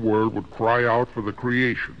peoples of the world would cry out for the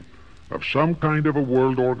creation of some kind of a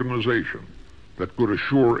world organization that could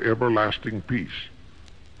assure everlasting peace.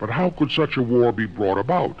 But how could such a war be brought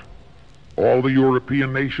about? All the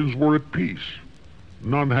European nations were at peace.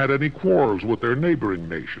 None had any quarrels with their neighboring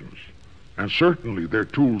nations, and certainly their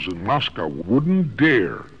tools in Moscow wouldn't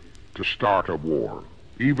dare to start a war.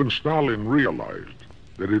 Even Stalin realized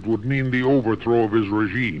that it would mean the overthrow of his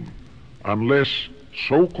regime unless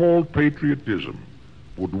so-called patriotism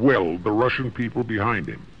would weld the Russian people behind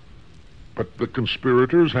him. But the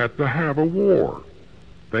conspirators had to have a war.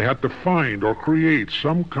 They had to find or create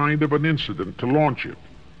some kind of an incident to launch it.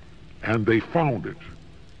 And they found it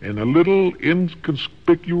in a little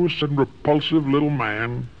inconspicuous and repulsive little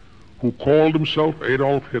man who called himself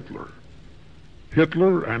Adolf Hitler.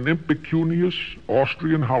 Hitler, an impecunious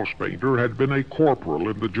Austrian house painter, had been a corporal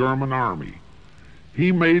in the German army.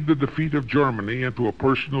 He made the defeat of Germany into a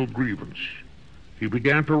personal grievance. He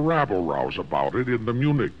began to rabble-rouse about it in the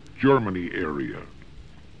Munich, Germany area.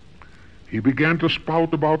 He began to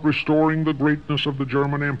spout about restoring the greatness of the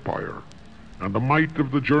German Empire and the might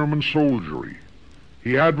of the German soldiery.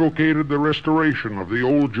 He advocated the restoration of the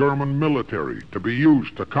old German military to be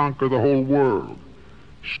used to conquer the whole world.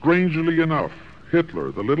 Strangely enough,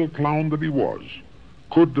 Hitler, the little clown that he was,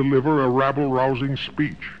 could deliver a rabble-rousing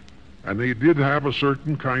speech, and he did have a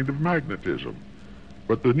certain kind of magnetism.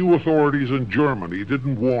 But the new authorities in Germany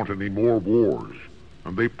didn't want any more wars,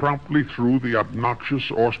 and they promptly threw the obnoxious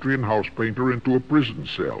Austrian house painter into a prison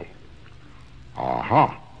cell.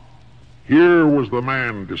 Aha! Here was the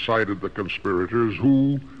man, decided the conspirators,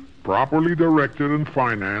 who, properly directed and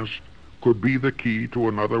financed, could be the key to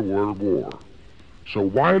another world war. So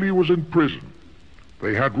while he was in prison,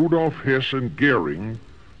 they had Rudolf Hess and Goering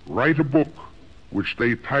write a book which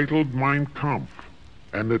they titled Mein Kampf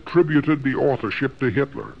and attributed the authorship to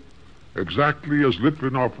Hitler, exactly as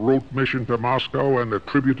Litvinov wrote Mission to Moscow and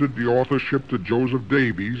attributed the authorship to Joseph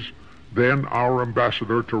Davies, then our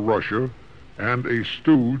ambassador to Russia and a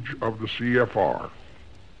stooge of the CFR.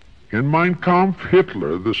 In Mein Kampf,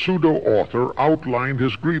 Hitler, the pseudo-author, outlined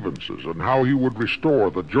his grievances and how he would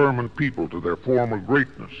restore the German people to their former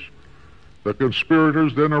greatness. The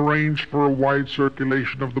conspirators then arranged for a wide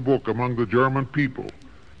circulation of the book among the German people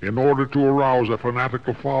in order to arouse a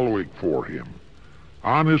fanatical following for him.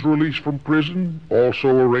 On his release from prison, also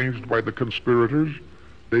arranged by the conspirators,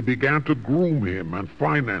 they began to groom him and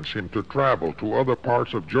finance him to travel to other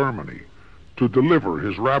parts of Germany to deliver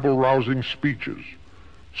his rabble-rousing speeches.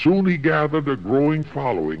 Soon he gathered a growing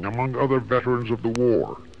following among other veterans of the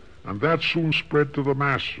war, and that soon spread to the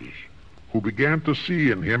masses, who began to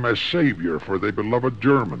see in him a savior for their beloved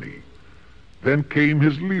Germany. Then came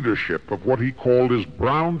his leadership of what he called his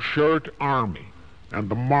Brown Shirt Army and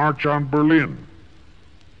the March on Berlin.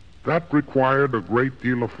 That required a great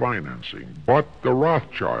deal of financing, but the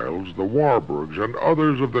Rothschilds, the Warburgs, and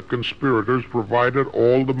others of the conspirators provided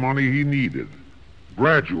all the money he needed.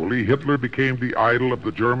 Gradually, Hitler became the idol of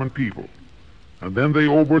the German people, and then they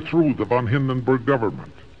overthrew the von Hindenburg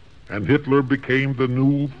government, and Hitler became the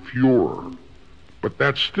new Führer. But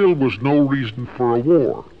that still was no reason for a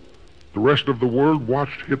war. The rest of the world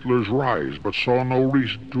watched Hitler's rise, but saw no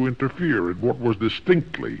reason to interfere in what was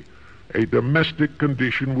distinctly a domestic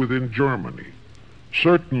condition within Germany.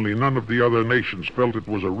 Certainly none of the other nations felt it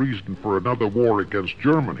was a reason for another war against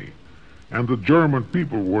Germany, and the German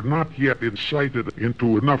people were not yet incited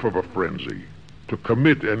into enough of a frenzy to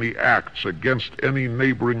commit any acts against any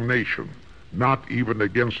neighboring nation, not even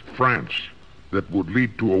against France, that would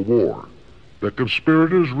lead to a war. The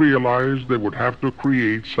conspirators realized they would have to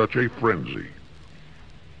create such a frenzy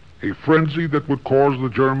that would cause the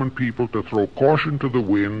German people to throw caution to the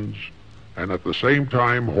winds and at the same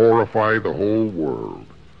time horrify the whole world.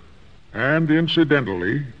 And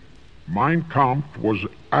incidentally, Mein Kampf was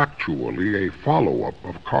actually a follow-up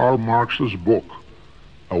of Karl Marx's book,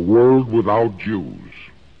 A World Without Jews.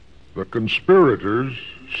 The conspirators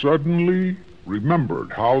suddenly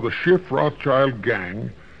remembered how the Schiff Rothschild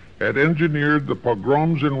gang had engineered the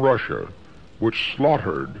pogroms in Russia, which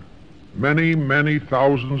slaughtered many, many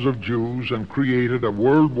thousands of Jews and created a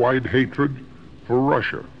worldwide hatred for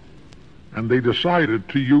Russia. And they decided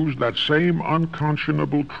to use that same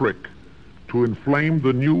unconscionable trick to inflame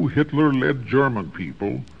the new Hitler-led German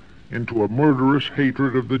people into a murderous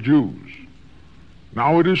hatred of the Jews.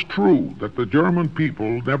 Now it is true that the German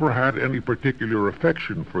people never had any particular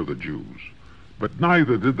affection for the Jews, but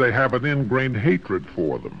neither did they have an ingrained hatred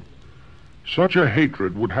for them. Such a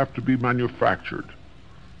hatred would have to be manufactured,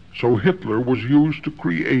 so Hitler was used to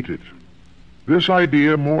create it. This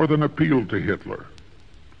idea more than appealed to Hitler.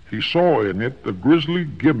 He saw in it the grisly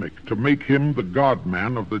gimmick to make him the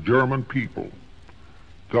God-man of the German people.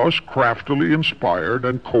 Thus, craftily inspired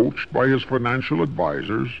and coached by his financial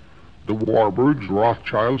advisors, the Warburgs,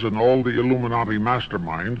 Rothschilds, and all the Illuminati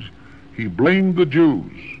masterminds, he blamed the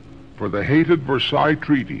Jews for the hated Versailles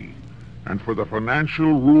Treaty and for the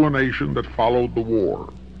financial ruination that followed the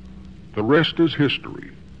war. The rest is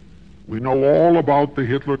history. We know all about the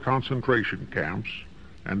Hitler concentration camps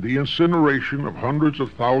and the incineration of hundreds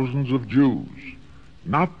of thousands of Jews,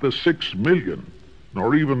 not the 6 million,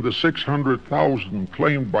 nor even the 600,000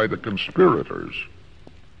 claimed by the conspirators,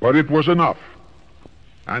 but it was enough.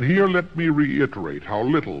 And here let me reiterate how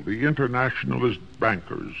little the internationalist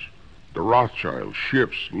bankers, the Rothschilds,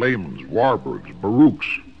 Schiffs, Lehmans, Warburgs, Baruchs,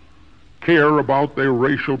 care about their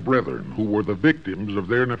racial brethren who were the victims of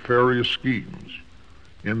their nefarious schemes.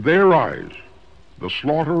 In their eyes, the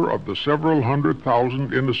slaughter of the several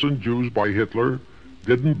 100,000 innocent Jews by Hitler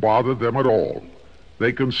didn't bother them at all.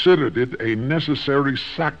 They considered it a necessary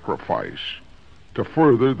sacrifice to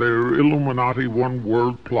further their Illuminati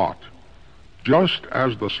one-world plot, just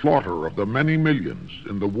as the slaughter of the many millions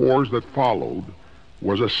in the wars that followed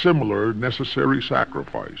was a similar necessary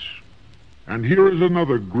sacrifice. And here is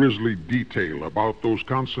another grisly detail about those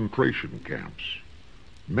concentration camps.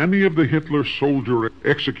 Many of the Hitler soldier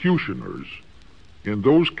executioners in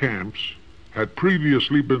those camps had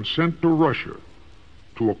previously been sent to Russia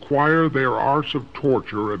to acquire their arts of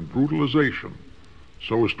torture and brutalization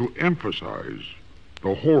so as to emphasize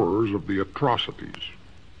the horrors of the atrocities.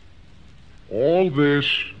 All this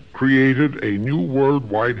created a new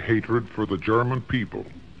worldwide hatred for the German people,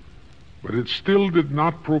 but it still did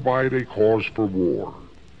not provide a cause for war.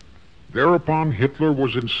 Thereupon Hitler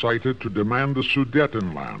was incited to demand the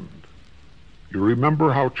Sudetenland. You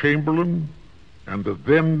remember how Chamberlain and the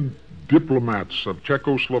then diplomats of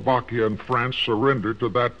Czechoslovakia and France surrendered to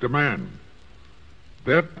that demand.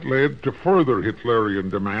 That led to further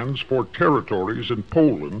Hitlerian demands for territories in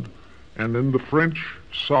Poland and in the French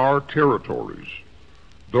Saar territories.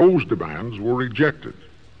 Those demands were rejected.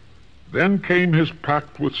 Then came his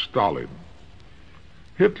pact with Stalin.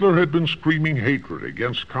 Hitler had been screaming hatred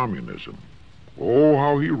against communism. Oh,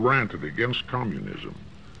 how he ranted against communism.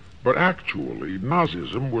 But actually,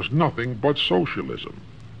 Nazism was nothing but socialism,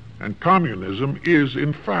 and communism is,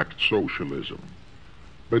 in fact, socialism.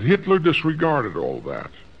 But Hitler disregarded all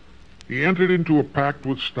that. He entered into a pact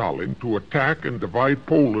with Stalin to attack and divide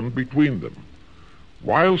Poland between them.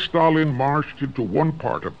 While Stalin marched into one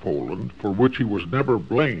part of Poland, for which he was never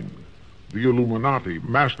blamed, the Illuminati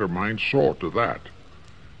mastermind saw to that.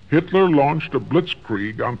 Hitler launched a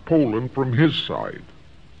blitzkrieg on Poland from his side.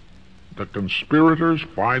 The conspirators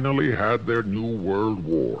finally had their new world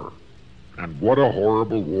war, and what a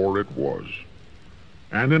horrible war it was.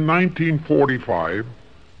 And in 1945,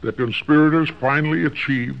 the conspirators finally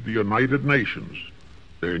achieved the United Nations,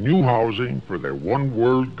 their new housing for their one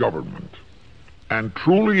world government. And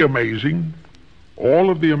truly amazing, all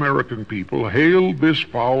of the American people hailed this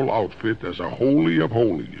foul outfit as a holy of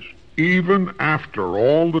holies, even after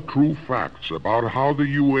all the true facts about how the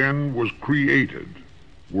UN was created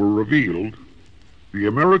were revealed. The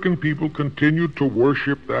American people continued to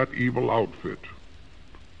worship that evil outfit.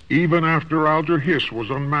 Even after Alger Hiss was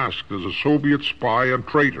unmasked as a Soviet spy and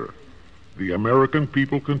traitor, the American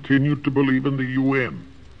people continued to believe in the UN.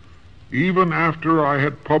 Even after I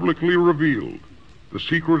had publicly revealed the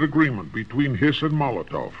secret agreement between Hiss and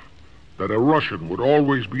Molotov, that a Russian would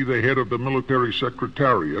always be the head of the military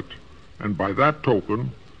secretariat, and by that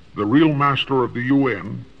token, the real master of the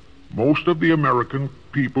UN, most of the American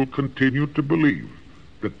people continued to believe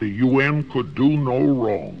that the UN could do no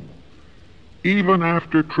wrong. Even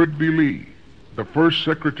after Tridvili, the first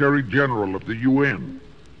Secretary General of the UN,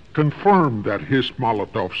 confirmed that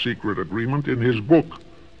Hiss-Molotov secret agreement in his book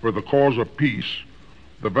For the Cause of Peace,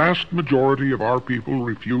 the vast majority of our people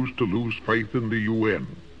refused to lose faith in the UN.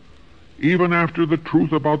 Even after the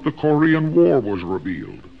truth about the Korean War was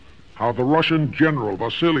revealed, how the Russian General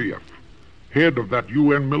Vasiliev, head of that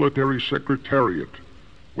UN military secretariat,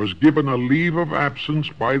 was given a leave of absence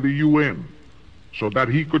by the UN so that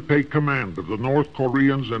he could take command of the North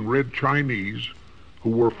Koreans and Red Chinese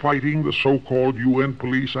who were fighting the so-called UN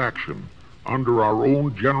police action under our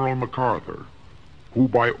own General MacArthur, who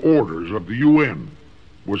by orders of the UN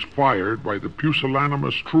was fired by the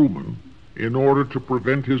pusillanimous Truman in order to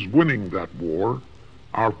prevent his winning that war,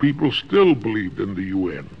 our people still believed in the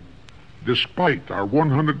UN. Despite our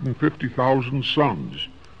 150,000 sons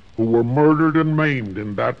who were murdered and maimed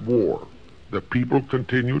in that war, the people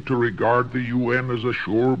continued to regard the UN as a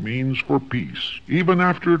sure means for peace, even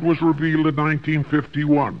after it was revealed in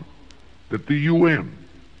 1951 that the UN,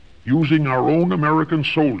 using our own American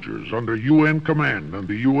soldiers under UN command and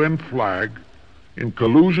the UN flag, in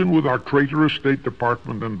collusion with our traitorous State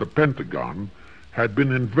Department and the Pentagon, had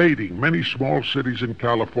been invading many small cities in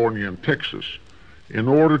California and Texas in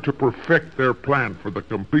order to perfect their plan for the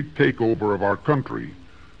complete takeover of our country.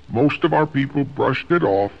 Most of our people brushed it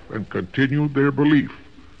off and continued their belief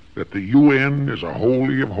that the UN is a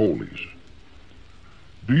holy of holies.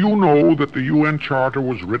 Do you know that the UN Charter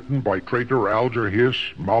was written by traitor Alger Hiss,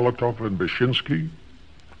 Molotov, and Beshinsky?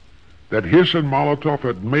 That Hiss and Molotov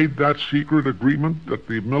had made that secret agreement that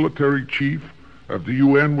the military chief of the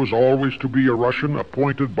UN was always to be a Russian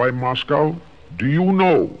appointed by Moscow? Do you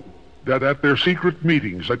know that at their secret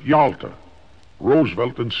meetings at Yalta,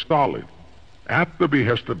 Roosevelt and Stalin, at the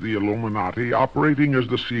behest of the Illuminati operating as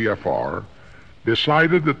the CFR,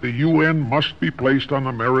 decided that the UN must be placed on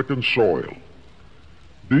American soil?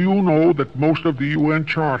 Do you know that most of the UN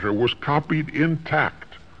Charter was copied intact,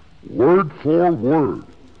 word for word,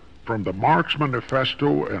 from the Marx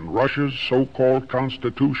Manifesto and Russia's so-called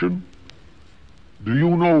Constitution? Do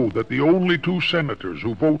you know that the only two senators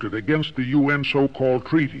who voted against the UN so-called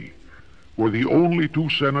treaty were the only two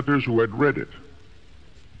senators who had read it?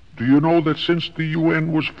 Do you know that since the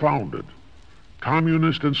UN was founded,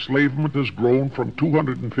 communist enslavement has grown from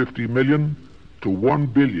 250 million to 1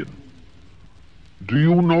 billion? Do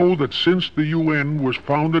you know that since the UN was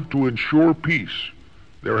founded to ensure peace,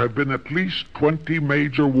 there have been at least 20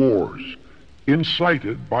 major wars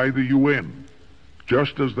incited by the UN,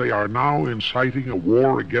 just as they are now inciting a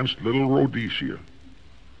war against Little Rhodesia?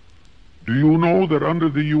 Do you know that under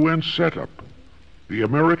the UN setup, the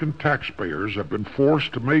American taxpayers have been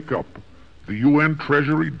forced to make up the UN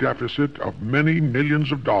Treasury deficit of many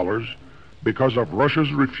millions of dollars because of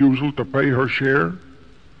Russia's refusal to pay her share?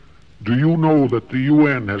 Do you know that the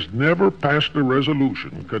UN has never passed a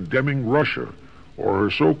resolution condemning Russia or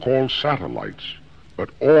her so-called satellites, but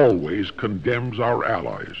always condemns our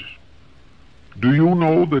allies? Do you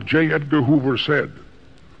know that J. Edgar Hoover said,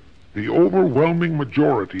 "The overwhelming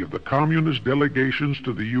majority of the communist delegations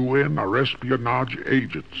to the UN are espionage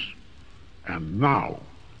agents"? And now,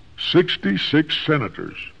 66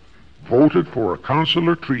 senators voted for a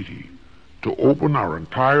consular treaty to open our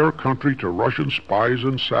entire country to Russian spies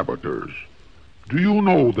and saboteurs. Do you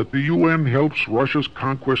know that the UN helps Russia's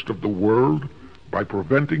conquest of the world by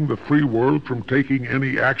preventing the free world from taking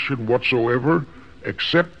any action whatsoever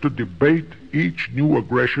except to debate each new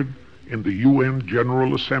aggression in the UN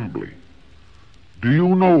General Assembly? Do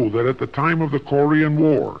you know that at the time of the Korean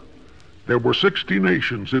War, there were 60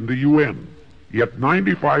 nations in the UN, yet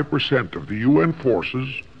 95% of the UN forces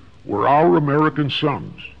were our American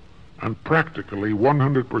sons, and practically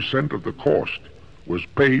 100% of the cost was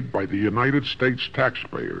paid by the United States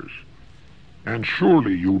taxpayers? And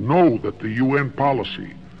surely you know that the UN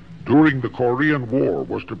policy during the Korean War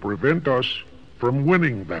was to prevent us from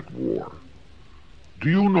winning that war. Do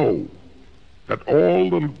you know that all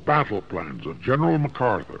the battle plans of General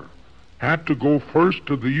MacArthur had to go first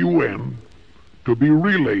to the UN to be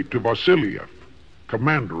relayed to Vasiliev,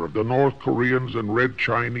 commander of the North Koreans and Red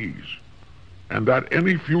Chinese, and that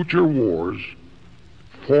any future wars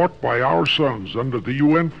fought by our sons under the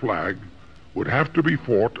UN flag would have to be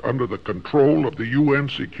fought under the control of the UN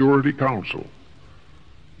Security Council.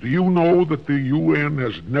 Do you know that the UN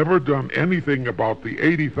has never done anything about the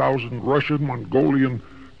 80,000 Russian Mongolian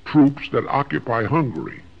troops that occupy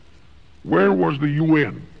Hungary? Where was the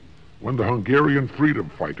UN when the Hungarian freedom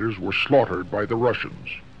fighters were slaughtered by the Russians?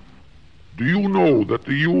 Do you know that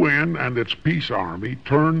the UN and its peace army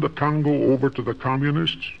turned the Congo over to the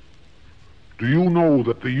communists? Do you know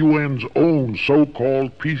that the UN's own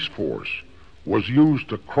so-called peace force was used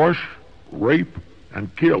to crush, rape,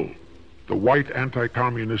 and kill the white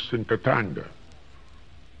anti-communists in Katanga?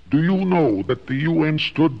 Do you know that the UN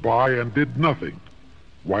stood by and did nothing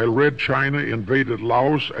while Red China invaded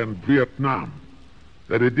Laos and Vietnam?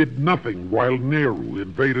 That it did nothing while Nehru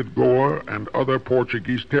invaded Goa and other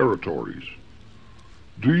Portuguese territories?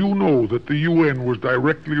 Do you know that the UN was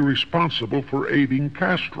directly responsible for aiding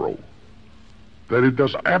Castro? That it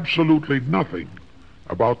does absolutely nothing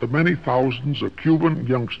about the many thousands of Cuban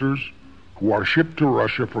youngsters who are shipped to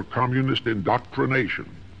Russia for communist indoctrination?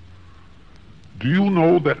 Do you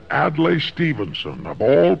know that Adlai Stevenson, of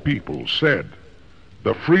all people, said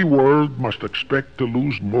the free world must expect to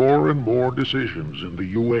lose more and more decisions in the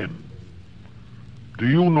UN? Do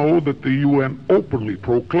you know that the UN openly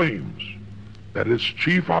proclaims that its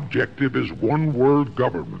chief objective is one world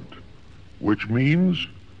government, which means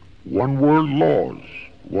one world laws,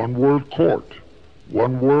 one world court,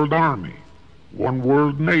 one world army, one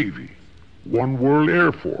world navy, one world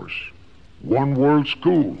air force, one world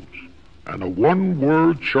schools, and a one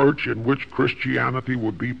world church in which Christianity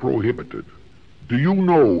would be prohibited? Do you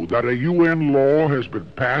know that a UN law has been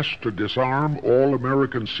passed to disarm all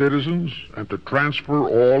American citizens and to transfer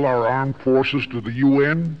all our armed forces to the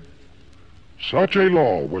UN? Such a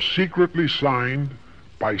law was secretly signed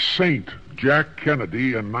by Saint Jack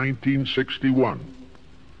Kennedy in 1961.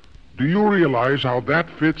 Do you realize how that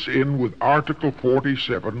fits in with Article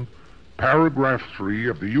 47, Paragraph 3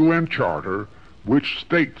 of the UN Charter, which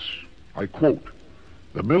states, I quote,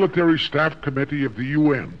 "The Military Staff Committee of the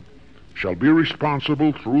UN shall be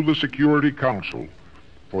responsible through the Security Council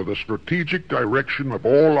for the strategic direction of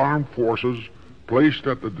all armed forces placed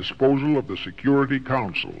at the disposal of the Security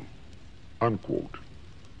Council," unquote.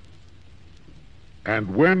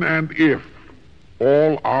 And when and if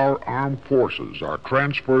all our armed forces are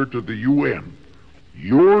transferred to the UN,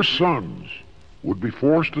 your sons would be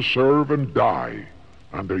forced to serve and die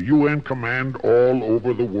under UN command all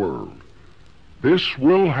over the world. This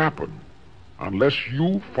will happen unless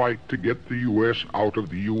you fight to get the U.S. out of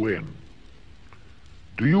the UN.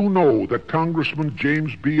 Do you know that Congressman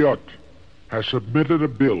James B. Utt has submitted a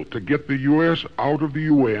bill to get the U.S. out of the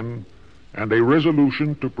UN and a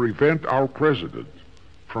resolution to prevent our president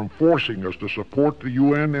from forcing us to support the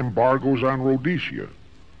UN embargoes on Rhodesia?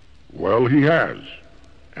 Well, he has,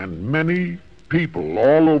 and many people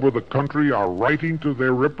all over the country are writing to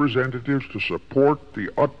their representatives to support the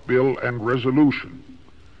Utt bill and resolution.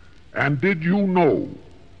 And did you know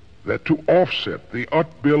that to offset the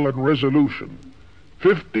Utt bill and resolution,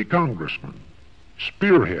 50 congressmen,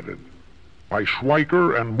 spearheaded by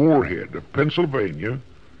Schweiker and Moorhead of Pennsylvania,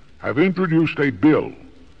 have introduced a bill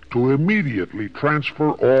to immediately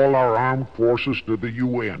transfer all our armed forces to the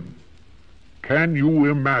UN? Can you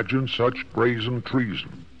imagine such brazen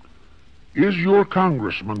treason? Is your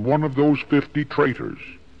congressman one of those 50 traitors?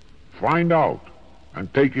 Find out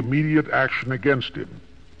and take immediate action against him,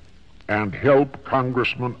 and help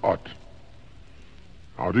Congressman Utt.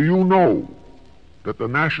 Now, do you know that the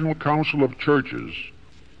National Council of Churches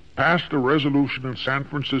passed a resolution in San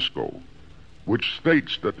Francisco which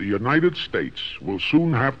states that the United States will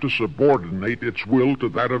soon have to subordinate its will to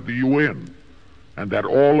that of the UN, and that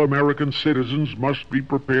all American citizens must be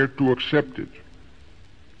prepared to accept it?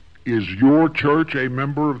 Is your church a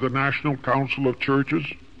member of the National Council of Churches?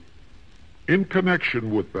 In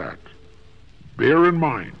connection with that, bear in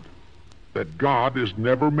mind that God is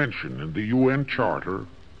never mentioned in the UN Charter,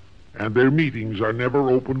 and their meetings are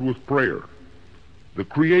never opened with prayer. The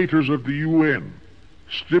creators of the UN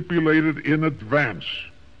stipulated in advance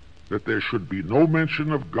that there should be no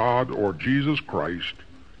mention of God or Jesus Christ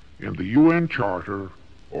in the UN Charter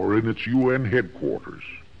or in its UN headquarters.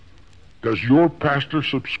 Does your pastor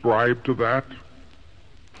subscribe to that?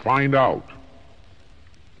 Find out.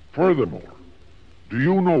 Furthermore, do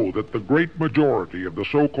you know that the great majority of the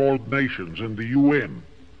so-called nations in the UN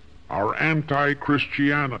are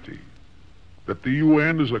anti-Christianity? That the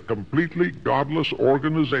UN is a completely godless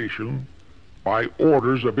organization by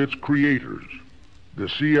orders of its creators, the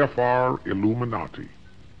CFR Illuminati.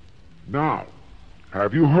 Now,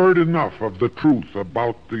 Have you heard enough of the truth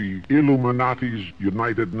about the Illuminati's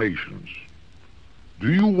United Nations?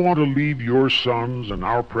 Do you want to leave your sons and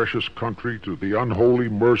our precious country to the unholy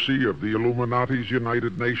mercy of the Illuminati's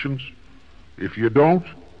United Nations? If you don't,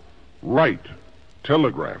 write,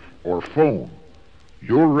 telegraph, or phone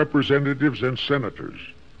your representatives and senators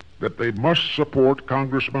that they must support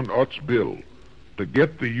Congressman Utt's bill to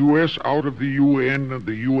get the U.S. out of the UN and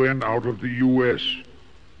the UN out of the U.S.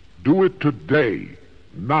 Do it today,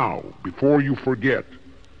 now, before you forget.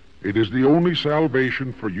 It is the only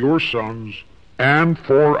salvation for your sons and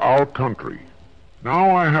for our country.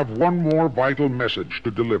 Now I have one more vital message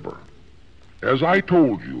to deliver. As I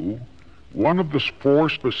told you, one of the 4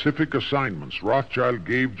 specific assignments Rothschild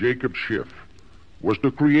gave Jacob Schiff was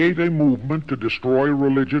to create a movement to destroy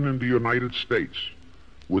religion in the United States,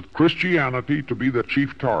 with Christianity to be the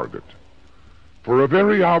chief target. For a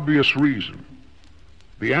very obvious reason,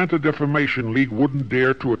 the Anti-Defamation League wouldn't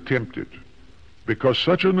dare to attempt it, because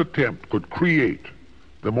such an attempt could create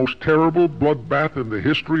the most terrible bloodbath in the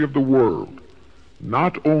history of the world,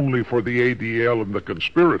 not only for the ADL and the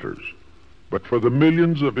conspirators, but for the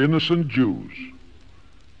millions of innocent Jews.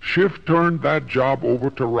 Schiff turned that job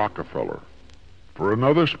over to Rockefeller for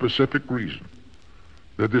another specific reason.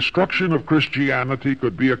 The destruction of Christianity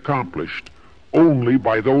could be accomplished only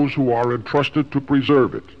by those who are entrusted to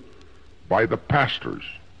preserve it, by the pastors,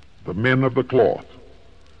 the men of the cloth.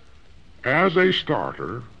 As a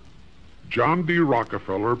starter, John D.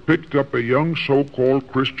 Rockefeller picked up a young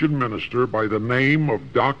so-called Christian minister by the name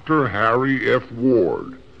of Dr. Harry F.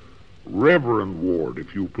 Ward, Reverend Ward,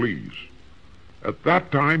 if you please. At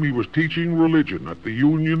that time, he was teaching religion at the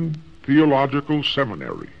Union Theological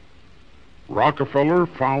Seminary. Rockefeller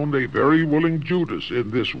found a very willing Judas in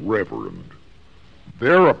this reverend.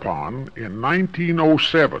 Thereupon, in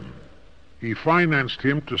 1907, he financed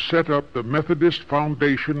him to set up the Methodist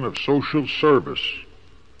Foundation of Social Service.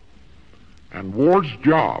 And Ward's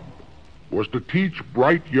job was to teach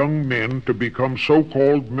bright young men to become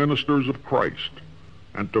so-called ministers of Christ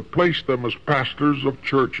and to place them as pastors of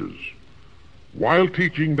churches. While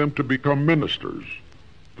teaching them to become ministers,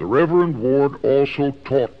 the Reverend Ward also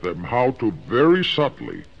taught them how to very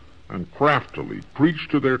subtly and craftily preach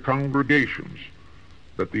to their congregations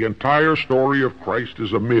that the entire story of Christ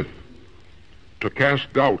is a myth, to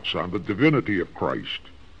cast doubts on the divinity of Christ,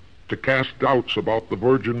 to cast doubts about the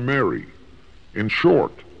Virgin Mary. In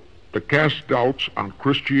short, to cast doubts on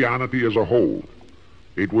Christianity as a whole.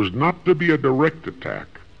 It was not to be a direct attack,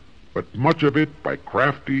 but much of it by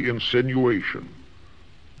crafty insinuation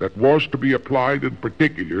that was to be applied in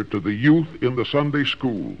particular to the youth in the Sunday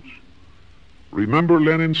schools. Remember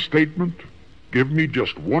Lenin's statement, "Give me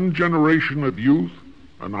just one generation of youth,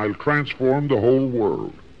 and I'll transform the whole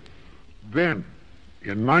world." Then,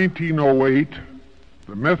 in 1908,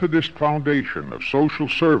 the Methodist Foundation of Social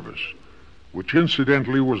Service, which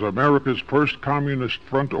incidentally was America's first Communist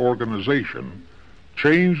Front organization,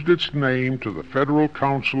 changed its name to the Federal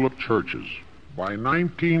Council of Churches. By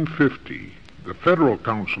 1950, the Federal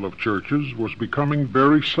Council of Churches was becoming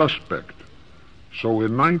very suspect. So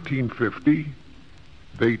in 1950,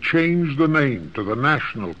 they changed the name to the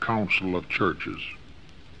National Council of Churches.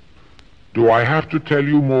 Do I have to tell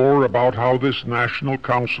you more about how this National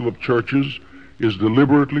Council of Churches is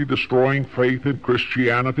deliberately destroying faith in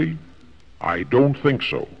Christianity? I don't think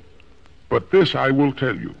so. But this I will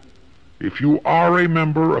tell you. If you are a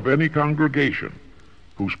member of any congregation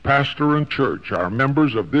whose pastor and church are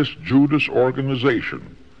members of this Judas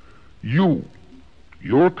organization,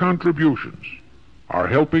 your contributions are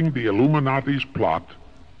helping the Illuminati's plot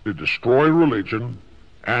to destroy religion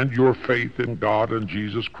and your faith in God and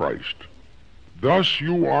Jesus Christ. Thus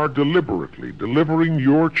you are deliberately delivering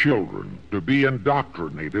your children to be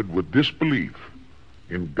indoctrinated with disbelief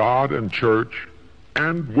in God and church,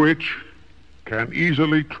 and which can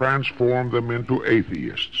easily transform them into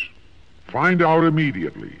atheists. Find out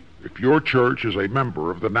immediately if your church is a member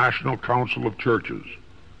of the National Council of Churches,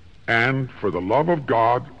 and for the love of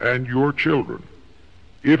God and your children,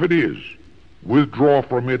 if it is, withdraw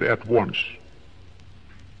from it at once.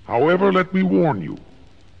 However, let me warn you,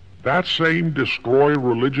 that same destroy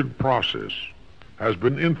religion process has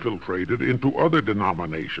been infiltrated into other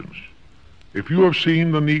denominations. If you have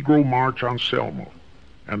seen the Negro March on Selma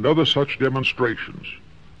and other such demonstrations,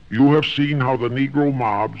 you have seen how the Negro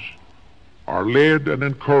mobs are led and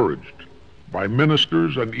encouraged by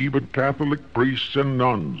ministers and even Catholic priests and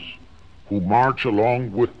nuns who march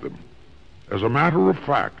along with them. As a matter of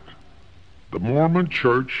fact, the Mormon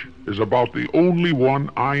Church is about the only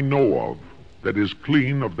one I know of that is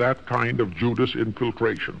clean of that kind of Judas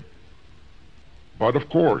infiltration. But of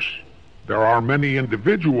course, There are many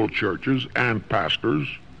individual churches and pastors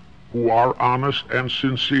who are honest and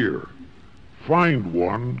sincere. Find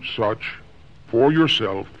one such for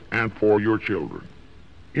yourself and for your children.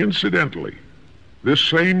 Incidentally, this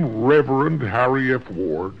same Reverend Harry F.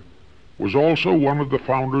 Ward was also one of the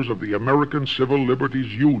founders of the American Civil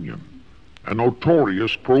Liberties Union, a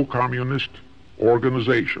notorious pro-communist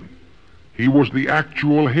organization. He was the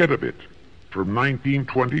actual head of it from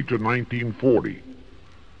 1920 to 1940.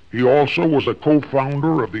 He also was a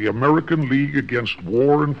co-founder of the American League Against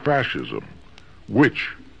War and Fascism, which,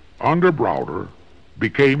 under Browder,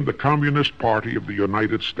 became the Communist Party of the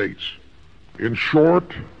United States. In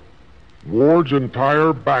short, Ward's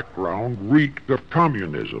entire background reeked of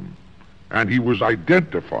communism, and he was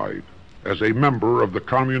identified as a member of the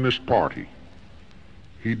Communist Party.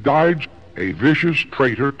 He died a vicious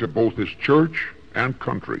traitor to both his church and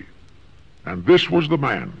country, and this was the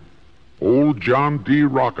man old John D.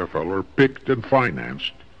 Rockefeller picked and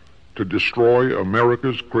financed to destroy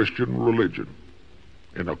America's Christian religion,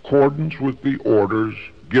 in accordance with the orders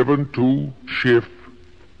given to Schiff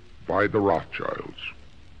by the Rothschilds.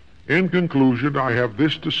 In conclusion, I have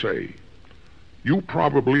this to say. You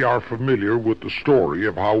probably are familiar with the story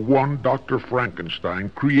of how one Dr. Frankenstein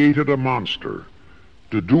created a monster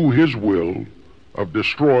to do his will of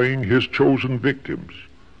destroying his chosen victims,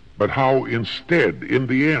 but how instead, in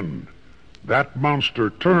the end, that monster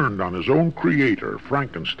turned on his own creator,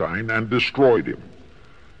 Frankenstein, and destroyed him.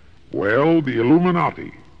 Well, the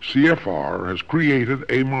Illuminati, CFR, has created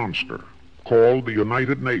a monster called the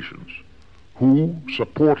United Nations, who,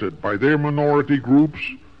 supported by their minority groups,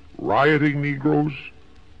 rioting Negroes,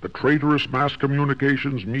 the traitorous mass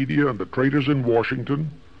communications media, and the traitors in Washington,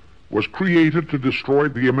 was created to destroy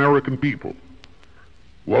the American people.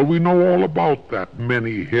 Well, we know all about that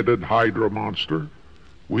many-headed Hydra monster.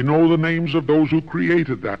 We know the names of those who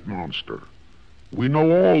created that monster. We know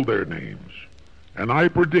all their names. And I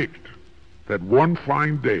predict that one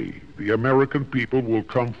fine day the American people will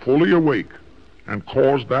come fully awake and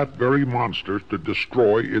cause that very monster to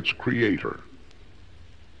destroy its creator.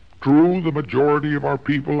 True, the majority of our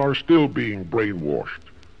people are still being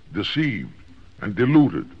brainwashed, deceived, and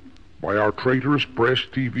deluded by our traitorous press,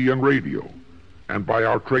 TV, and radio, and by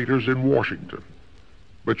our traitors in Washington.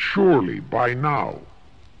 But surely, by now,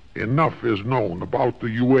 enough is known about the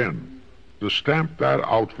UN to stamp that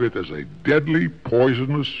outfit as a deadly,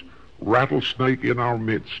 poisonous rattlesnake in our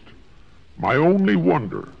midst. My only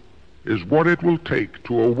wonder is what it will take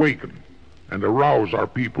to awaken and arouse our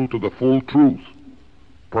people to the full truth.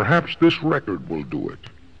 Perhaps this record will do it.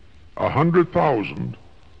 100,000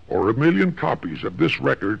 or 1,000,000 copies of this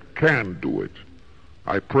record can do it.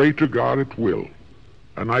 I pray to God it will,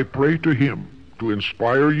 and I pray to Him to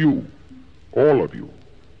inspire you, all of you,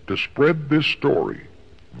 to spread this story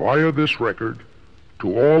via this record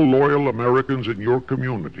to all loyal Americans in your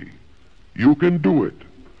community. You can do it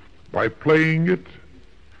by playing it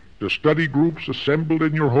to study groups assembled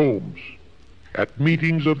in your homes, at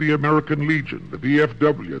meetings of the American Legion, the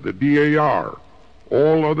VFW, the DAR,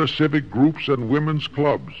 all other civic groups and women's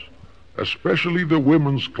clubs, especially the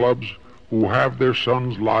women's clubs who have their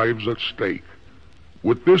sons' lives at stake.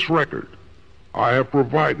 With this record, I have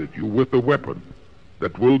provided you with a weapon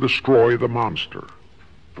that will destroy the monster.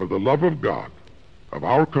 For the love of God, of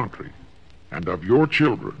our country, and of your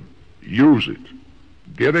children, use it.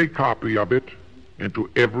 Get a copy of it into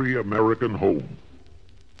every American home.